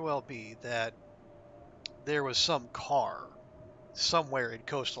very well be that there was some car somewhere in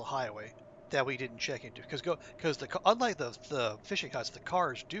Coastal Highway that we didn't check into because unlike the fishing huts, the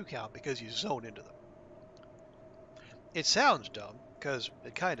cars do count because you zone into them. It sounds dumb because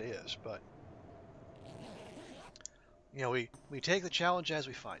it kind of is, but we take the challenge as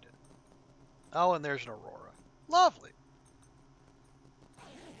we find it. Oh, and there's an aurora. Lovely.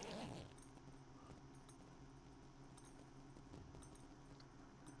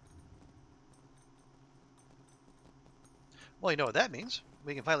 Well, you know what that means.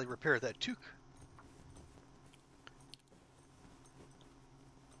 We can finally repair that toque.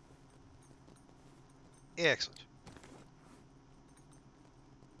 Excellent.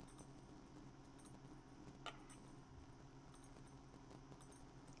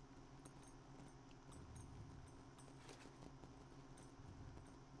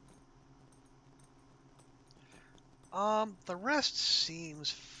 The rest seems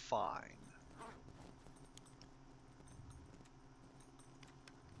fine.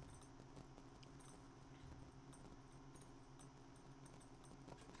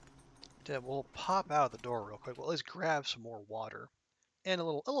 Then we'll pop out of the door real quick. Well, let's grab some more water and a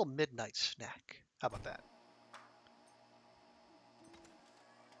little midnight snack. How about that?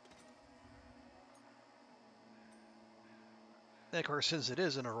 And of course, since it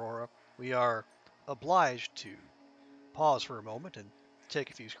is an aurora, we are obliged to pause for a moment and take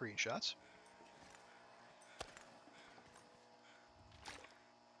a few screenshots.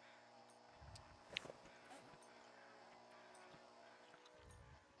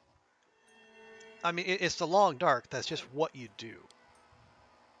 I mean, it's the long dark. That's just what you do.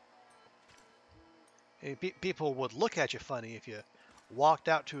 People would look at you funny if you walked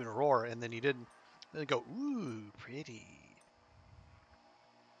out to an aurora and then you didn't. They'd go, "Ooh, pretty."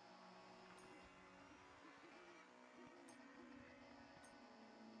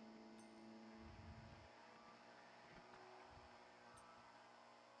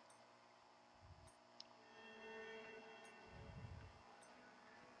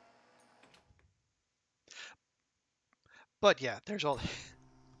 But yeah, there's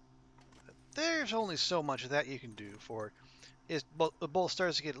only so much that you can do for it. It both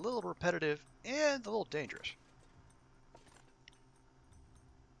starts to get a little repetitive and a little dangerous.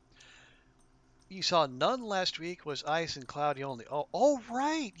 You saw none last week, was ice and cloudy only. Oh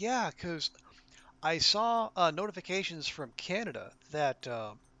right, yeah, because I saw notifications from Canada that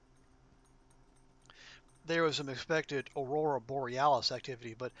there was some expected aurora borealis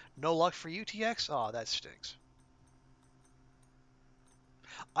activity, but no luck for UTX. Oh, that stinks.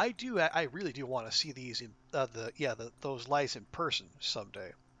 I really do want to see these in those lights in person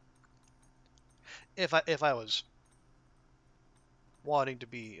someday. If I was wanting to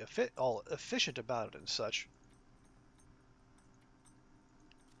be all efficient about it and such,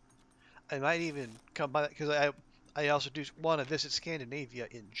 I might even come by that because I also do want to visit Scandinavia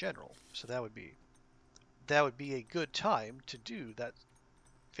in general, so that would be a good time to do that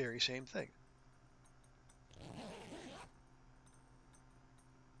very same thing.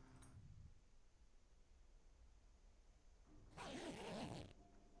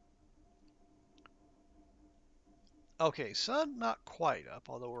 Okay, sun not quite up,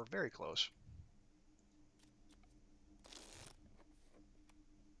 although we're very close.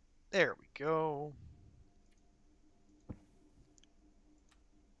 There we go.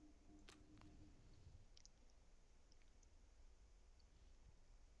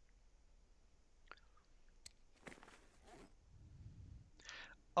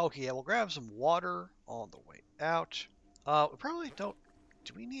 Okay, yeah, we'll grab some water on the way out. We probably don't.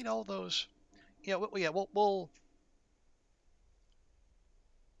 Do we need all those? Yeah, we'll.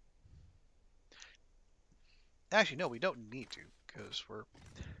 Actually, no, we don't need to, because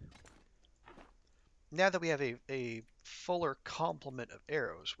now that we have a fuller complement of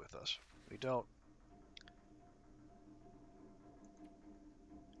arrows with us, we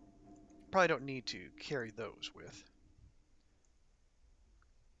probably don't need to carry those with.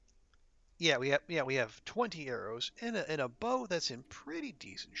 Yeah, we have 20 arrows in a bow that's in pretty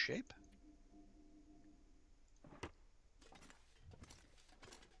decent shape.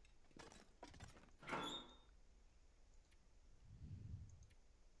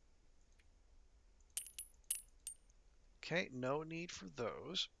 Okay, no need for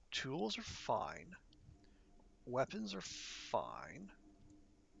those. Tools are fine. Weapons are fine.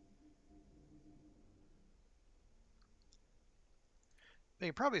 We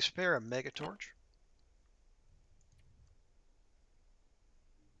can probably spare a mega torch.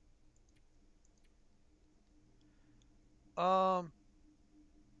 Um,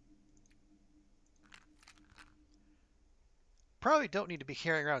 Probably don't need to be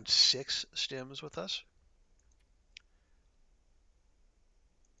carrying around 6 stems with us.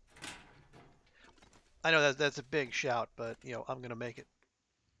 I know that's a big shout, but I'm gonna make it.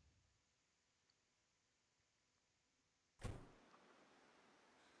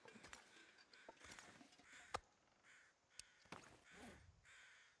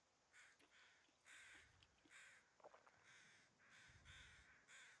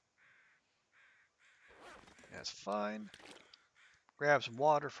 That's fine. Grab some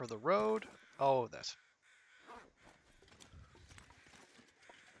water for the road. Oh, that's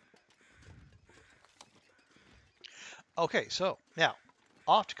okay. So now,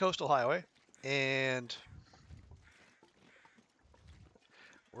 off to Coastal Highway, and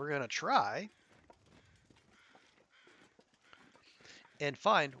we're gonna try and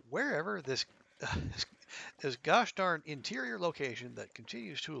find wherever this gosh darn interior location that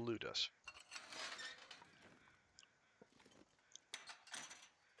continues to elude us.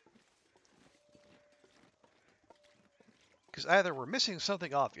 Because either we're missing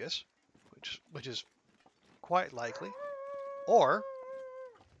something obvious, which is quite likely, or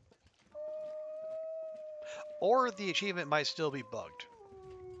the achievement might still be bugged.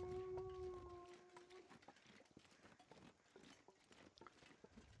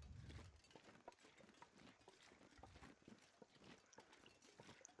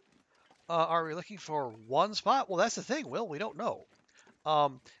 Are we looking for one spot? Well, that's the thing, Will. We don't know.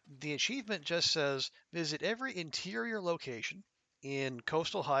 The achievement just says visit every interior location in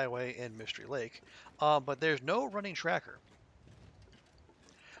Coastal Highway and Mystery Lake, but there's no running tracker.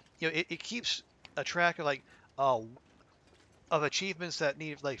 It keeps a track of of achievements that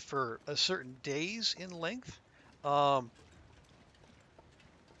need for a certain days in length. Or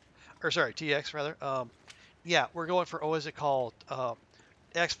sorry, TX rather. Yeah, we're going for what is it called?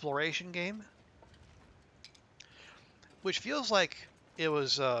 Exploration game, which feels like it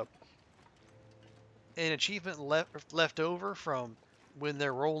was an achievement left over from when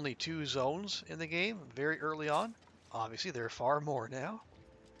there were only 2 zones in the game very early on. Obviously, there are far more now.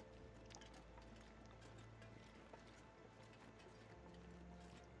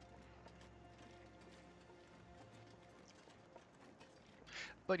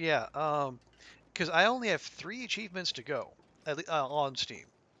 But yeah, because I only have 3 achievements to go on Steam.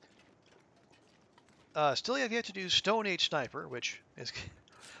 Still have yet to do Stone Age Sniper, which is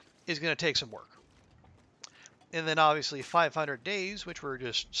going to take some work. And then obviously 500 Days, which we're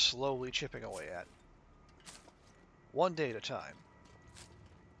just slowly chipping away at. One day at a time.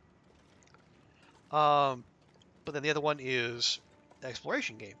 But then the other one is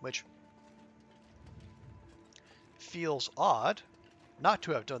Exploration Game, which feels odd not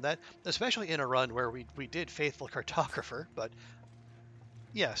to have done that, especially in a run where we did Faithful Cartographer. But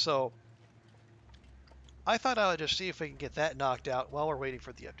yeah, so I thought I would just see if we can get that knocked out while we're waiting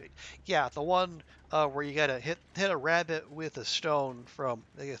for the update. Yeah, the one where you gotta hit a rabbit with a stone from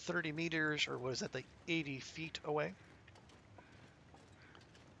like 30 meters, or what is that, like 80 feet away?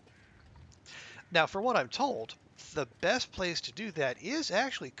 Now, for what I'm told, the best place to do that is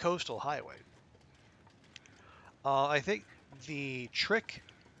actually Coastal Highway. I think the trick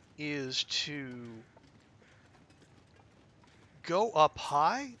is to go up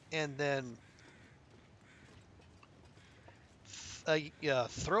high and then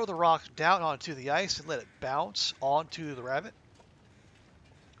throw the rock down onto the ice and let it bounce onto the rabbit.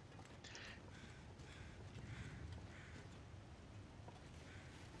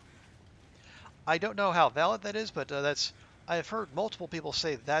 I don't know how valid that is, but I've heard multiple people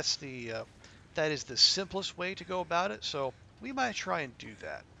say that is the simplest way to go about it. So we might try and do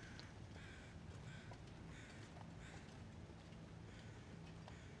that.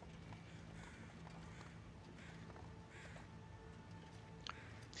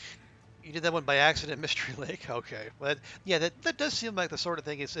 You did that one by accident, Mystery Lake. Okay, but yeah, that does seem like the sort of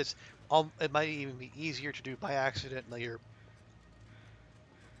thing. It might even be easier to do by accident. Like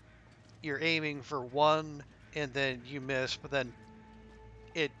you're aiming for one and then you miss, but then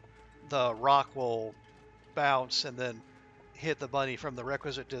it the rock will bounce and then hit the bunny from the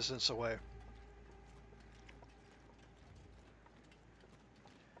requisite distance away.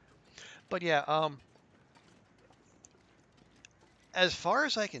 But yeah, as far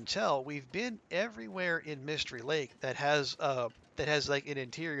as I can tell, we've been everywhere in Mystery Lake that has like an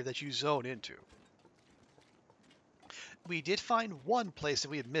interior that you zone into. We did find one place that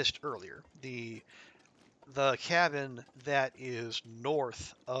we had missed earlier, the cabin that is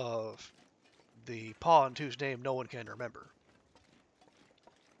north of the pond whose name no one can remember.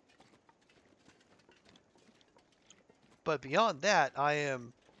 But beyond that,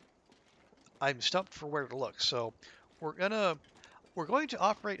 I'm stumped for where to look. So we're gonna we're going to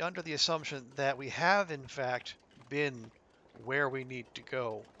operate under the assumption that we have in fact been where we need to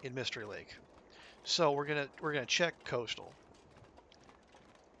go in Mystery Lake. So we're gonna check coastal.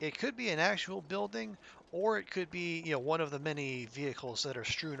 It could be an actual building, or it could be, one of the many vehicles that are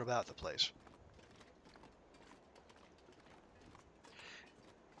strewn about the place.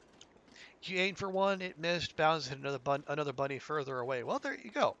 You aimed for one, it missed, bounced hit another bunny further away. Well, there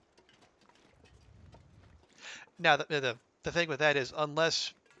you go. Now the thing with that is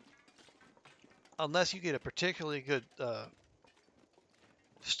unless you get a particularly good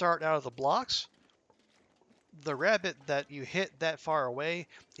start out of the blocks, the rabbit that you hit that far away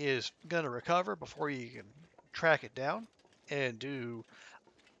is going to recover before you can track it down and do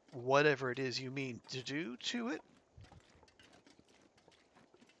whatever it is you mean to do to it.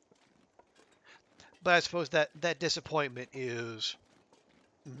 But I suppose that disappointment is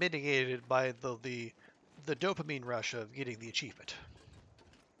mitigated by the dopamine rush of getting the achievement.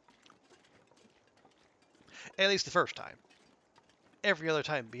 At least the first time. Every other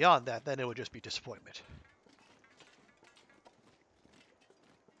time beyond that, then it would just be disappointment.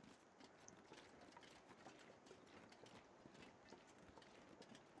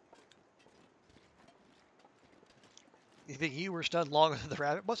 You think you were stunned longer than the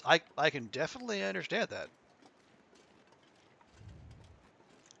rabbit was? I can definitely understand that.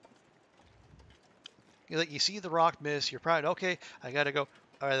 You see the rock miss, you're probably okay. I gotta go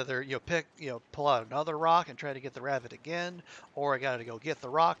either pull out another rock and try to get the rabbit again, or I gotta go get the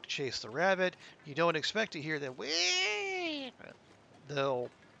rock to chase the rabbit. You don't expect to hear the wee, the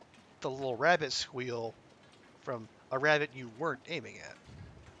little rabbit squeal from a rabbit you weren't aiming at.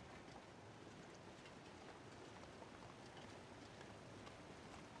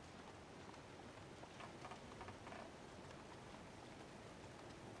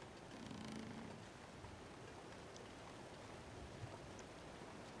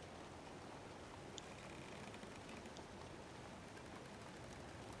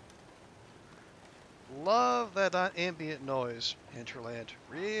 Love that ambient noise, Hinterland.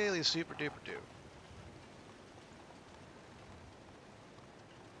 Really super duper do.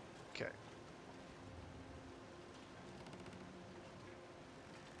 Okay.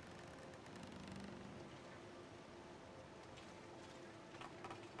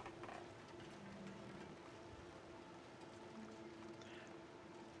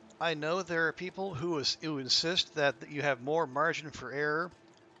 I know there are people who insist that you have more margin for error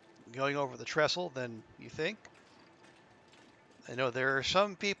going over the trestle than you think. I know there are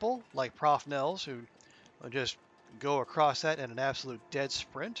some people, like Prof. Nels, who will just go across that in an absolute dead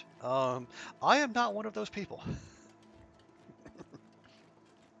sprint. I am not one of those people.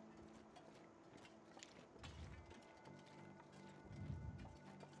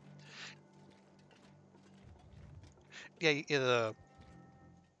 The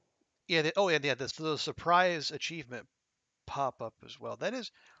surprise achievement pop up as well.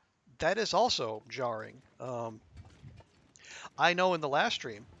 That is also jarring. I know in the last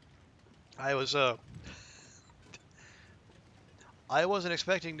stream, I was I wasn't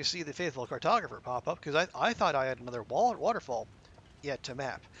expecting to see the faithful cartographer pop up because I thought I had another waterfall yet to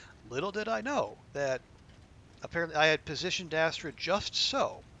map. Little did I know that apparently I had positioned Astra just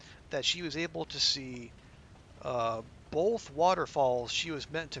so that she was able to see uh, both waterfalls she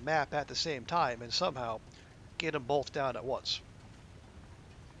was meant to map at the same time and somehow get them both down at once.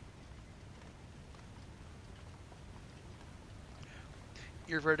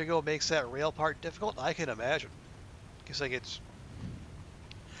 Your vertigo makes that rail part difficult. I can imagine, because like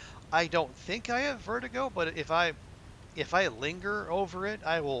I don't think I have vertigo, but if I linger over it,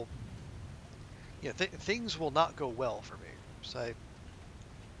 I will. Things will not go well for me. So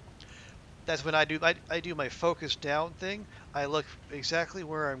that's when I do my focus down thing. I look exactly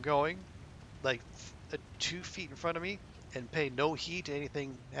where I'm going, like 2 feet in front of me, and pay no heed to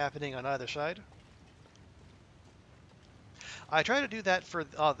anything happening on either side. I try to do that for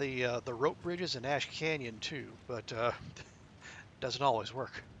the rope bridges in Ash Canyon too, but doesn't always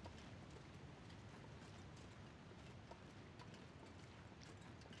work.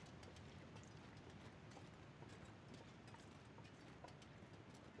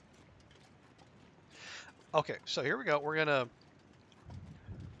 Okay, so here we go.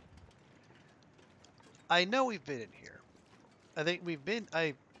 I know we've been in here. I think we've been.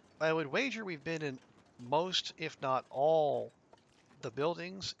 I would wager we've been in most, if not all, the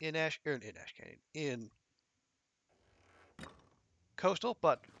buildings in Ash Canyon in Coastal,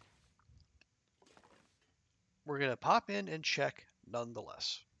 but we're gonna pop in and check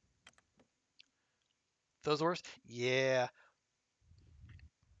nonetheless. Those words? Yeah.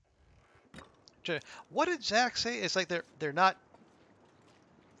 What did Zach say? It's like they're not.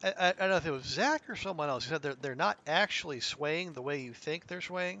 I don't know if it was Zach or someone else. He said they're not actually swaying the way you think they're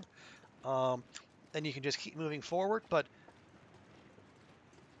swaying, um, and you can just keep moving forward. But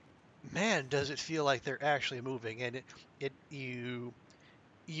man, does it feel like they're actually moving, and you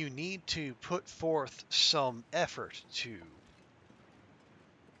need to put forth some effort to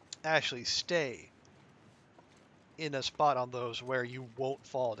actually stay in a spot on those where you won't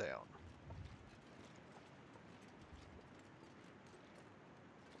fall down.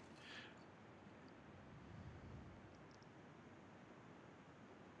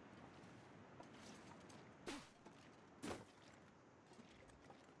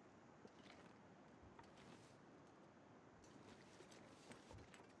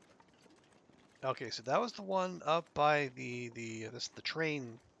 Okay, so that was the one up by the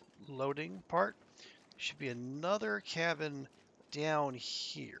train loading part. Should be another cabin down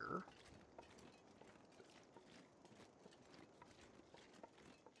here.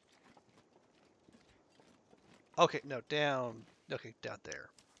 Okay, no, down. Okay, down there.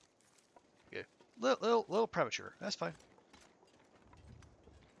 Okay, little premature. That's fine.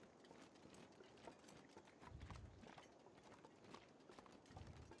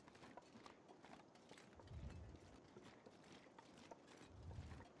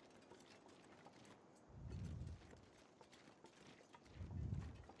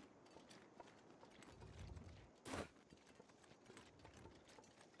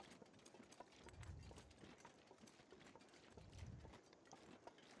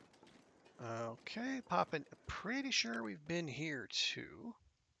 Okay, popping. Pretty sure we've been here too.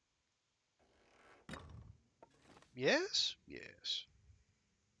 Yes? Yes.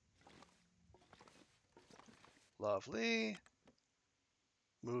 Lovely.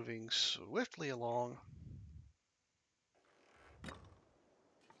 Moving swiftly along.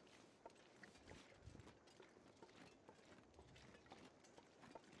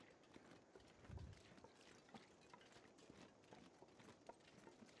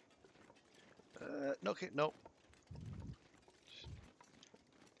 Okay, nope.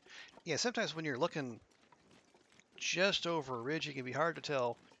 Yeah, sometimes when you're looking just over a ridge, it can be hard to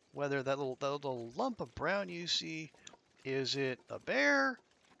tell whether that little lump of brown you see, is it a bear,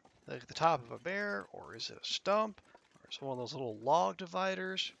 like the top of a bear, or is it a stump, or is it one of those little log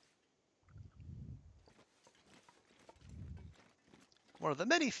dividers? One of the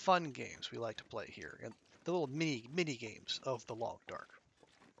many fun games we like to play here, and the little mini games of the Long Dark.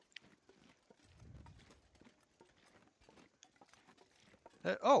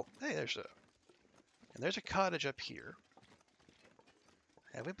 Oh, hey, there's a cottage up here.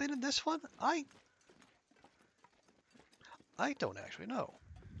 Have we been in this one? I don't actually know.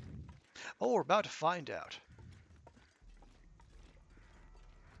 Oh, we're about to find out.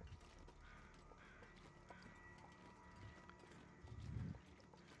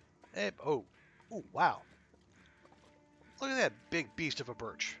 Oh, wow. Look at that big beast of a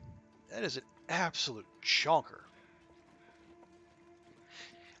birch. That is an absolute chonker.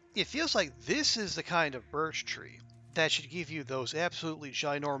 It feels like this is the kind of birch tree that should give you those absolutely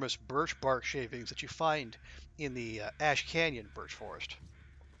ginormous birch bark shavings that you find in the Ash Canyon birch forest,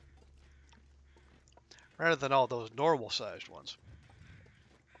 rather than all those normal-sized ones.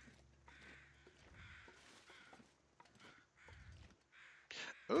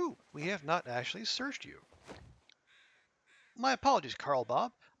 Ooh, we have not actually searched you. My apologies, Carl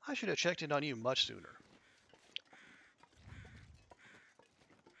Bob. I should have checked in on you much sooner.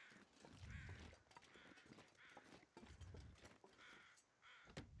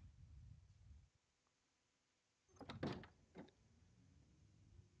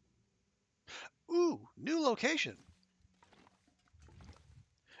 Ooh, new location.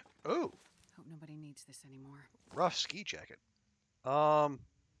 Ooh, Hope nobody needs this anymore. rough ski jacket.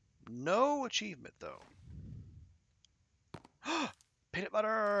 No achievement though. Peanut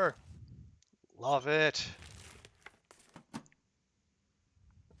butter! Love it.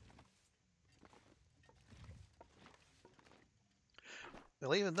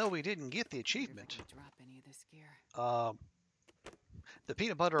 Well, even though we didn't get the Wonder if I achievement, can drop any of this gear. the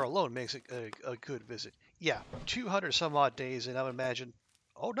peanut butter alone makes it a good visit. Yeah, 200 some odd days, and I would imagine.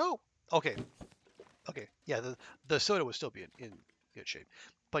 Oh no. Okay. Okay. Yeah, the soda would still be in good shape,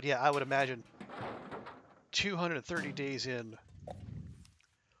 but yeah, I would imagine 230 days in,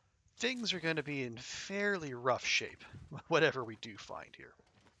 things are going to be in fairly rough shape, whatever we do find here.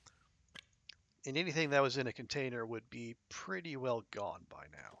 And anything that was in a container would be pretty well gone by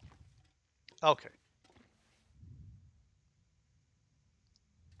now. Okay.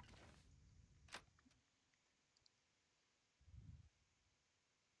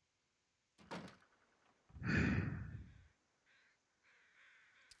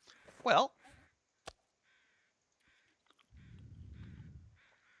 Well,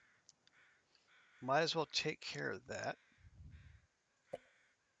 might as well take care of that.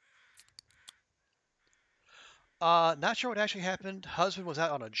 Not sure what actually happened. Husband was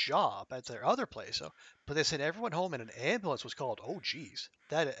out on a job at their other place, so, but they sent everyone home and an ambulance was called. Oh, geez.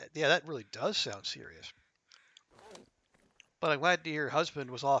 That really does sound serious. But I'm glad to hear husband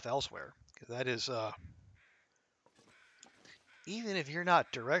was off elsewhere, 'cause that is, even if you're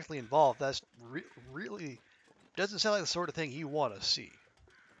not directly involved, that's really doesn't sound like the sort of thing you want to see.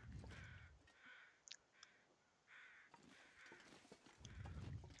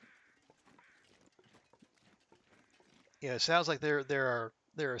 Yeah, it sounds like there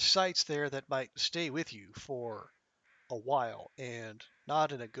are sites there that might stay with you for a while, and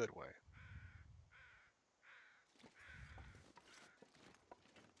not in a good way.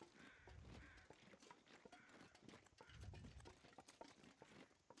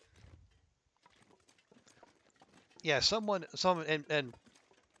 Yeah, someone, and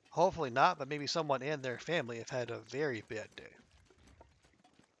hopefully not, but maybe someone and their family have had a very bad day.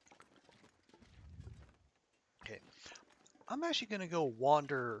 Okay, I'm actually gonna go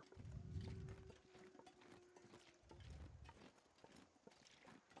wander.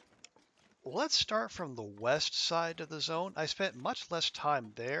 Let's start from the west side of the zone. I spent much less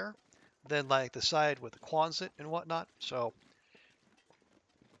time there than like the side with the Quonset and whatnot, so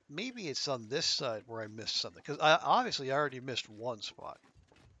maybe it's on this side where I missed something, because I already missed one spot.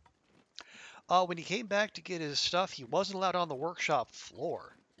 When he came back to get his stuff, he wasn't allowed on the workshop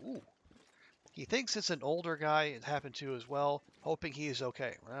floor. Ooh. He thinks it's an older guy it happened to as well, hoping he is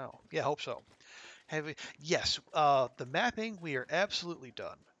okay. Wow. Yeah, hope so. Yes, the mapping, we are absolutely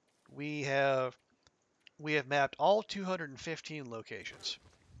done. We have mapped all 215 locations.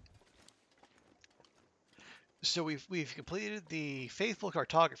 So we've completed the Faithful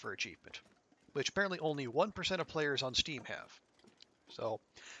Cartographer achievement, which apparently only 1% of players on Steam have. So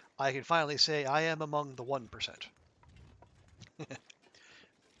I can finally say I am among the 1%.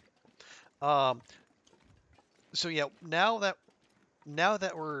 um, so yeah, now that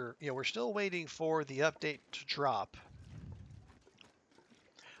we're still waiting for the update to drop.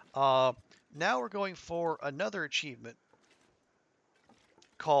 Now we're going for another achievement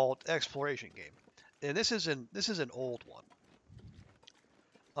called Exploration Game, and this is an old one.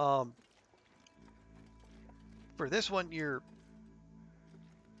 For this one, you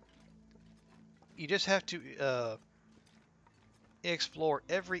just have to explore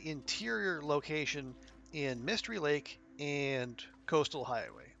every interior location in Mystery Lake and Coastal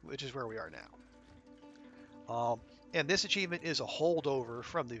Highway, which is where we are now. And this achievement is a holdover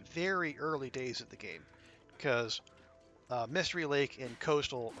from the very early days of the game, because Mystery Lake and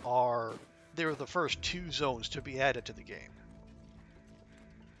Coastal they were the first 2 zones to be added to the game.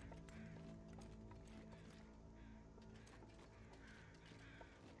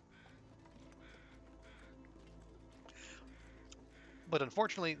 But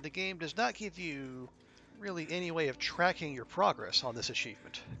unfortunately, the game does not give you really any way of tracking your progress on this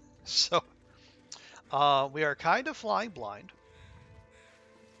achievement. So we are kind of flying blind.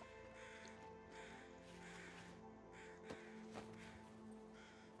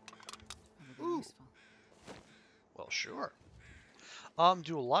 Ooh. Useful. Well, sure.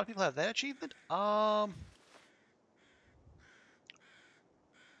 Do a lot of people have that achievement?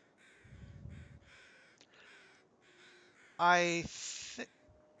 I think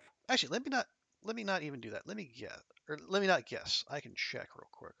actually, let me not even do that. Let me guess, or let me not guess. I can check real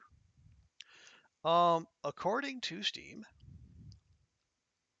quick. According to Steam,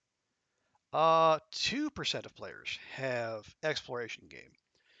 2% of players have exploration game,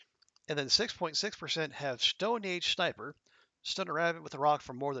 and then 6.6% have Stone Age Sniper, stun a rabbit with a rock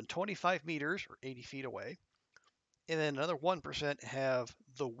from more than 25 meters or 80 feet away, and then another 1% have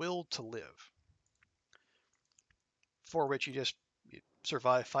the Will to Live, for which you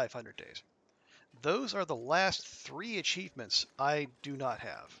survive 500 days. Those are the last 3 achievements I do not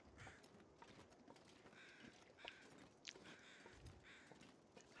have.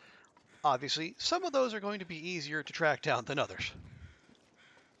 Obviously, some of those are going to be easier to track down than others.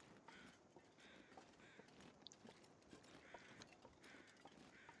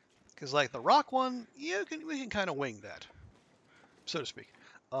 Because like the rock one, we can kind of wing that, so to speak.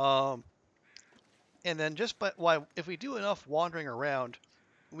 And then if we do enough wandering around,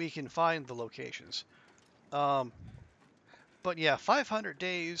 we can find the locations. But yeah, 500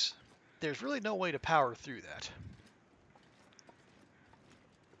 days, there's really no way to power through that.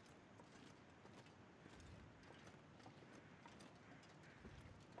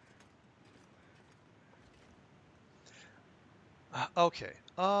 Okay.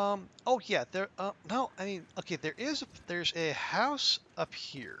 Oh yeah. There. No. I mean. Okay. There's a house up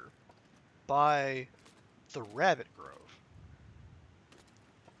here by the Rabbit Grove.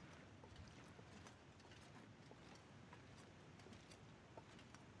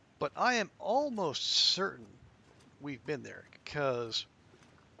 But I am almost certain we've been there because,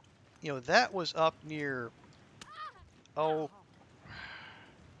 that was up near. Oh.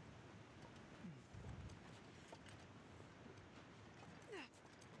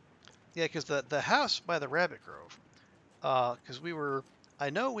 Yeah, because the house by the Rabbit Grove. Because I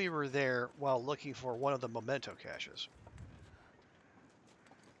know we were there while looking for one of the memento caches.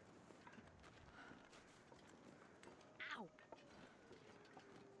 Ow.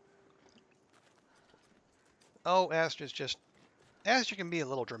 Oh, Aster can be a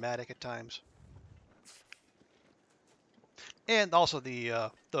little dramatic at times. And also the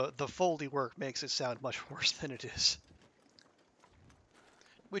Foley work makes it sound much worse than it is.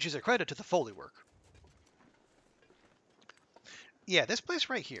 Which is a credit to the Foley work. Yeah, this place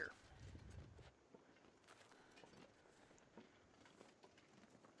right here.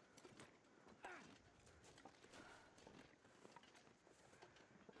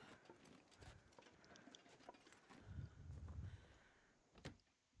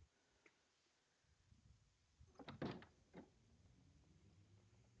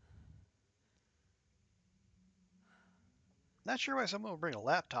 Not sure why someone would bring a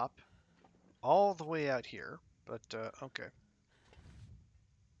laptop all the way out here, but okay.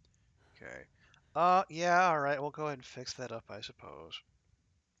 Okay. Yeah, alright, we'll go ahead and fix that up, I suppose.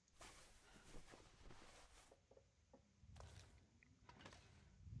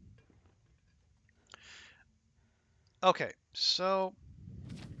 Okay, so...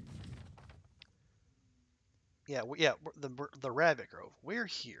 Yeah, the Rabbit Grove. We're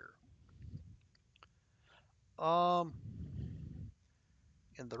here.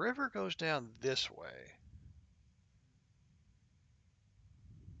 And the river goes down this way.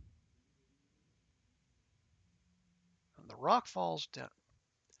 And the rock falls down.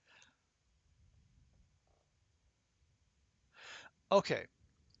 Okay.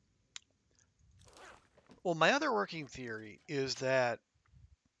 Well, my other working theory is that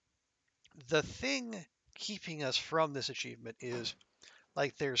the thing keeping us from this achievement is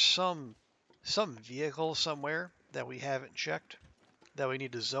like there's some vehicle somewhere that we haven't checked. that we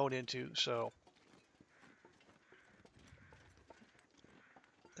need to zone into. So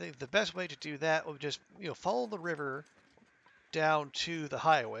I think the best way to do that would just, follow the river down to the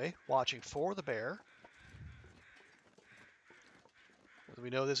highway, watching for the bear. We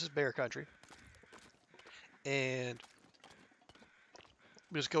know this is bear country. And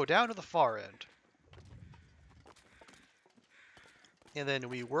we just go down to the far end. And then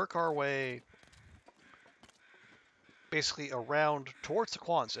we work our way basically around towards the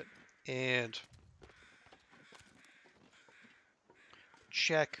Quonset and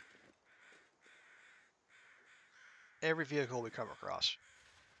check every vehicle we come across.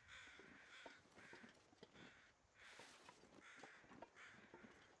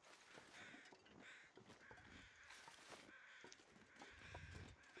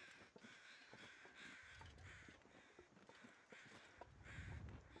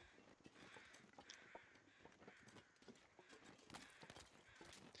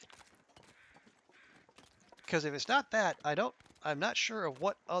 Because if it's not that, I'm not sure of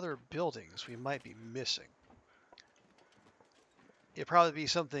what other buildings we might be missing. It'd probably be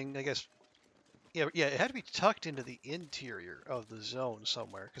something, I guess, yeah, it had to be tucked into the interior of the zone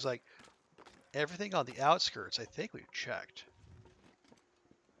somewhere. Because, like, everything on the outskirts, I think we've checked.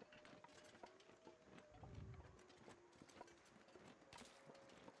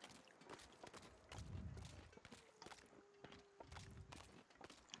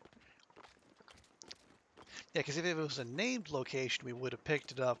 Yeah, because if it was a named location, we would have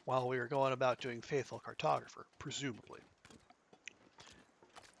picked it up while we were going about doing Faithful Cartographer, presumably.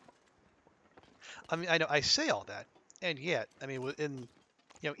 I mean, I know I say all that, and yet, I mean,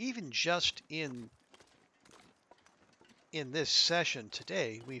 even just in this session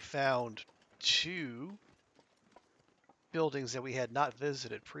today, we found 2 buildings that we had not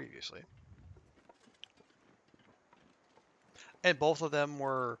visited previously. And both of them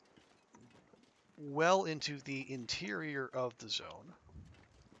were well into the interior of the zone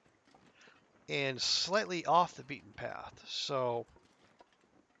and slightly off the beaten path. So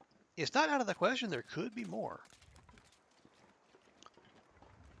it's not out of the question there could be more.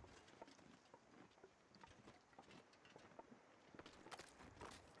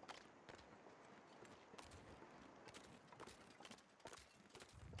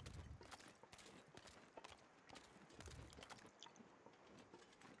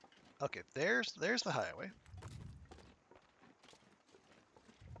 Okay, there's the highway.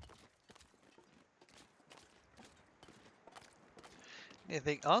 I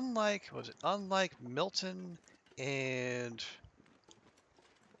think unlike Milton and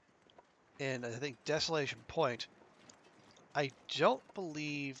I think Desolation Point, I don't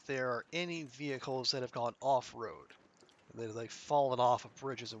believe there are any vehicles that have gone off-road. They've like fallen off of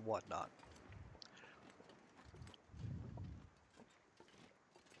bridges and whatnot.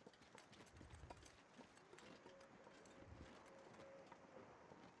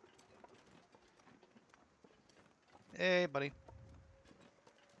 Hey, buddy.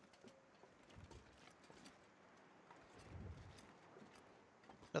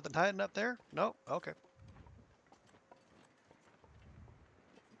 Nothing hiding up there? Nope. Okay.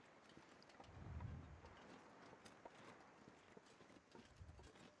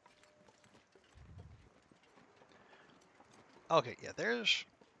 Okay, yeah, there's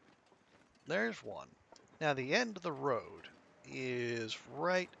one. Now the end of the road is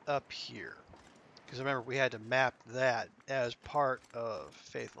right up here. Because remember, we had to map that as part of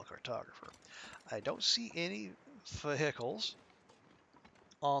Faithful Cartographer. I don't see any vehicles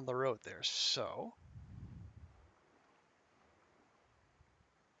on the road there, so...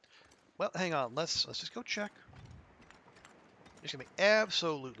 Well, hang on, let's just go check. Just gonna be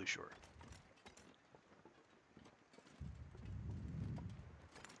absolutely sure.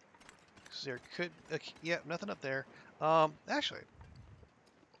 There could, yeah, nothing up there. Actually,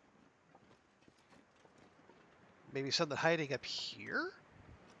 maybe something hiding up here?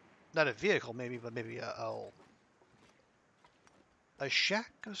 Not a vehicle, maybe, but maybe a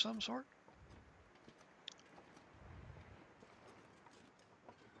shack of some sort?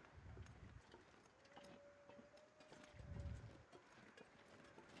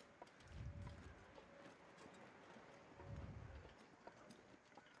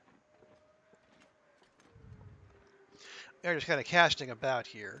 They're just kind of casting about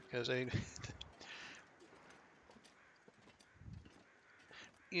here, because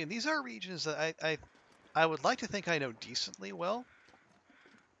these are regions that I would like to think I know decently well.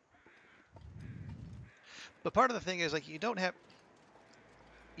 But part of the thing is, like, you don't have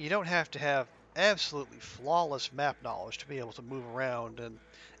to have absolutely flawless map knowledge to be able to move around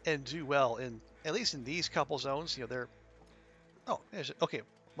and do well in, at least in these couple zones. They're Oh, okay.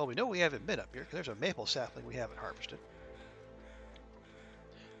 Well, we know we haven't been up here because there's a maple sapling we haven't harvested.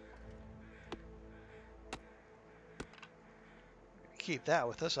 Keep that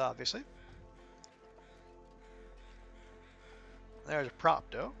with us, obviously. There's a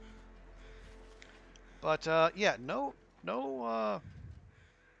Propto. But, yeah, no,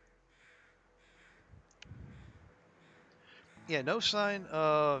 yeah, no sign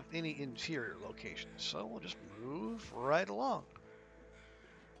of any interior locations. So we'll just move right along.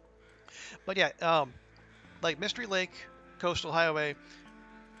 But yeah, like Mystery Lake, Coastal Highway,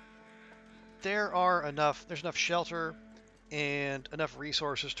 there's enough shelter and enough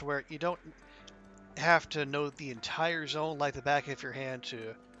resources to where you don't have to know the entire zone like the back of your hand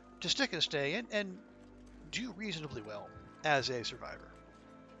to stick and stay and do reasonably well as a survivor.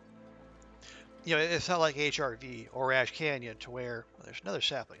 You know, it's not like HRV or Ash Canyon to where there's another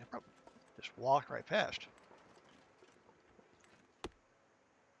sapling. I probably just walked right past.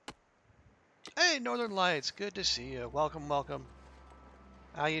 Hey, Northern Lights, good to see you. Welcome, welcome.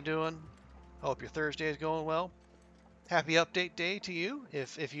 How you doing? Hope your Thursday is going well. Happy update day to you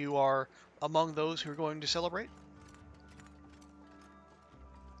if you are among those who are going to celebrate.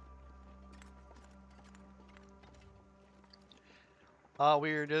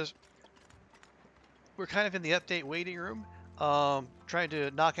 We're kind of in the update waiting room, trying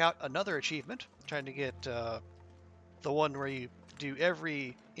to knock out another achievement, trying to get the one where you do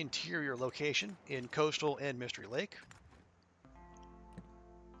every interior location in Coastal and Mystery Lake.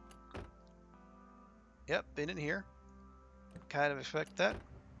 Yep, been in here. Kind of expect that.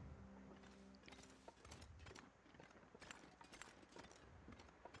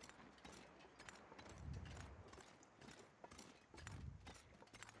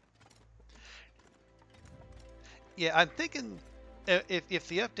 Yeah, I'm thinking if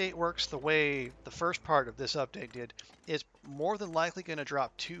the update works the way the first part of this update did, it's more than likely going to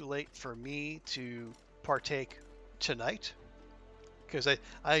drop too late for me to partake tonight, because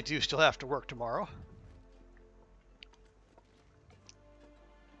I do still have to work tomorrow.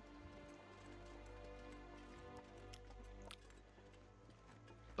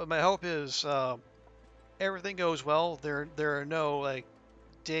 But my hope is everything goes well. There are no like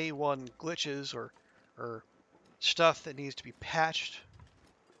day one glitches or stuff that needs to be patched.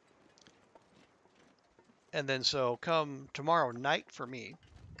 And then so come tomorrow night for me,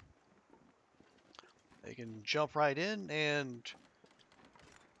 they can jump right in and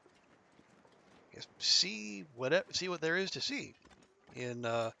see what there is to see in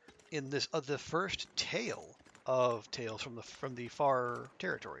this the first tale of Tales from the Far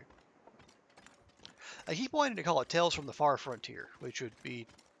Territory. I keep wanting to call it Tales from the Far Frontier, which would be,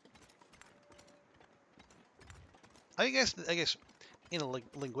 I guess, in a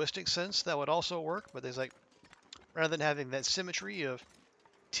linguistic sense that would also work. But there's like, rather than having that symmetry of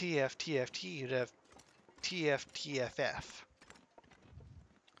TF you'd have TF.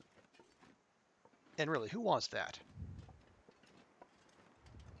 And really, who wants that?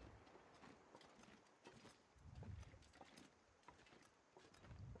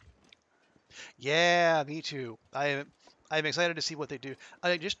 Yeah, me too. I'm excited to see what they do.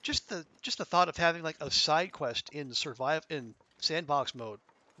 I just the thought of having like a side quest in sandbox mode,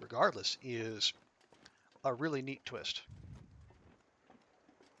 regardless, is a really neat twist.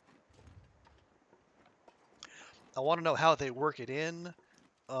 I want to know how they work it in.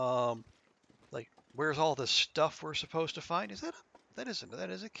 Like where's all the stuff we're supposed to find? That is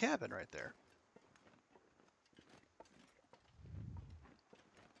a cabin right there.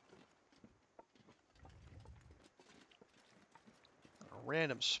 A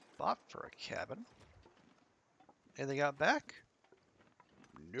random spot for a cabin. Anything out back?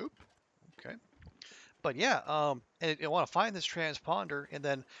 Nope. Okay. But yeah, and I want to find this transponder, and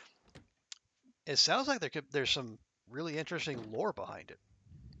then it sounds like there's some really interesting lore behind it.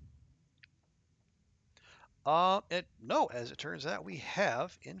 No, as it turns out, we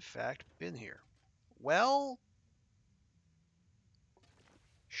have in fact been here. Well,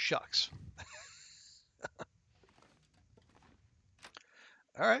 shucks.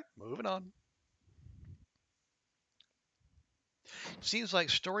 All right, moving on. Seems like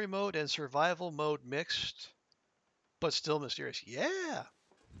story mode and survival mode mixed, but still mysterious. Yeah,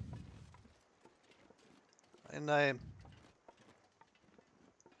 and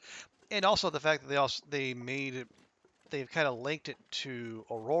also the fact that they've kind of linked it to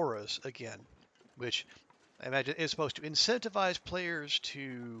Auroras again, which I imagine is supposed to incentivize players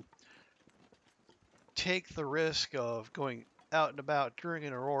to take the risk of going out and about during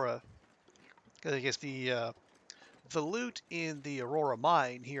an Aurora, because I guess the loot in the Aurora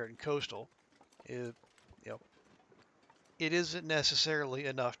mine here in Coastal is, you know, it isn't necessarily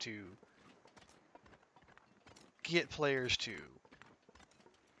enough to get players to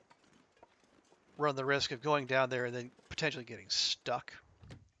run the risk of going down there and then potentially getting stuck.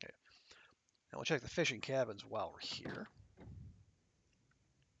 Okay. Now we'll check the fishing cabins while we're here.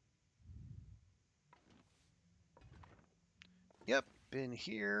 Yep, been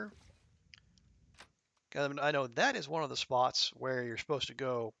here. I know that is one of the spots where you're supposed to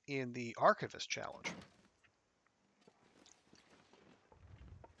go in the Archivist Challenge,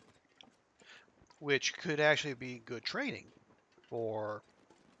 which could actually be good training for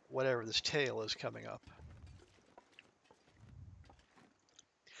whatever this tale is coming up.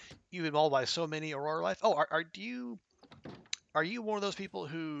 You've been mauled by so many Aurora Life. Oh, are you one of those people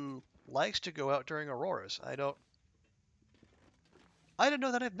who likes to go out during Auroras? I don't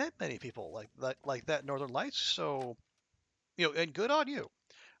know that I've met many people like that Northern Lights. So, and good on you.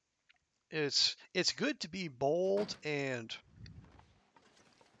 It's good to be bold and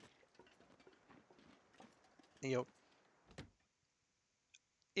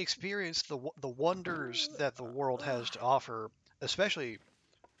experience the wonders that the world has to offer, especially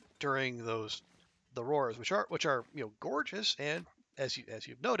during the Auroras, which are gorgeous and, as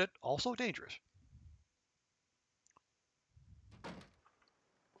you've noted, also dangerous.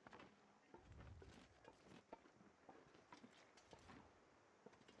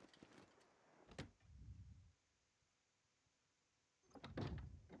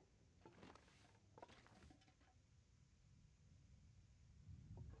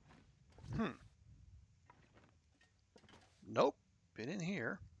 Nope, been in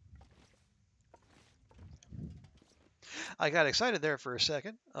here. I got excited there for a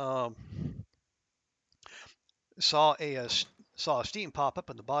second. Saw a Steam pop up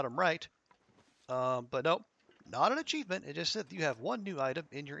in the bottom right, but nope, not an achievement. It just said you have one new item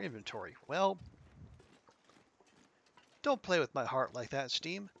in your inventory. Well, don't play with my heart like that,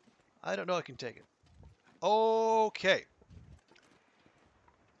 Steam. I don't know I can take it. Okay.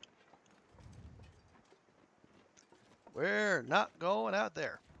 We're not going out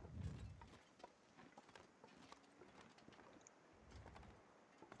there.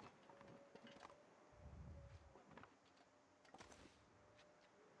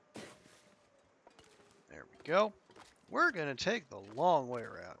 There we go. We're going to take the long way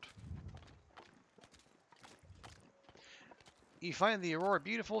around. You find the Aurora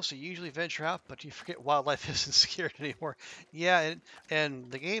beautiful, so you usually venture out, but you forget wildlife isn't scared anymore. Yeah, and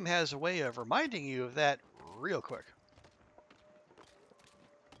the game has a way of reminding you of that real quick.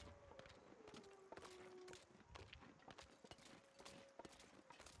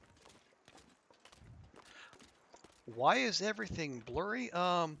 Why is everything blurry?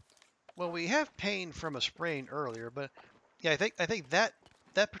 Well, we have pain from a sprain earlier, but yeah, I think that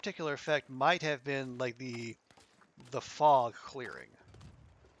particular effect might have been like the fog clearing.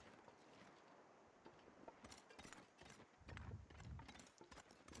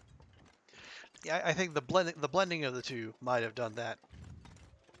 Yeah, I think the blending of the two might have done that.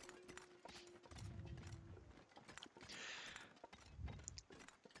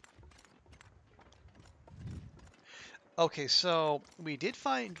 Okay, so we did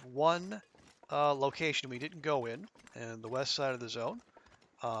find one location we didn't go in the west side of the zone.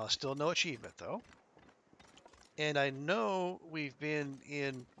 Still no achievement, though. And I know we've been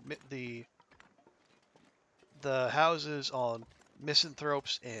in the houses on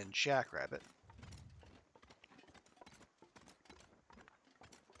Misanthropes and Jackrabbit.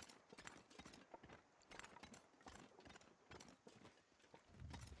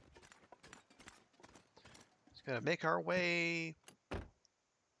 Just gonna make our way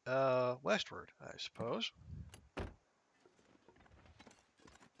westward, I suppose.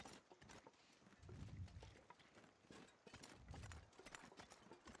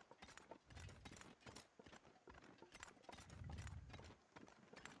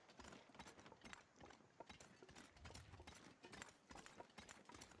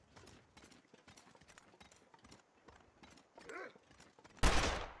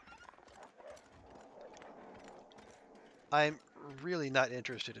 I'm really not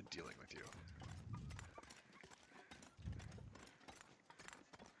interested in dealing with you.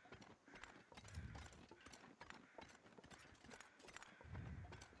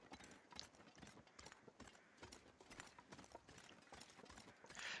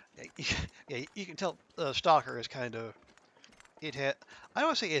 Yeah, you can tell Stalker is kind of I don't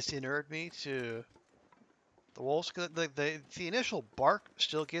want to say it's inured me to the wolves. Cause the initial bark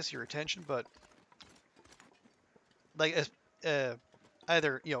still gets your attention, but like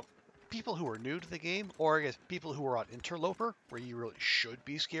either people who are new to the game, or I guess people who are on Interloper, where you really should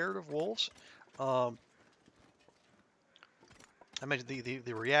be scared of wolves. I imagine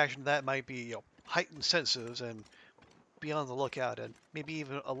the reaction to that might be, heightened senses and be on the lookout and maybe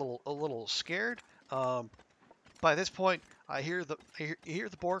even a little scared. By this point, I hear the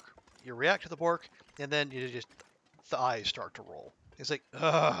Bork, you react to the Bork, and then the eyes start to roll. It's like,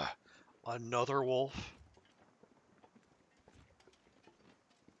 ugh, another wolf.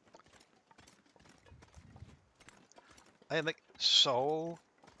 I am like so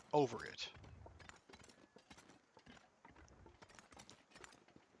over it.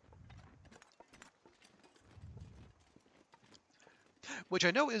 Which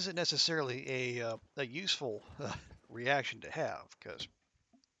I know isn't necessarily a useful reaction to have, because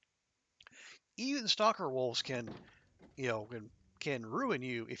even stalker wolves can, can ruin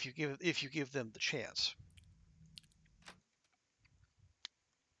you if you give them the chance.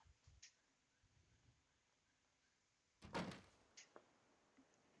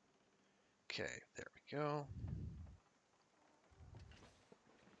 Okay, there we go.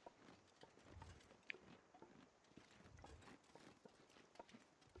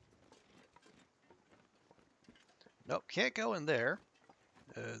 Nope, can't go in there.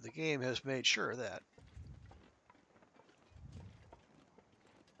 The game has made sure of that.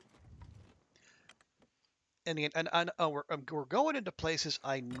 And again, we're going into places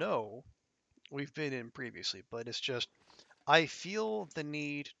I know we've been in previously, but it's just I feel the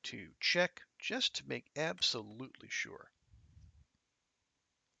need to check just to make absolutely sure.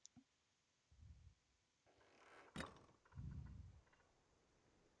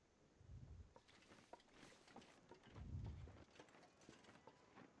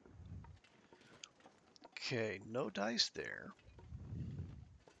 Okay, no dice there.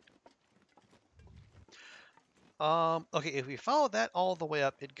 Okay, if we follow that all the way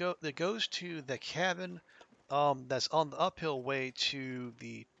up, it goes to the cabin that's on the uphill way to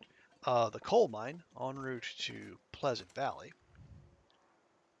the coal mine en route to Pleasant Valley.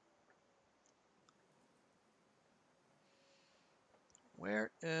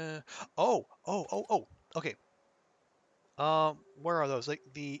 Where? Oh. Okay. Where are those? Like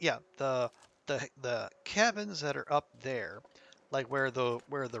the cabins that are up there, like where the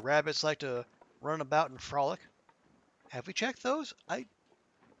rabbits like to run about and frolic. Have we checked those?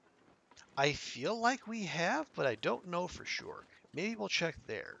 I feel like we have, but I don't know for sure. Maybe we'll check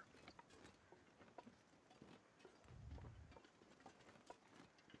there.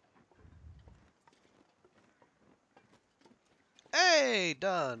 Hey,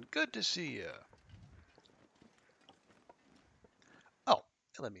 Dunn. Good to see you. Oh,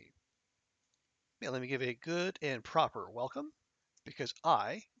 let me give a good and proper welcome, because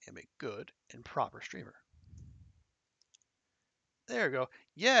I am a good and proper streamer. There we go.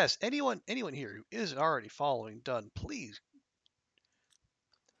 Yes, anyone here who isn't already following Dunn, please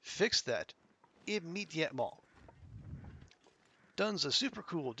fix that immediately. Dunn's a super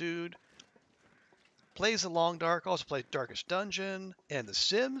cool dude. Plays the Long Dark, also plays Darkest Dungeon, and The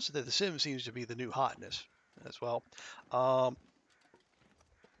Sims. The Sims seems to be the new hotness as well. And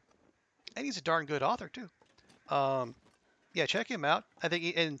he's a darn good author too. Yeah, check him out. I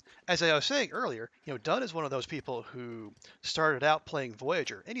think, and as I was saying earlier, Dunn is one of those people who started out playing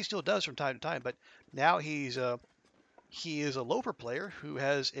Voyager, and he still does from time to time. But now he is a Loper player who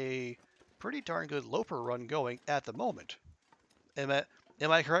has a pretty darn good Loper run going at the moment. Am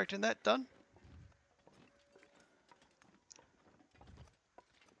I correct in that, Dunn?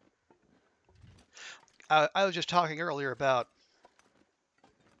 I was just talking earlier about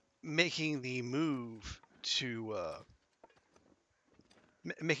making the move to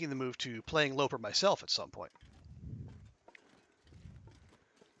playing Loper myself at some point.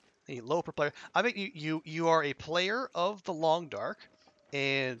 A Loper player. I mean, you are a player of the Long Dark,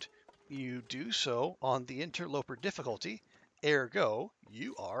 and you do so on the Interloper difficulty. Ergo,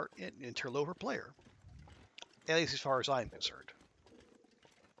 you are an Interloper player, at least as far as I'm concerned.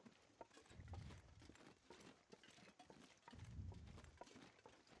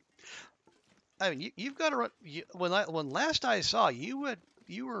 I mean, you've got to run. When last I saw you,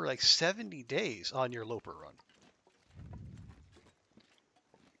 you were like 70 days on your Loper run.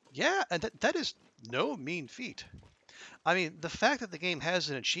 Yeah, and that is no mean feat. I mean, the fact that the game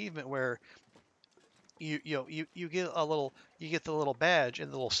has an achievement where you get the little badge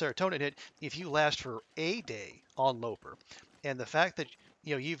and the little serotonin hit if you last for a day on Loper, and the fact that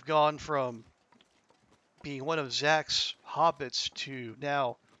you've gone from being one of Zach's hobbits to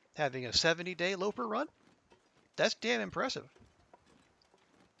now having a 70-day Loper run, that's damn impressive.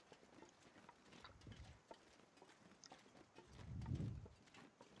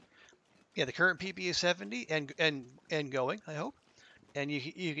 Yeah, the current PB is 70 and going, I hope. And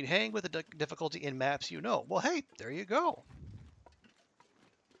you can hang with the difficulty in maps Well, hey, there you go.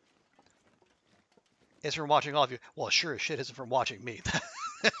 It's from watching all of you. Well, sure as shit isn't from watching me.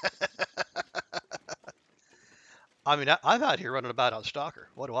 I mean, I'm out here running about on Stalker.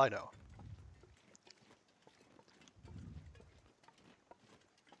 What do I know?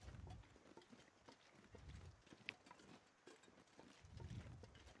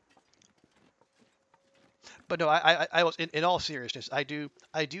 But no, I was in all seriousness. I do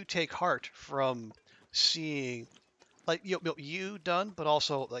take heart from seeing like you done, but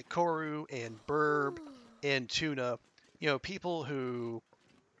also like Koru and Burb and Tuna. People who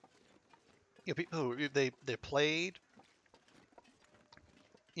they played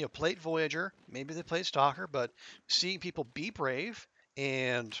played Voyager. Maybe they played Stalker, but seeing people be brave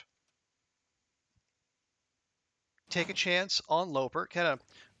and take a chance on Loper, kind of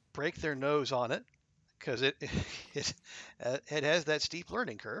break their nose on it because it it has that steep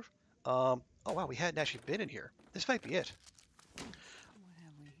learning curve. Oh wow, we hadn't actually been in here. This might be it. What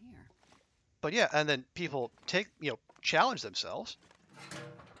have we here? But yeah, and then people challenge themselves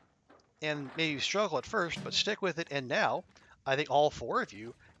and maybe struggle at first, but stick with it. And now, I think all four of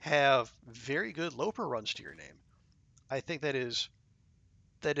you have very good Loper runs to your name. I think that is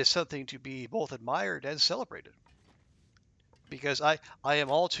something to be both admired and celebrated, because I am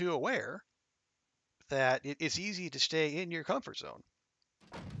all too aware that it's easy to stay in your comfort zone.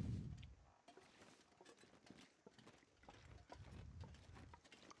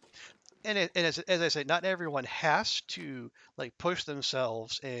 And as I say, not everyone has to like push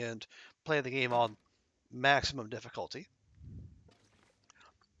themselves and play the game on maximum difficulty.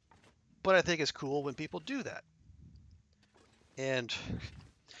 But I think it's cool when people do that. And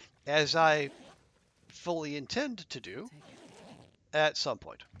as I fully intend to do at some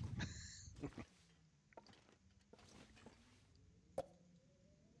point.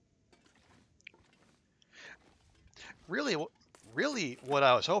 really, what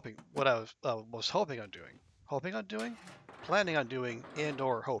I was hoping, planning on doing,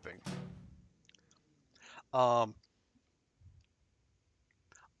 and/or hoping. I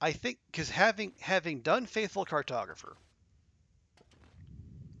think because having done Faithful Cartographer,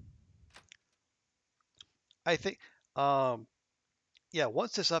 I think, yeah,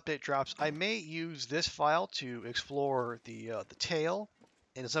 once this update drops, I may use this file to explore the tail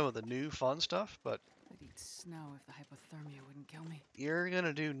and some of the new fun stuff. But I'd eat snow if the hypothermia wouldn't kill me. you're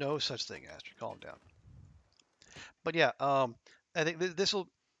gonna do no such thing, Astrid. Calm down. But yeah, I think this will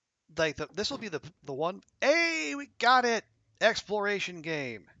this will be the one. Hey, we got it! Exploration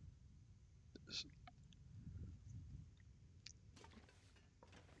game.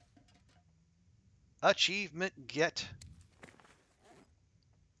 Achievement get.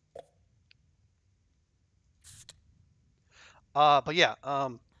 But yeah,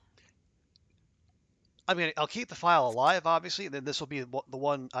 I mean, I'll keep the file alive, obviously, and then this will be the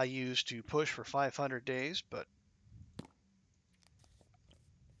one I use to push for 500 days. But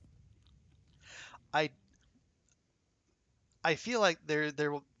I feel like there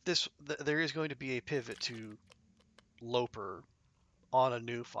is going to be a pivot to Loper on a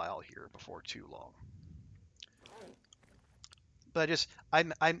new file here before too long. But I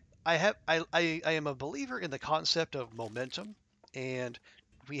am a believer in the concept of momentum, and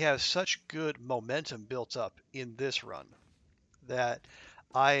we have such good momentum built up in this run that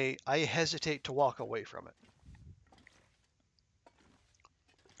I hesitate to walk away from it.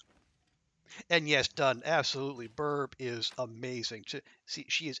 And yes, done absolutely. Burb is amazing.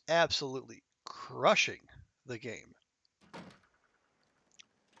 She is absolutely crushing the game.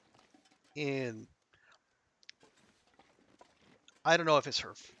 In I don't know if it's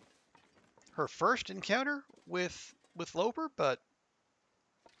her first encounter with Loper, but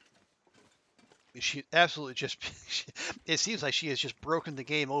she absolutely just it seems like she has just broken the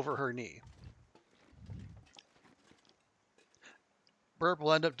game over her knee. Burb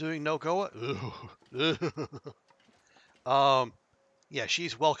will end up doing no Goa. Yeah,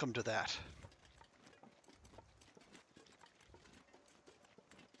 she's welcome to that.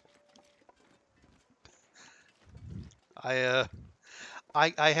 I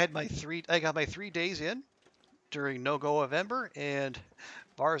got my 3 days in during No Go November, and as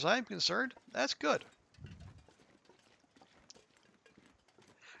far as I'm concerned, that's good.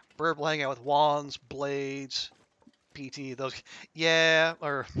 Burb will hang out with wands, blades, PT, those. Yeah,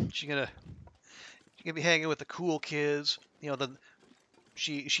 or she's gonna be hanging with the cool kids.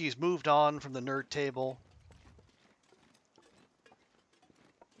 She's moved on from the nerd table.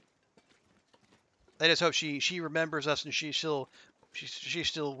 I just hope she remembers us and she's still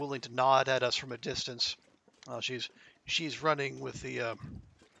willing to nod at us from a distance. She's running with the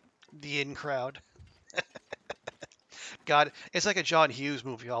in crowd. God, it's like a John Hughes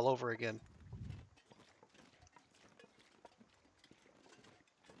movie all over again.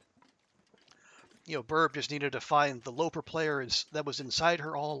 Burb just needed to find the Loper player that was inside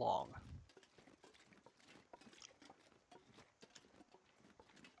her all along.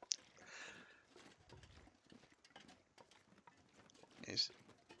 Is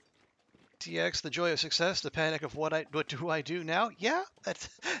TX, the joy of success, the panic of what do I do now? Yeah,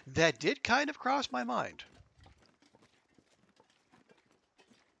 that did kind of cross my mind.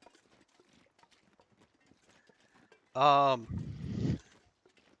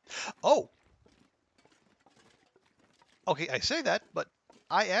 Oh, okay, I say that, but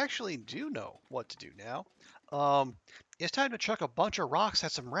I actually do know what to do now. It's time to chuck a bunch of rocks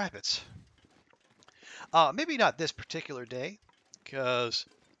at some rabbits. Maybe not this particular day, because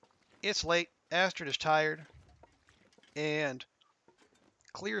it's late, Astrid is tired, and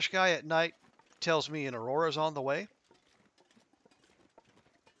clear sky at night tells me an aurora's on the way.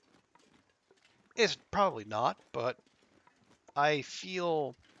 It's probably not, but I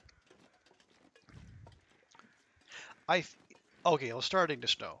feel... Okay, it was starting to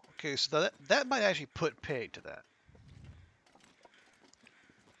snow. Okay, so that might actually put paid to that.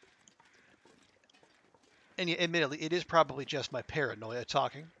 And admittedly, it is probably just my paranoia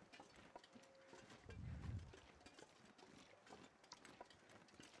talking.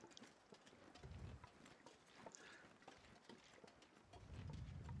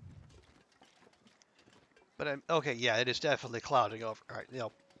 But okay, yeah, it is definitely clouding over. All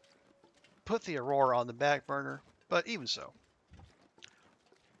right, put the aurora on the back burner, but even so,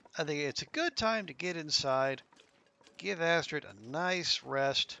 I think it's a good time to get inside, give Astrid a nice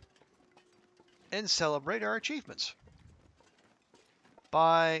rest, and celebrate our achievements.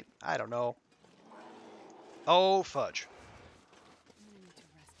 By, I don't know. Oh, fudge. I need to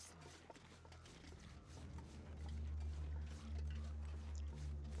rest some.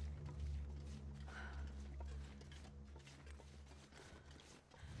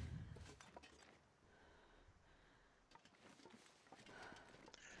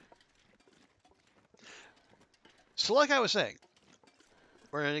 So like I was saying,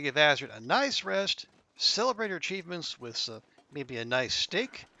 we're going to give Astrid a nice rest, celebrate her achievements with maybe a nice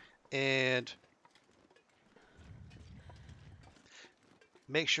steak, and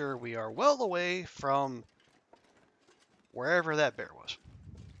make sure we are well away from wherever that bear was.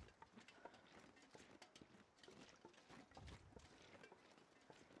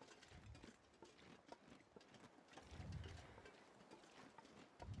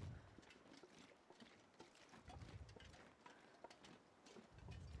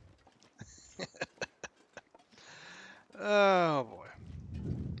 Oh boy.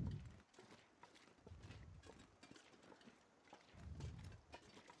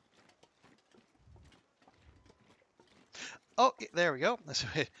 Oh, there we go.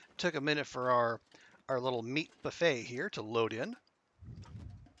 It took a minute for our little meat buffet here to load in.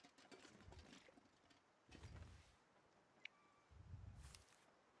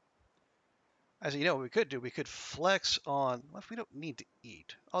 As you know, what we could do, we could flex on, well, if we don't need to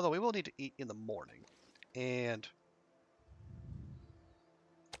eat, although we will need to eat in the morning. And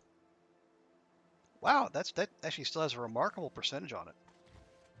wow, that actually still has a remarkable percentage on it.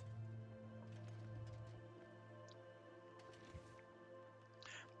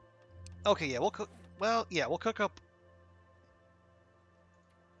 Okay, yeah, we'll cook. Well, yeah, we'll cook up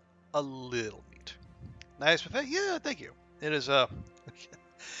a little meat. Nice buffet. Yeah, thank you. It is some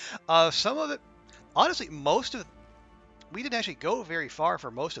of it. Honestly, most of we didn't actually go very far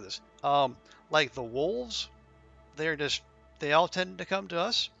for most of this. Like the wolves, they all tended to come to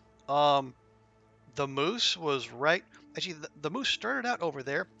us. The moose was right. Actually, the moose started out over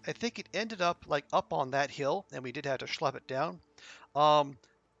there. I think it ended up like up on that hill, and we did have to schlep it down.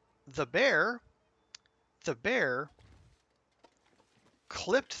 The bear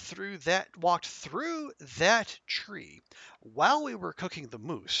walked through that tree while we were cooking the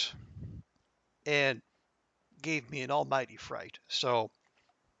moose, and gave me an almighty fright. So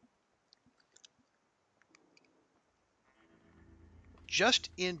just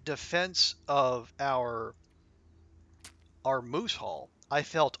in defense of our moose haul, I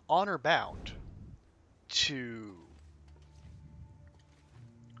felt honor bound to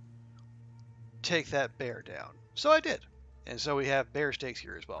take that bear down. So I did. And so we have bear steaks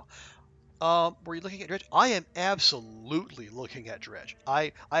here as well. Were you looking at Dredge? I am absolutely looking at Dredge.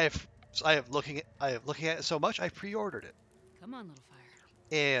 I have looking at it so much I pre-ordered it. Come on, little fire.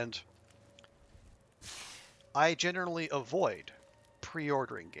 And I generally avoid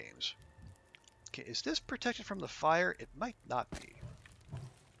pre-ordering games. Okay, is this protected from the fire? It might not be.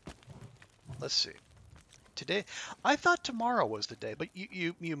 Let's see. Today, I thought tomorrow was the day, but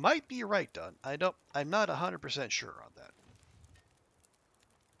you might be right, Dunn. I'm not 100% sure on that.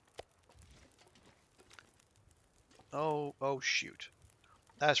 Oh shoot.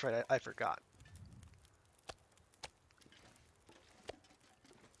 That's right, I forgot.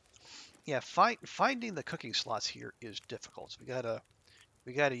 Yeah, finding the cooking slots here is difficult. So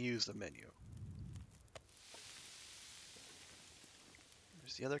we gotta use the menu.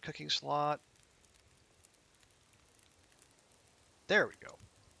 There's the other cooking slot. There we go.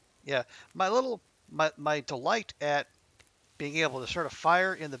 Yeah, my delight at being able to sort of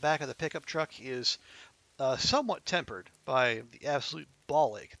fire in the back of the pickup truck is somewhat tempered by the absolute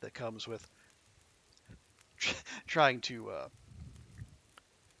ball ache that comes with trying to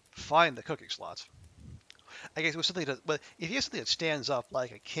find the cooking slots. I guess with something that, but if you have something that stands up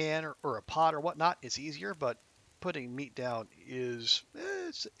like a can or a pot or whatnot, it's easier. But putting meat down is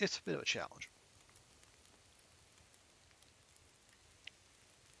it's a bit of a challenge.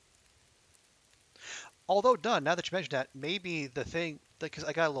 Although done, now that you mention that, maybe the thing because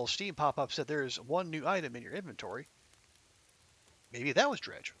I got a little Steam pop up said there's one new item in your inventory. Maybe that was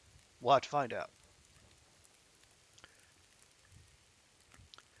dredge. We'll have to find out.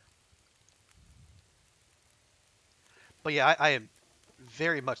 But yeah, I am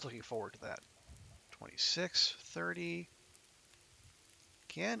very much looking forward to that. 26, 30.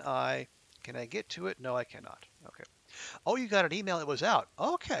 Can I get to it? No, I cannot. Okay. Oh, you got an email. It was out.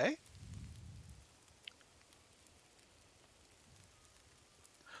 Okay.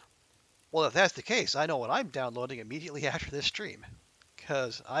 Well, if that's the case, I know what I'm downloading immediately after this stream.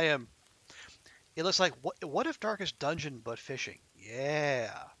 Because I am... It looks like, what if Darkest Dungeon but fishing? Yeah.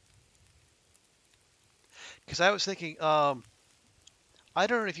 Because I was thinking, I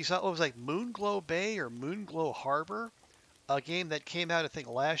don't know if you saw, it was like Moonglow Bay or Moonglow Harbor, a game that came out, I think,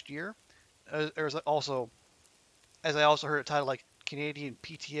 last year. There's also, as I also heard it titled, like, Canadian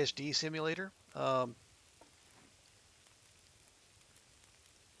PTSD Simulator. You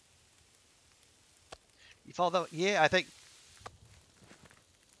follow that? Yeah, I think.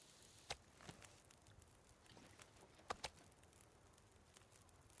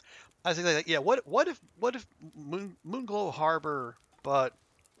 I was thinking, like, yeah. What if Moonglow Harbor, but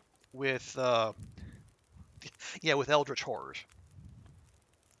with yeah, with Eldritch horrors,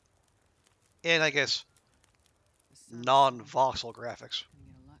 and I guess non-voxel graphics. Gonna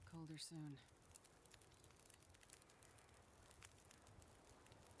get a lot colder soon.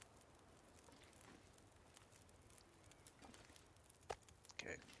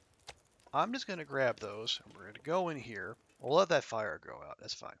 Okay, I'm just gonna grab those, and we're gonna go in here. We'll let that fire go out.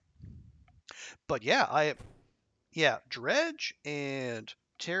 That's fine. But yeah, Dredge and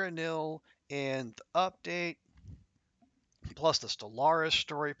Terra Nil and the update, plus the Stellaris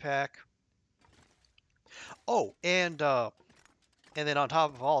story pack. Oh, and then on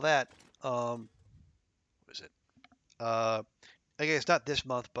top of all that, what is it? I guess not this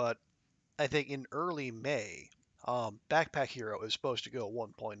month, but I think in early May, Backpack Hero is supposed to go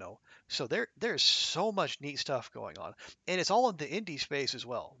 1.0. So there's so much neat stuff going on, and it's all in the indie space as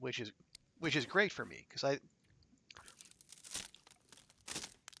well, which is great for me because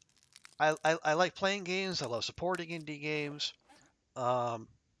I like playing games. I love supporting indie games. Because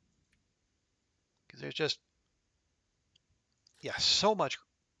there's just so much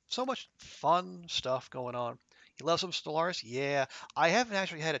fun stuff going on. You love some Stellaris? Yeah, I haven't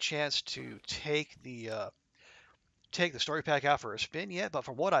actually had a chance to take the story pack out for a spin yet, but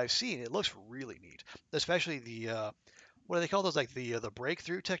from what I've seen, it looks really neat. Especially the what do they call those? Like the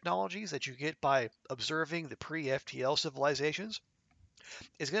breakthrough technologies that you get by observing the pre-FTL civilizations.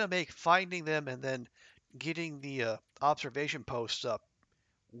 It's gonna make finding them and then getting the observation posts up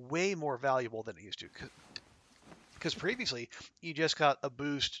way more valuable than it used to. Because previously you just got a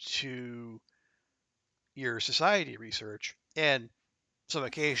boost to your society research and some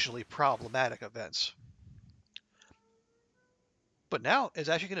occasionally problematic events. But now it's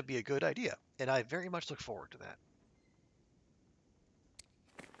actually going to be a good idea, and I very much look forward to that.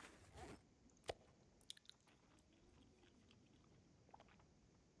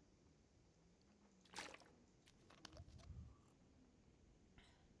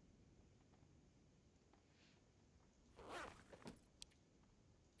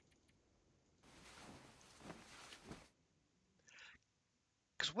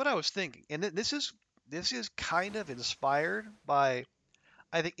 Because what I was thinking, and this is kind of inspired by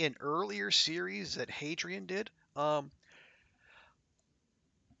I think an earlier series that Hadrian did.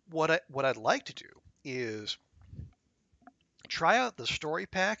 What I'd like to do is try out the story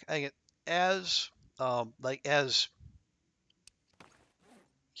pack as as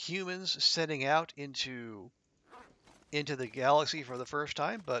humans setting out into the galaxy for the first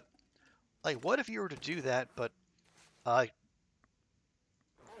time. But like, what if you were to do that, but uh,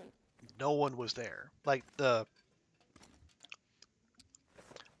 no one was there? Like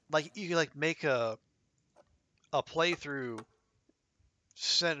like you can like make a playthrough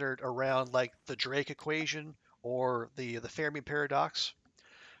centered around like the Drake equation or the Fermi paradox.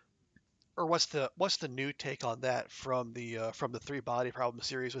 Or what's the new take on that from the three body problem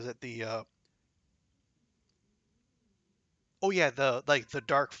series? Was it the oh yeah, the like the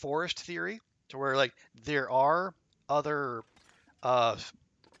dark forest theory, to where like other uh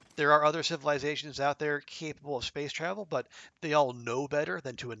there are other civilizations out there capable of space travel, but they all know better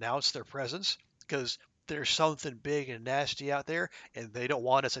than to announce their presence because there's something big and nasty out there and they don't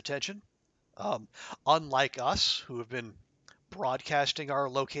want its attention. Um, Unlike us, who have been broadcasting our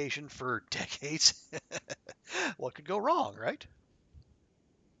location for decades, what could go wrong, right?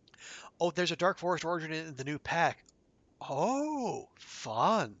 Oh, there's a Dark Forest origin in the new pack. Oh,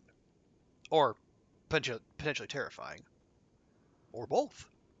 fun. Or potentially terrifying. Or both.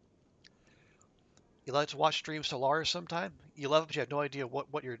 You like to watch streams to Lars sometime? You love it, but you have no idea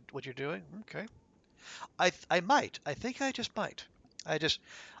what you're doing? Okay. I might. I think I just might. I just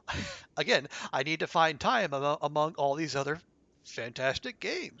again, I need to find time among all these other fantastic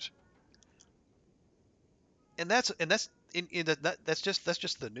games. And that's in that's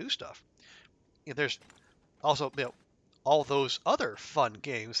just the new stuff. There's also all those other fun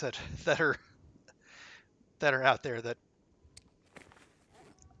games that are that are out there that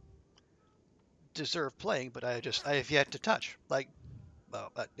deserve playing, but I have yet to touch. Like,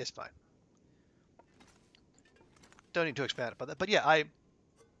 well, it's fine. Don't need to expand upon that. But yeah, I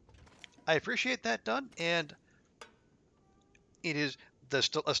appreciate that done, and it is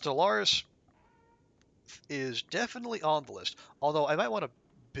Stellaris is definitely on the list. Although I might want to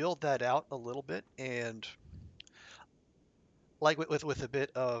build that out a little bit, and like with a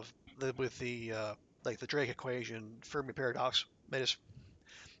bit of the like the Drake equation, Fermi paradox.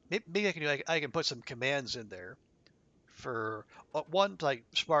 Maybe I can I can put some commands in there for one to like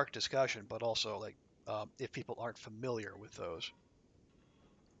spark discussion, but also like if people aren't familiar with those,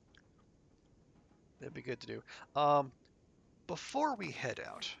 that'd be good to do. Before we head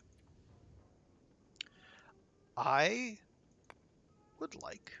out, I would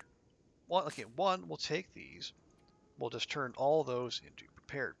like one. Okay, one, we'll take these. We'll just turn all those into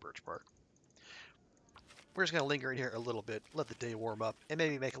prepared birch bark. We're just gonna linger in here a little bit, let the day warm up, and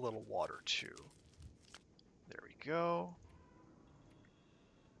maybe make a little water too. There we go.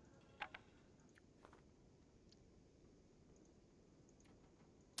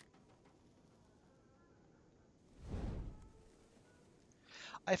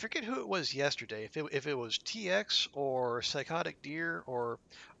 I forget who it was yesterday. If it was TX or Psychotic Deer or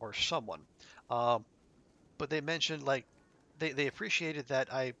someone, um, but they mentioned like they appreciated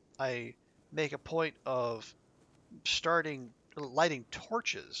that I make a point of starting lighting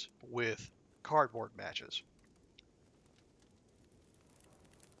torches with cardboard matches.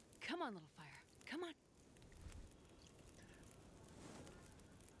 Come on, little fire. Come on.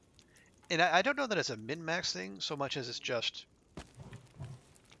 And I don't know that it's a min-max thing so much as it's just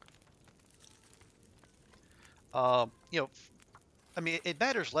you know, I mean, it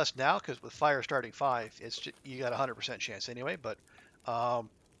matters less now because with fire starting 5, it's just, you got a 100% chance anyway. But um,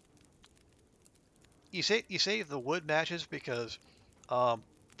 you save the wood matches because um,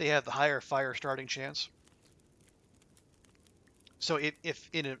 they have the higher fire starting chance. So if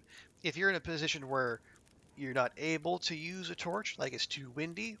you're in a position where you're not able to use a torch, like it's too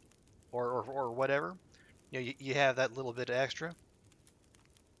windy or whatever, you have that little bit extra.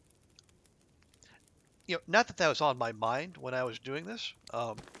 Not that was on my mind when I was doing this.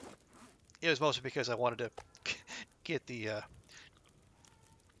 It was mostly because I wanted to get the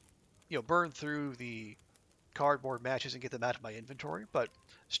burn through the cardboard matches and get them out of my inventory. But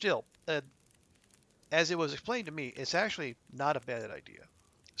still, as it was explained to me, it's actually not a bad idea.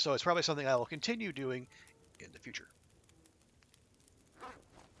 So it's probably something I will continue doing in the future.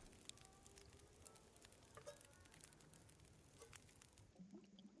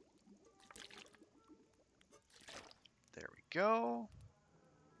 There we go.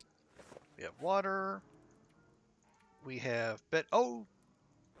 We have water. We have bed. Oh,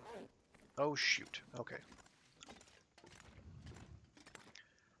 shoot. Okay.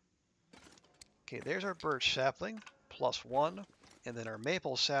 Okay, there's our birch sapling, +1, and then our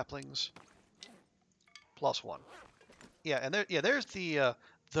maple saplings, +1. Yeah, and there's the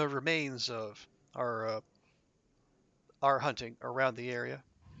remains of our hunting around the area.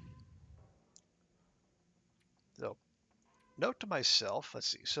 So, note to myself. Let's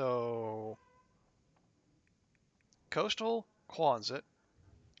see. So, coastal Quonset.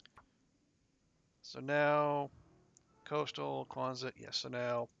 So now, coastal Quonset. Yes. So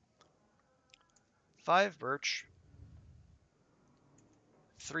now, 5 birch,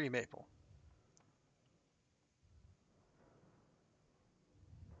 3 maple.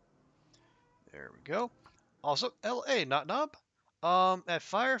 There we go. Also, LA, not knob. At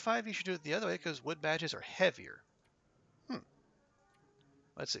Fire 5, you should do it the other way because wood badges are heavier.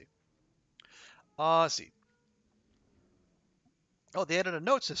 Let's see. Let's see. Oh, they added a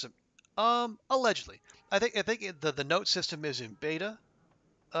note system. Allegedly. I think the note system is in beta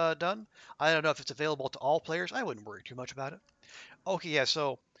done. I don't know if it's available to all players. I wouldn't worry too much about it. Okay, yeah,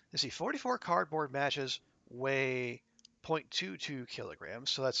 so let's see. 44 cardboard matches weigh 0.22 kilograms.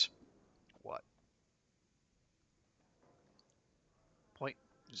 So that's what?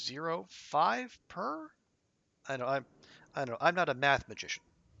 0.05 per? I know I'm not a math magician.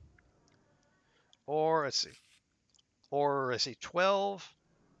 Or let's see. Or let's see, 12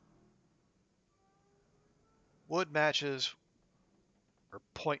 wood matches are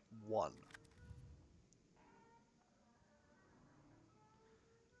 0.1.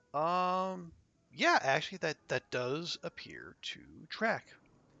 Yeah, actually that does appear to track.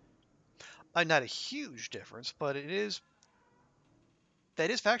 Not a huge difference, but that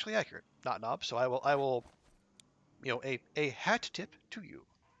is factually accurate. Not knob, so I will a hat tip to you.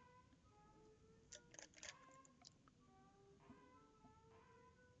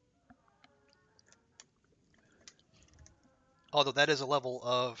 Although that is a level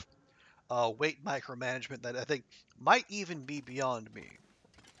of weight micromanagement that I think might even be beyond me.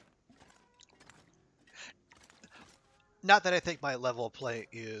 Not that I think my level of play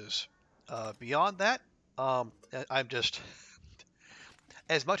is beyond that. I'm just,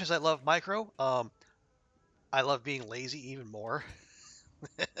 as much as I love micro, I love being lazy even more.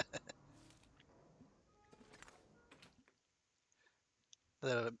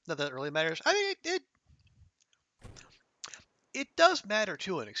 Not that it really matters. I mean, it does matter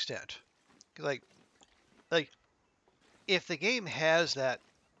to an extent. Like if the game has that,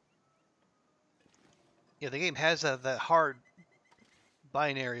 the game has that hard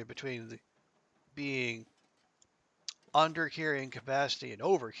binary between being under carrying capacity and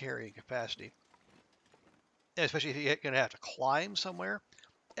over carrying capacity, especially if you're going to have to climb somewhere.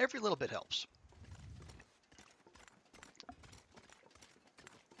 Every little bit helps.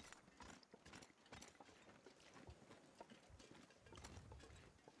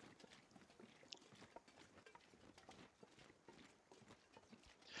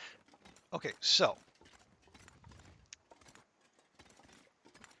 Okay, so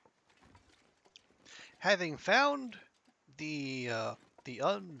having found the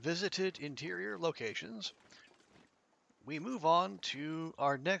unvisited interior locations, we move on to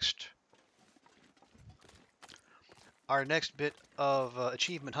our next bit of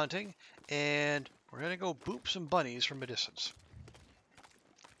achievement hunting, and we're gonna go boop some bunnies from a distance.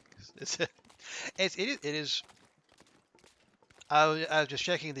 It is. I was just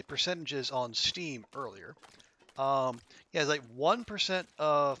checking the percentages on Steam earlier. Yeah, it's like 1%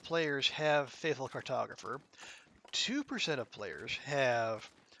 of players have Faithful Cartographer, 2% of players have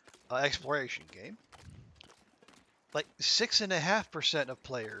Exploration Game, like 6.5% of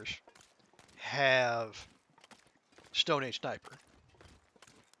players have Stone Age Sniper.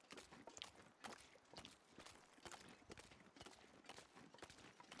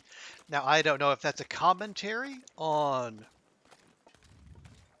 Now, I don't know if that's a commentary on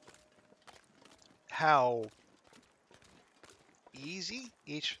how easy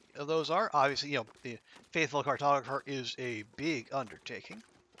each of those are. Obviously, the Faithful Cartographer is a big undertaking.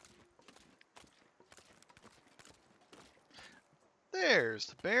 There's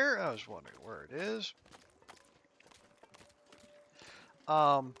the bear. I was wondering where it is.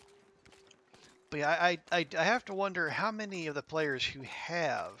 But yeah, I have to wonder how many of the players who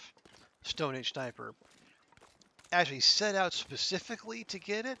have Stone Age Sniper actually set out specifically to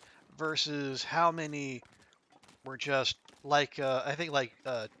get it versus how many were just like I think like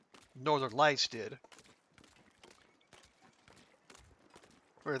Northern Lights did,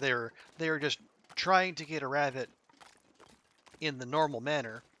 where they were just trying to get a rabbit in the normal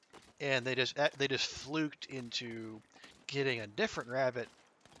manner, and they just fluked into getting a different rabbit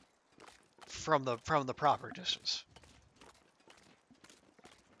from the proper distance.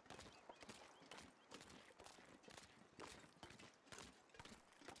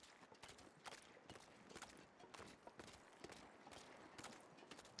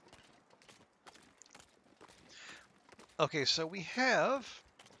 Okay, so we have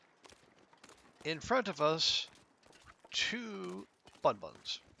in front of us 2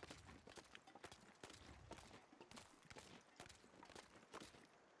 bun-buns.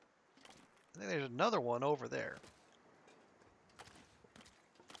 I think there's another one over there.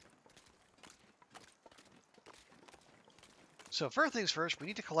 So first things first, we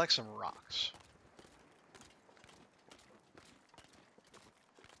need to collect some rocks.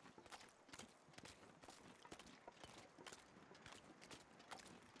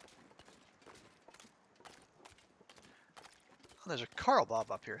 Oh, there's a Carl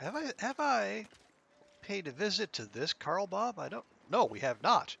Bob up here. Have I paid a visit to this Carl Bob? I don't. No, we have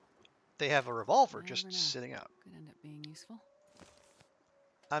not. They have a revolver just Never know. sitting out. Could end up being useful.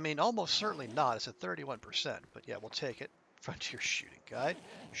 I mean, almost certainly not. It's at 31%, but yeah, we'll take it. Frontier shooting guide.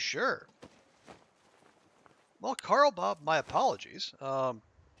 Sure. Well, Carl Bob, my apologies. I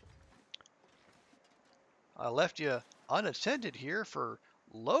left you unattended here for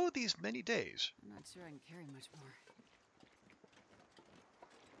lo these many days. I'm not sure I can carry much more.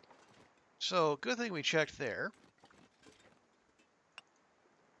 So, good thing we checked there.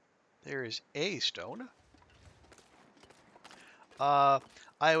 There is a stone. I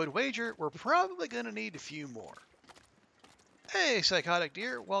would wager we're probably going to need a few more. Hey, Psychotic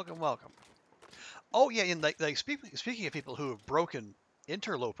Deer, welcome, welcome. Oh yeah, and like speaking of people who have broken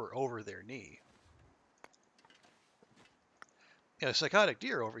Interloper over their knee, you know, Psychotic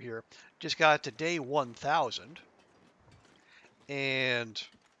Deer over here just got to day 1,000, and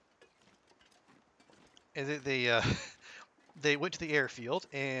they they went to the airfield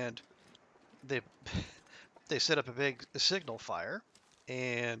and they set up a big signal fire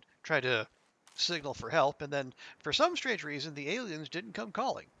and tried to signal for help, and then for some strange reason the aliens didn't come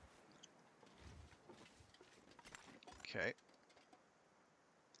calling. Okay.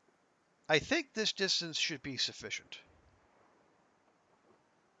 I think this distance should be sufficient.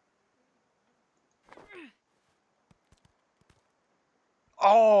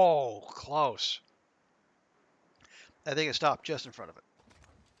 Oh, close. I think it stopped just in front of it.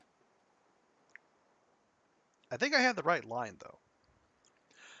 I think I had the right line, though.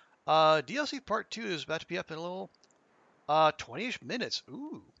 DLC Part 2 is about to be up in a little 20-ish minutes.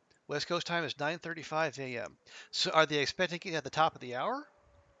 Ooh. West Coast time is 9:35 a.m. So are they expecting it at the top of the hour?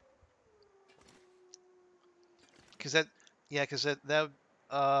 Because that, yeah, because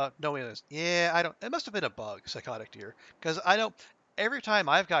no, it is. Yeah, I don't, it must have been a bug, Psychotic Deer. Because I don't, every time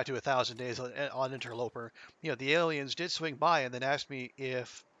I've got to 1,000 days on Interloper, you know, the aliens did swing by and then asked me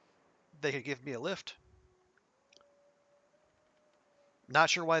if they could give me a lift. Not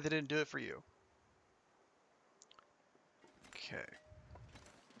sure why they didn't do it for you. Okay.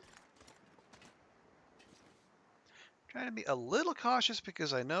 Trying to be a little cautious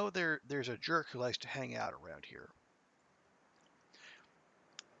because I know there's a jerk who likes to hang out around here.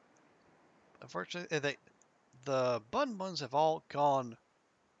 Unfortunately, the bun buns have all gone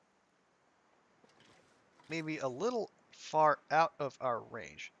maybe a little far out of our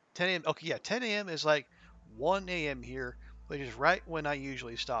range. 10 a.m. Okay, yeah, 10 a.m. is like 1 a.m. here, which is right when I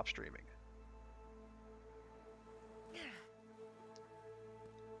usually stop streaming.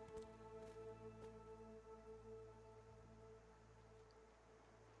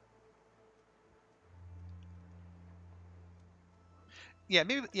 Yeah,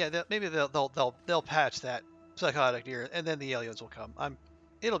 maybe they'll patch that Psychotic Deer, and then the aliens will come.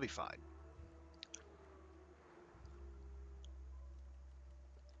 It'll be fine.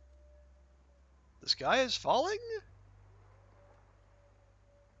 The sky is falling?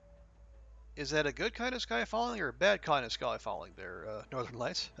 Is that a good kind of sky falling or a bad kind of sky falling there, Northern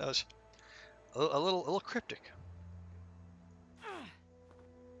Lights? That was a little cryptic.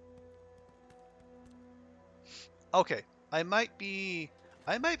 Okay, I might be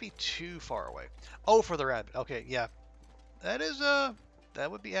too far away. Oh, for the rabbit. Okay, yeah.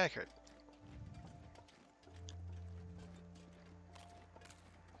 That would be accurate.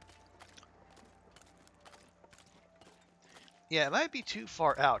 Yeah, it might be too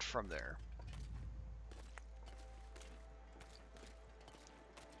far out from there.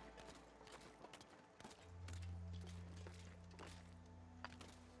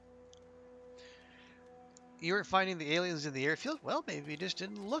 You weren't finding the aliens in the airfield? Well, maybe you just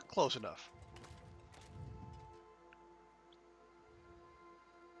didn't look close enough.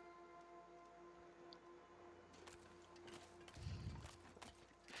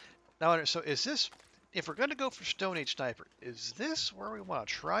 Now, so is this, if we're going to go for Stone Age Sniper, is this where we want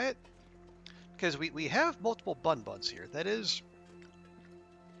to try it? Because we have multiple bun buns here. That is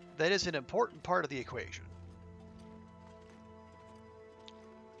an important part of the equation.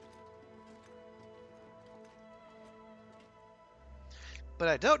 But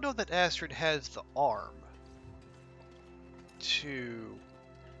I don't know that Astrid has the arm to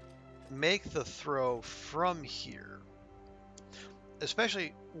make the throw from here.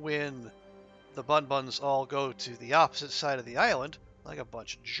 Especially when the bun buns all go to the opposite side of the island like a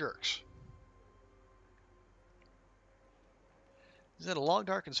bunch of jerks. Is that a long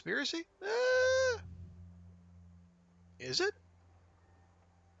dark conspiracy? Is it?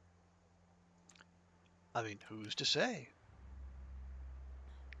 I mean, who's to say?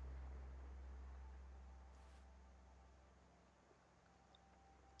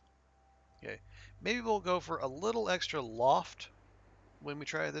 Okay, maybe we'll go for a little extra loft when we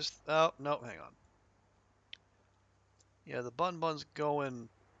try this. Oh, no, hang on. Yeah, the Bun's going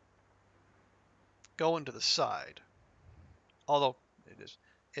to the side. Although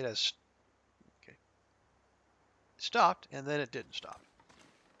it has okay, stopped, and then it didn't stop.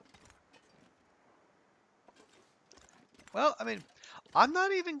 Well, I mean, I'm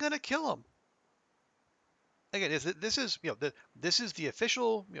not even gonna kill him. Again, this is this is the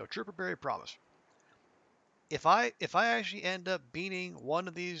official Trooper Berry promise. If I actually end up beating one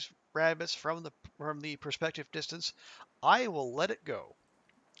of these rabbits from the perspective distance, I will let it go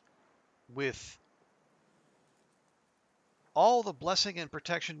with all the blessing and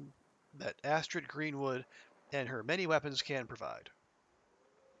protection that Astrid Greenwood and her many weapons can provide.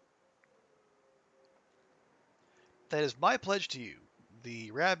 That is my pledge to you,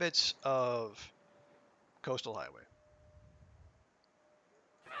 the rabbits of Coastal Highway.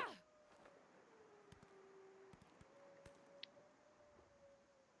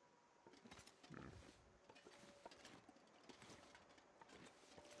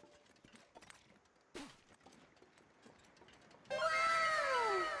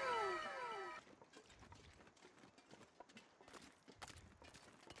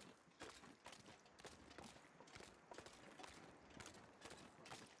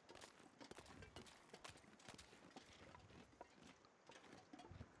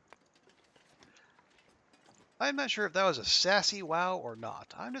 I'm not sure if that was a sassy wow or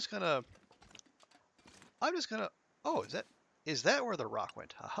not. I'm just gonna. Oh, is that where the rock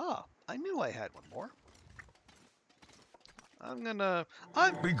went? Haha! I knew I had one more.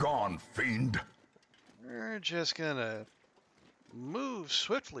 Begone, fiend! We're just gonna move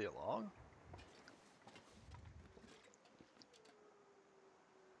swiftly along.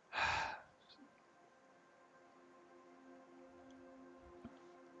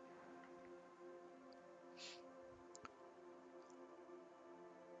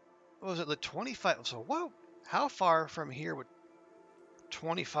 What was it, the 25? So what? How far from here would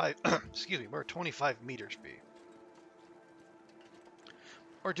 25? Excuse me, where 25 meters be?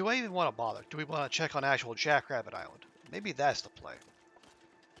 Or do I even want to bother? Do we want to check on actual Jackrabbit Island? Maybe that's the play.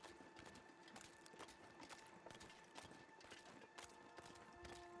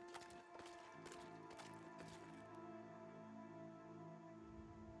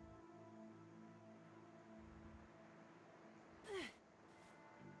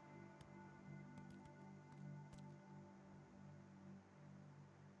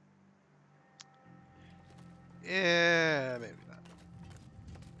 Yeah, maybe not.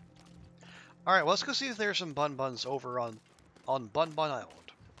 All right, well, let's go see if there's some Buns over on Bun Island,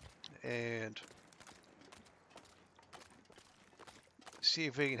 and see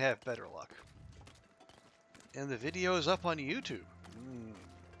if we can have better luck. And the video is up on YouTube.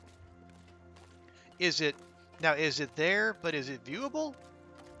 Is it there, but is it viewable?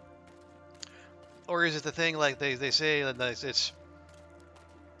 Or is it the thing like they say that it's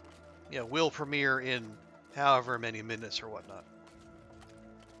will premiere in however many minutes or whatnot?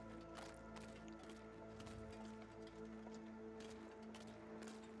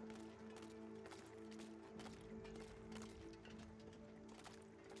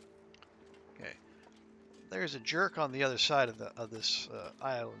 Okay, there's a jerk on the other side of this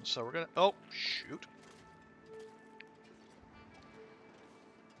island, so we're gonna. Oh shoot!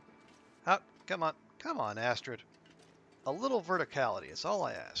 Come on, Astrid. A little verticality. It's all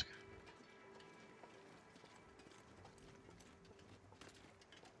I ask.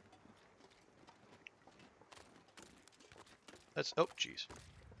 That's oh jeez,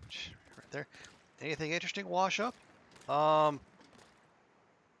 right there. Anything interesting wash up? A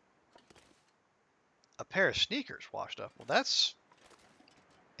pair of sneakers washed up. Well, that's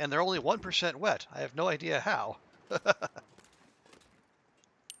and they're only 1% wet. I have no idea how.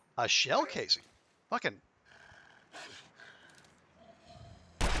 A shell casing. Fucking.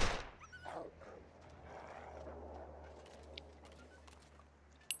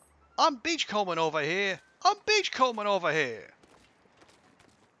 I'm beachcombing over here. I'm beachcombing over here.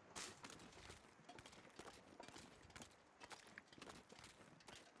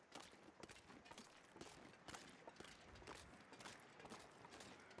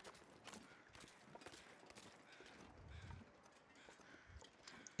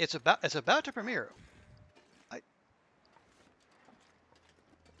 It's about to premiere.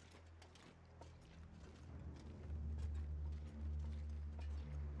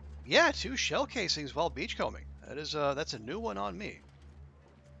 Yeah, 2 shell casings while beachcombing. That's a new one on me.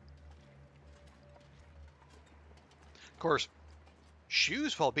 Of course,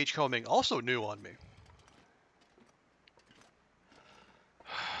 shoes while beachcombing also new on me.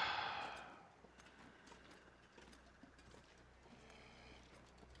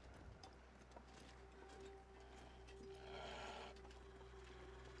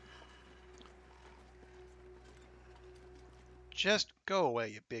 Just go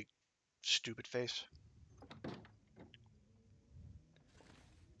away, you big stupid face.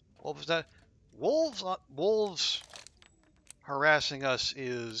 What was that? Wolves harassing us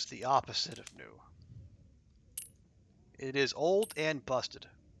is the opposite of new. It is old and busted.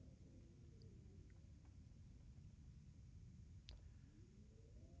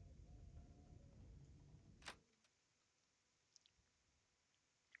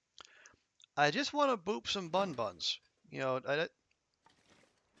 I just want to boop some buns. You know,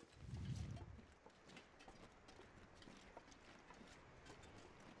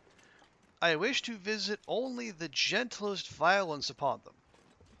 I wish to visit only the gentlest violence upon them.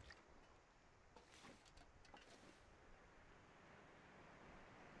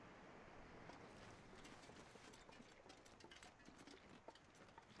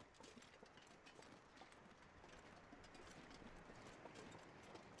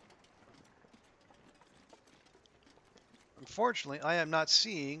 Unfortunately, I am not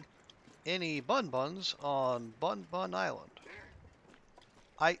seeing any buns on Bun Island.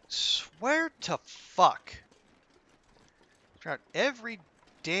 I swear to fuck. Throughout every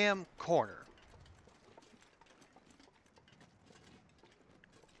damn corner.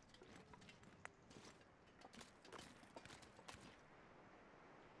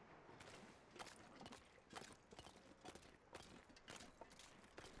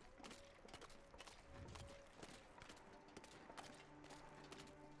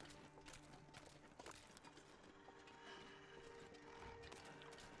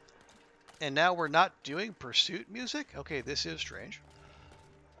 And now we're not doing pursuit music? Okay, this is strange.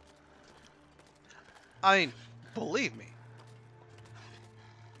 I mean, believe me.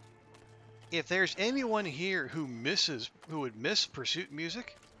 If there's anyone here who would miss pursuit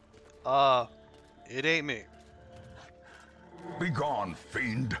music, it ain't me. Begone,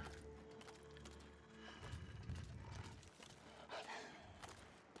 fiend.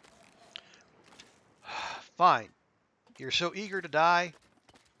 Fine. You're so eager to die,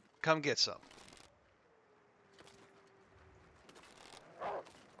 come get some.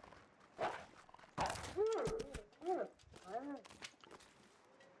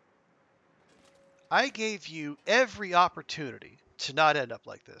 I gave you every opportunity to not end up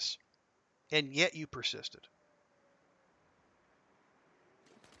like this, and yet you persisted.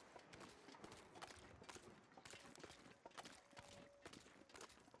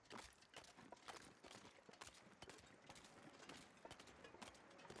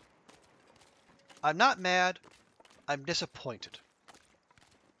 I'm not mad, I'm disappointed.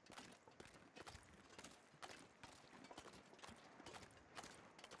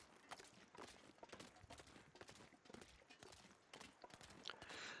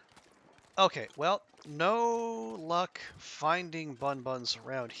 Okay, well, no luck finding buns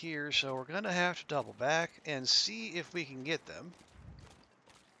around here, so we're going to have to double back and see if we can get them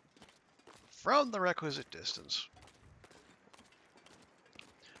from the requisite distance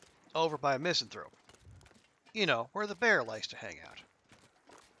over by Misanthrope. You know, where the bear likes to hang out.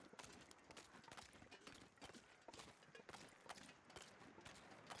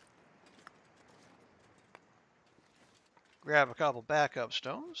 Grab a couple backup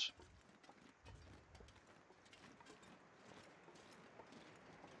stones.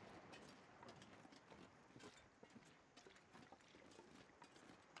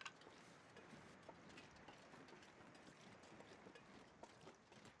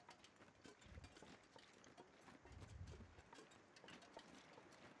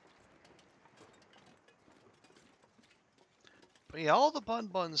 But yeah, all the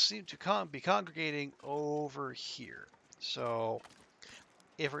buns seem to be congregating over here. So,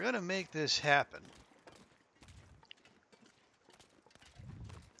 if we're going to make this happen,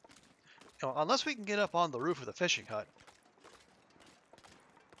 you know, unless we can get up on the roof of the fishing hut,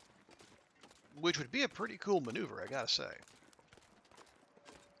 which would be a pretty cool maneuver, I gotta say.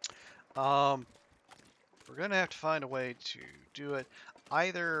 We're going to have to find a way to do it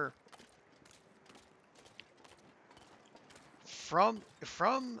either from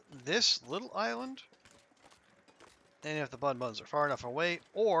this little island, and if the buns are far enough away,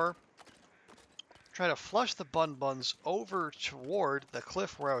 or try to flush the buns over toward the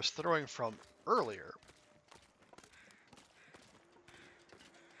cliff where I was throwing from earlier.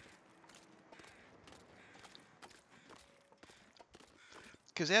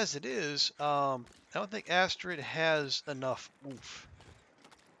 because as it is, I don't think Astrid has enough oomph.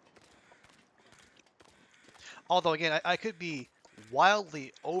 Although, again, I could be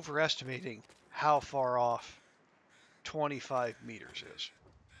wildly overestimating how far off 25 meters is.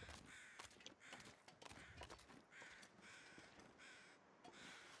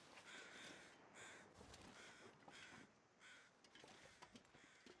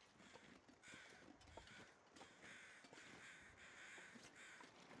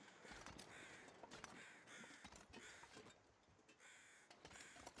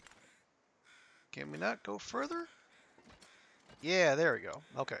 Can we not go further? Yeah, there we go.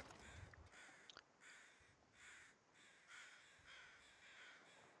 Okay.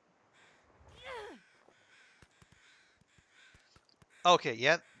 Okay,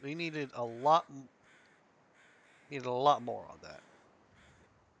 yeah, we needed a lot more on that.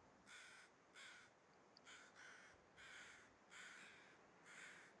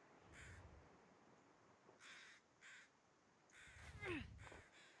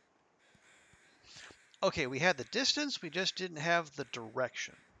 Okay, we had the distance, we just didn't have the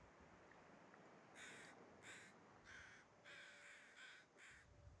direction.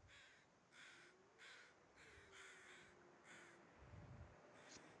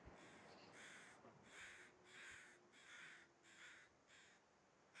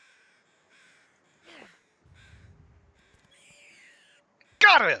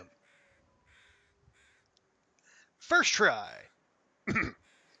 Got him! First try!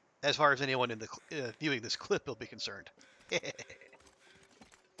 As far as anyone in the viewing this clip will be concerned.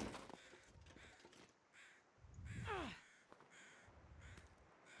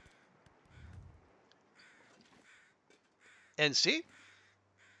 And see?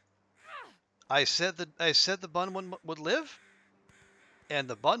 I said the bun one would live, and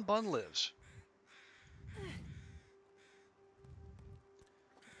the bun lives.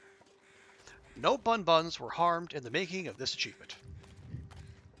 No buns were harmed in the making of this achievement.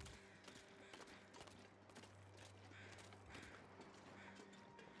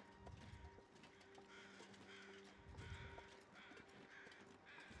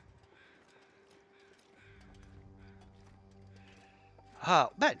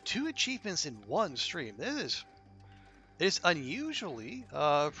 Man, 2 achievements in one stream. This is unusually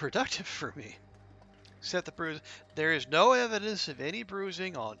productive for me. Except the bruise. There is no evidence of any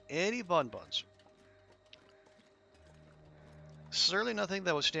bruising on any buns. Certainly nothing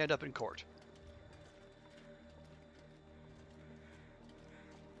that would stand up in court.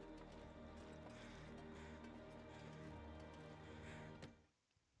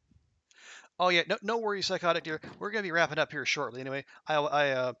 Oh yeah, no worries, Psychotic Deer. We're gonna be wrapping up here shortly. Anyway,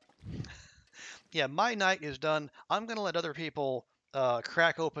 yeah, my night is done. I'm gonna let other people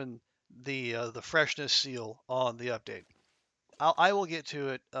crack open the freshness seal on the update. I will get to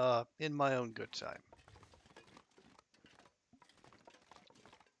it in my own good time.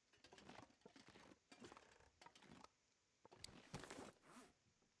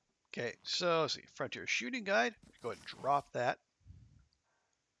 Okay, so let's see, Frontier Shooting Guide. Go ahead and drop that.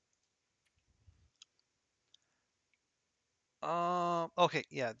 Okay,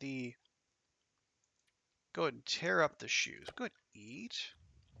 yeah, go ahead and tear up the shoes. Go ahead and eat.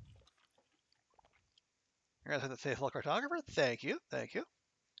 You're gonna say the faithful cartographer? Thank you.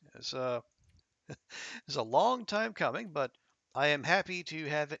 It's it's a long time coming, but I am happy to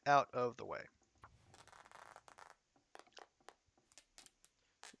have it out of the way.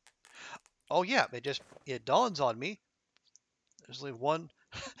 Oh yeah, it dawns on me. There's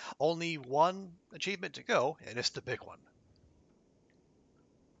only one achievement to go, and it's the big one.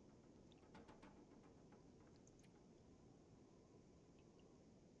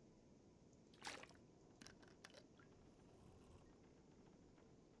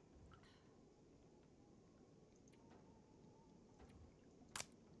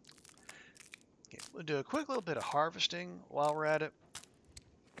 Okay, we'll do a quick little bit of harvesting while we're at it.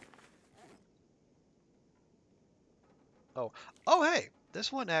 Oh hey,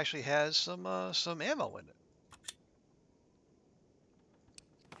 this one actually has some ammo in it.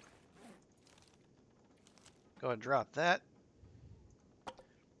 Go ahead and drop that.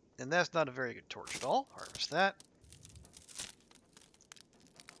 And that's not a very good torch at all. Harvest that.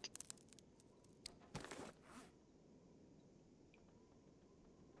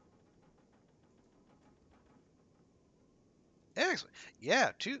 Excellent.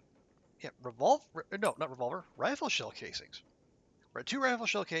 Yeah, rifle shell casings. Right, 2 rifle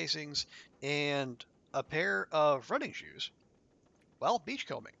shell casings and a pair of running shoes. Well,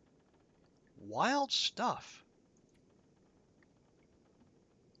 beachcombing. Wild stuff.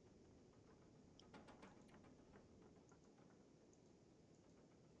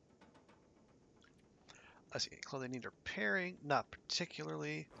 I see. Clothing need repairing. Not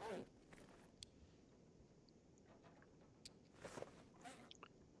particularly.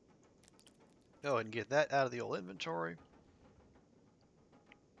 Go ahead and get that out of the old inventory.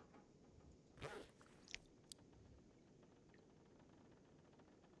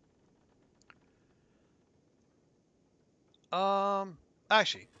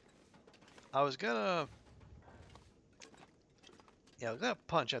 Actually, I was gonna, yeah, I was gonna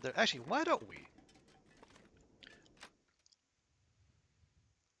punch out there. Actually, why don't we?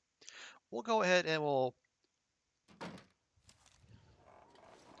 We'll go ahead and we'll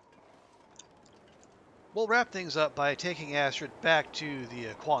wrap things up by taking Astrid back to the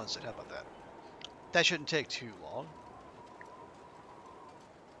Quonset. How about that? That shouldn't take too long.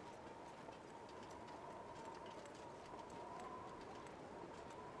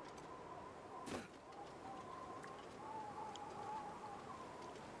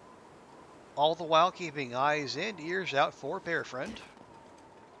 All the while keeping eyes and ears out for Bear Friend.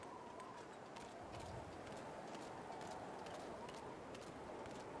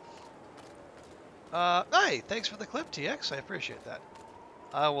 Hey, thanks for the clip, TX. I appreciate that.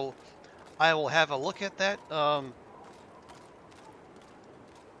 I will have a look at that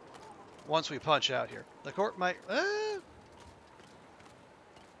once we punch out here. The court might.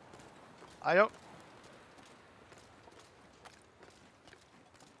 I don't.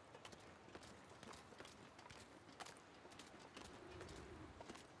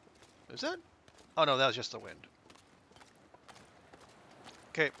 Is that? Oh no, that was just the wind.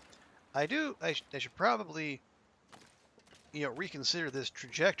 Okay, I should probably, reconsider this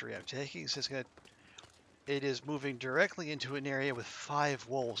trajectory I'm taking. Since it is moving directly into an area with 5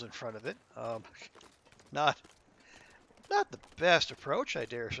 wolves in front of it. Not the best approach, I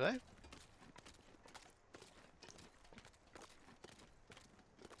dare say.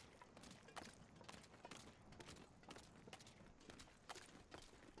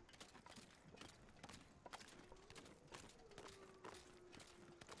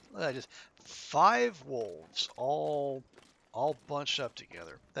 Just 5 wolves all bunched up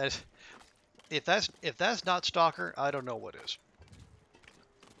together. If that's not Stalker, I don't know what is.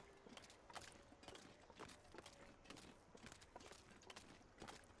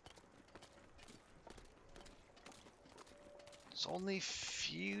 It's only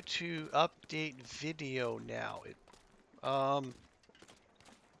few to update video now.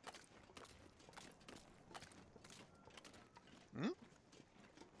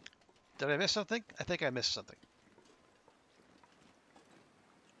 Did I miss something? I think I missed something.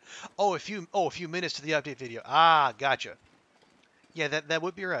 Oh, a few minutes to the update video. Ah, gotcha. Yeah, that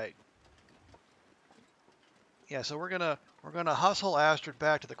would be right. Yeah, so we're gonna hustle Astrid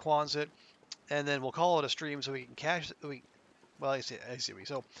back to the Quonset, and then we'll call it a stream so we can catch. Well, I see.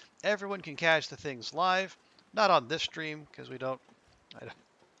 So everyone can catch the things live, not on this stream because we don't.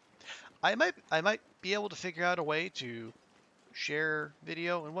 I might be able to figure out a way to share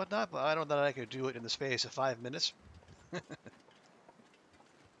video and whatnot, but I don't know that I could do it in the space of 5 minutes.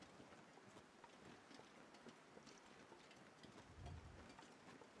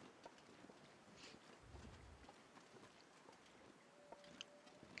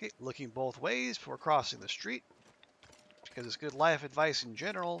 Okay, looking both ways before crossing the street, because it's good life advice in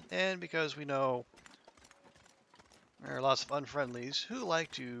general, and because we know there are lots of unfriendlies who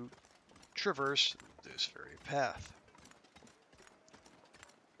like to traverse this very path.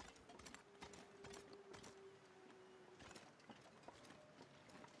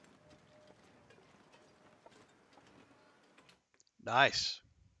 Nice.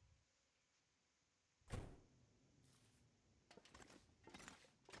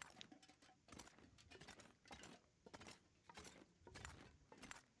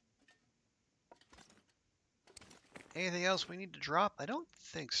 Anything else we need to drop? I don't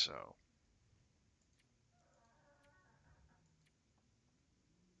think so.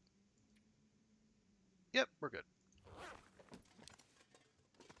 Yep, we're good.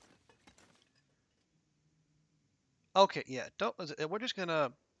 Okay, yeah, we're just gonna,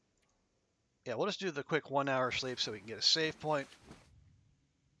 yeah, we'll just do the quick 1 hour sleep so we can get a save point.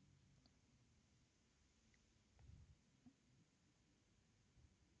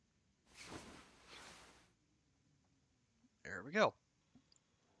 There we go.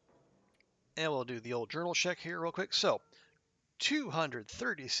 And we'll do the old journal check here real quick. So,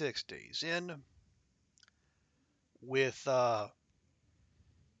 236 days in with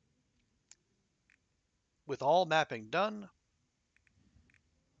all mapping done.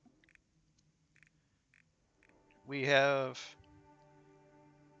 We have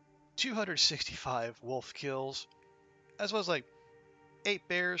 265 wolf kills, as well as like 8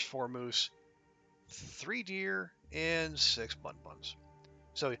 bears, 4 moose, 3 deer, and 6 bun-buns.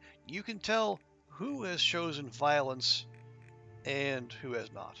 So you can tell who has chosen violence and who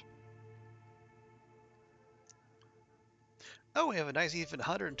has not. Oh, we have a nice even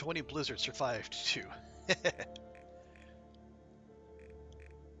 120 blizzards survived too.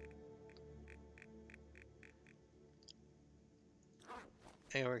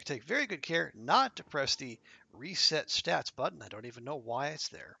 And we're going to take very good care not to press the reset stats button. I don't even know why it's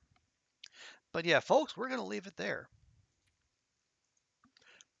there. But yeah, folks, we're going to leave it there.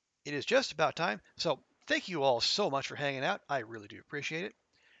 It is just about time. So thank you all so much for hanging out. I really do appreciate it.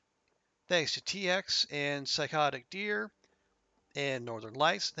 Thanks to TX and Psychotic Deer and Northern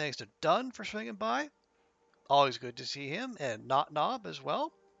Lights. Thanks to Dunn for swinging by. Always good to see him. And Not Knob as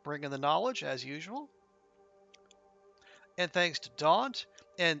well, bringing the knowledge as usual. And thanks to Daunt.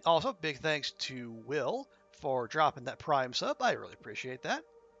 And also big thanks to Will for dropping that Prime sub. I really appreciate that.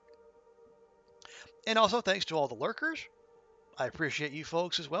 And also thanks to all the lurkers. I appreciate you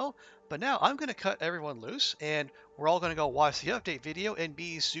folks as well. But now I'm going to cut everyone loose, and we're all going to go watch the update video and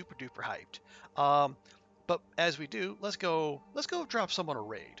be super duper hyped. But as we do, let's go drop someone a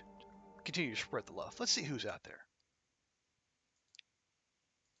raid. Continue to spread the love. Let's see who's out there.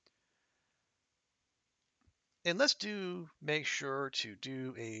 And let's make sure to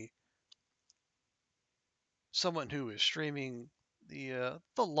do someone who is streaming the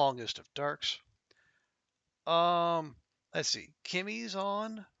longest of darks. Let's see. Kimmy's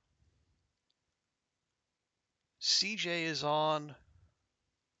on. CJ is on.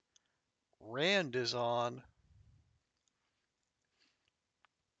 Rand is on.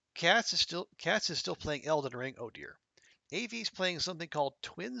 Katz is still playing Elden Ring. Oh dear. AV's playing something called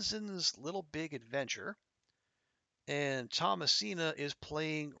Twinsen's Little Big Adventure. And Thomasina is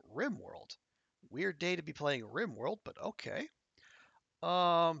playing RimWorld. Weird day to be playing RimWorld, but okay.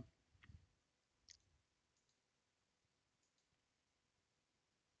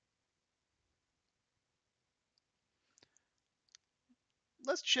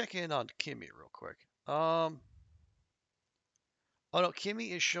 Let's check in on Kimmy real quick. Oh no,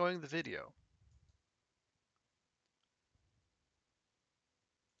 Kimmy is showing the video.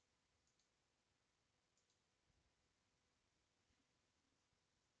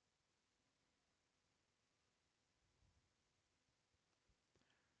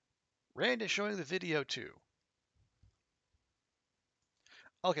 Rand is showing the video too.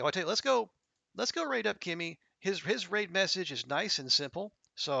 Okay, well, I tell you, let's go raid up Kimmy. His raid message is nice and simple.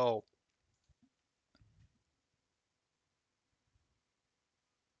 So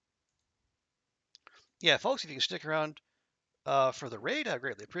yeah, folks, if you can stick around for the raid, I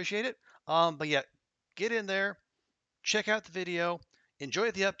greatly appreciate it. But yeah, get in there, check out the video, enjoy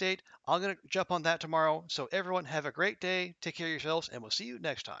the update. I'm gonna jump on that tomorrow. So everyone, have a great day, take care of yourselves, and we'll see you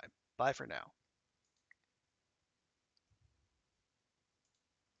next time. Bye for now.